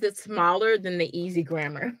first because it's smaller than the easy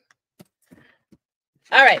grammar.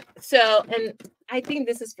 All right. So, and I think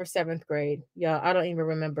this is for 7th grade. Yeah, I don't even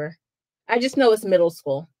remember. I just know it's middle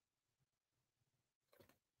school.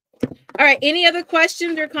 All right. Any other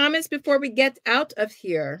questions or comments before we get out of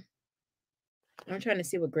here? I'm trying to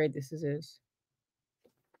see what grade this is.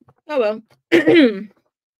 Oh, well.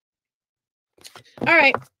 All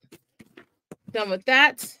right. Done with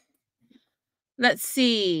that. Let's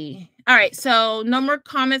see. All right. So no more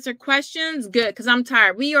comments or questions. Good, because I'm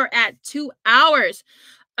tired. We are at 2 hours.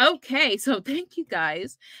 Okay. So thank you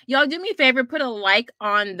guys. Y'all do me a favor. Put a like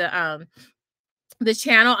on the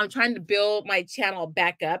channel. I'm trying to build my channel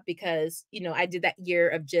back up because, you know, I did that year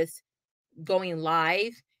of just going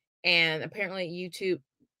live. And apparently YouTube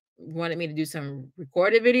wanted me to do some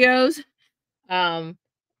recorded videos.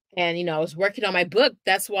 And, you know, I was working on my book.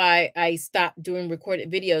 That's why I stopped doing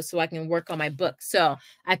recorded videos so I can work on my book. So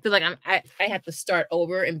I feel like I have to start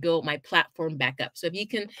over and build my platform back up. So if you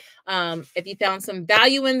can, if you found some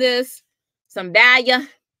value in this, some value,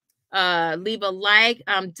 leave a like.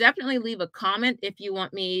 Definitely leave a comment if you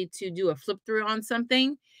want me to do a flip through on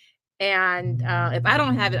something. And if I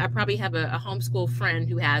don't have it, I probably have a homeschool friend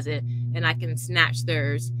who has it, and I can snatch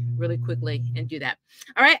theirs really quickly and do that.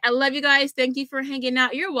 All right. I love you guys. Thank you for hanging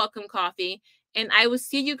out. You're welcome, Coffee. And I will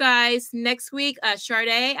see you guys next week.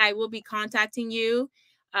 Sade, I will be contacting you.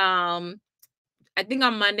 I think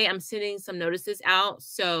on Monday, I'm sending some notices out.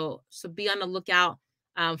 So be on the lookout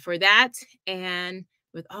for that. And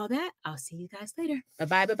with all that, I'll see you guys later.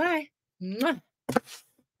 Bye-bye. Bye-bye. Mwah.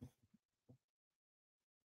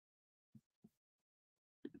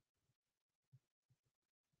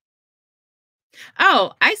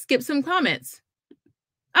 Oh, I skipped some comments.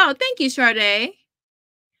 Oh, thank you, Sade.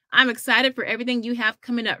 I'm excited for everything you have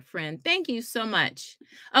coming up, friend. Thank you so much.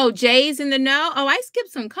 Oh, Jay's in the know. Oh, I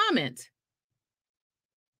skipped some comments.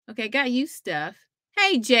 Okay, got you stuff.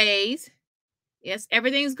 Hey, Jay's. Yes,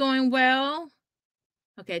 everything's going well.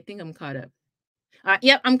 Okay, I think I'm caught up.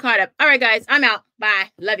 Yep, I'm caught up. All right, guys, I'm out. Bye.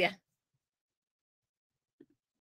 Love ya.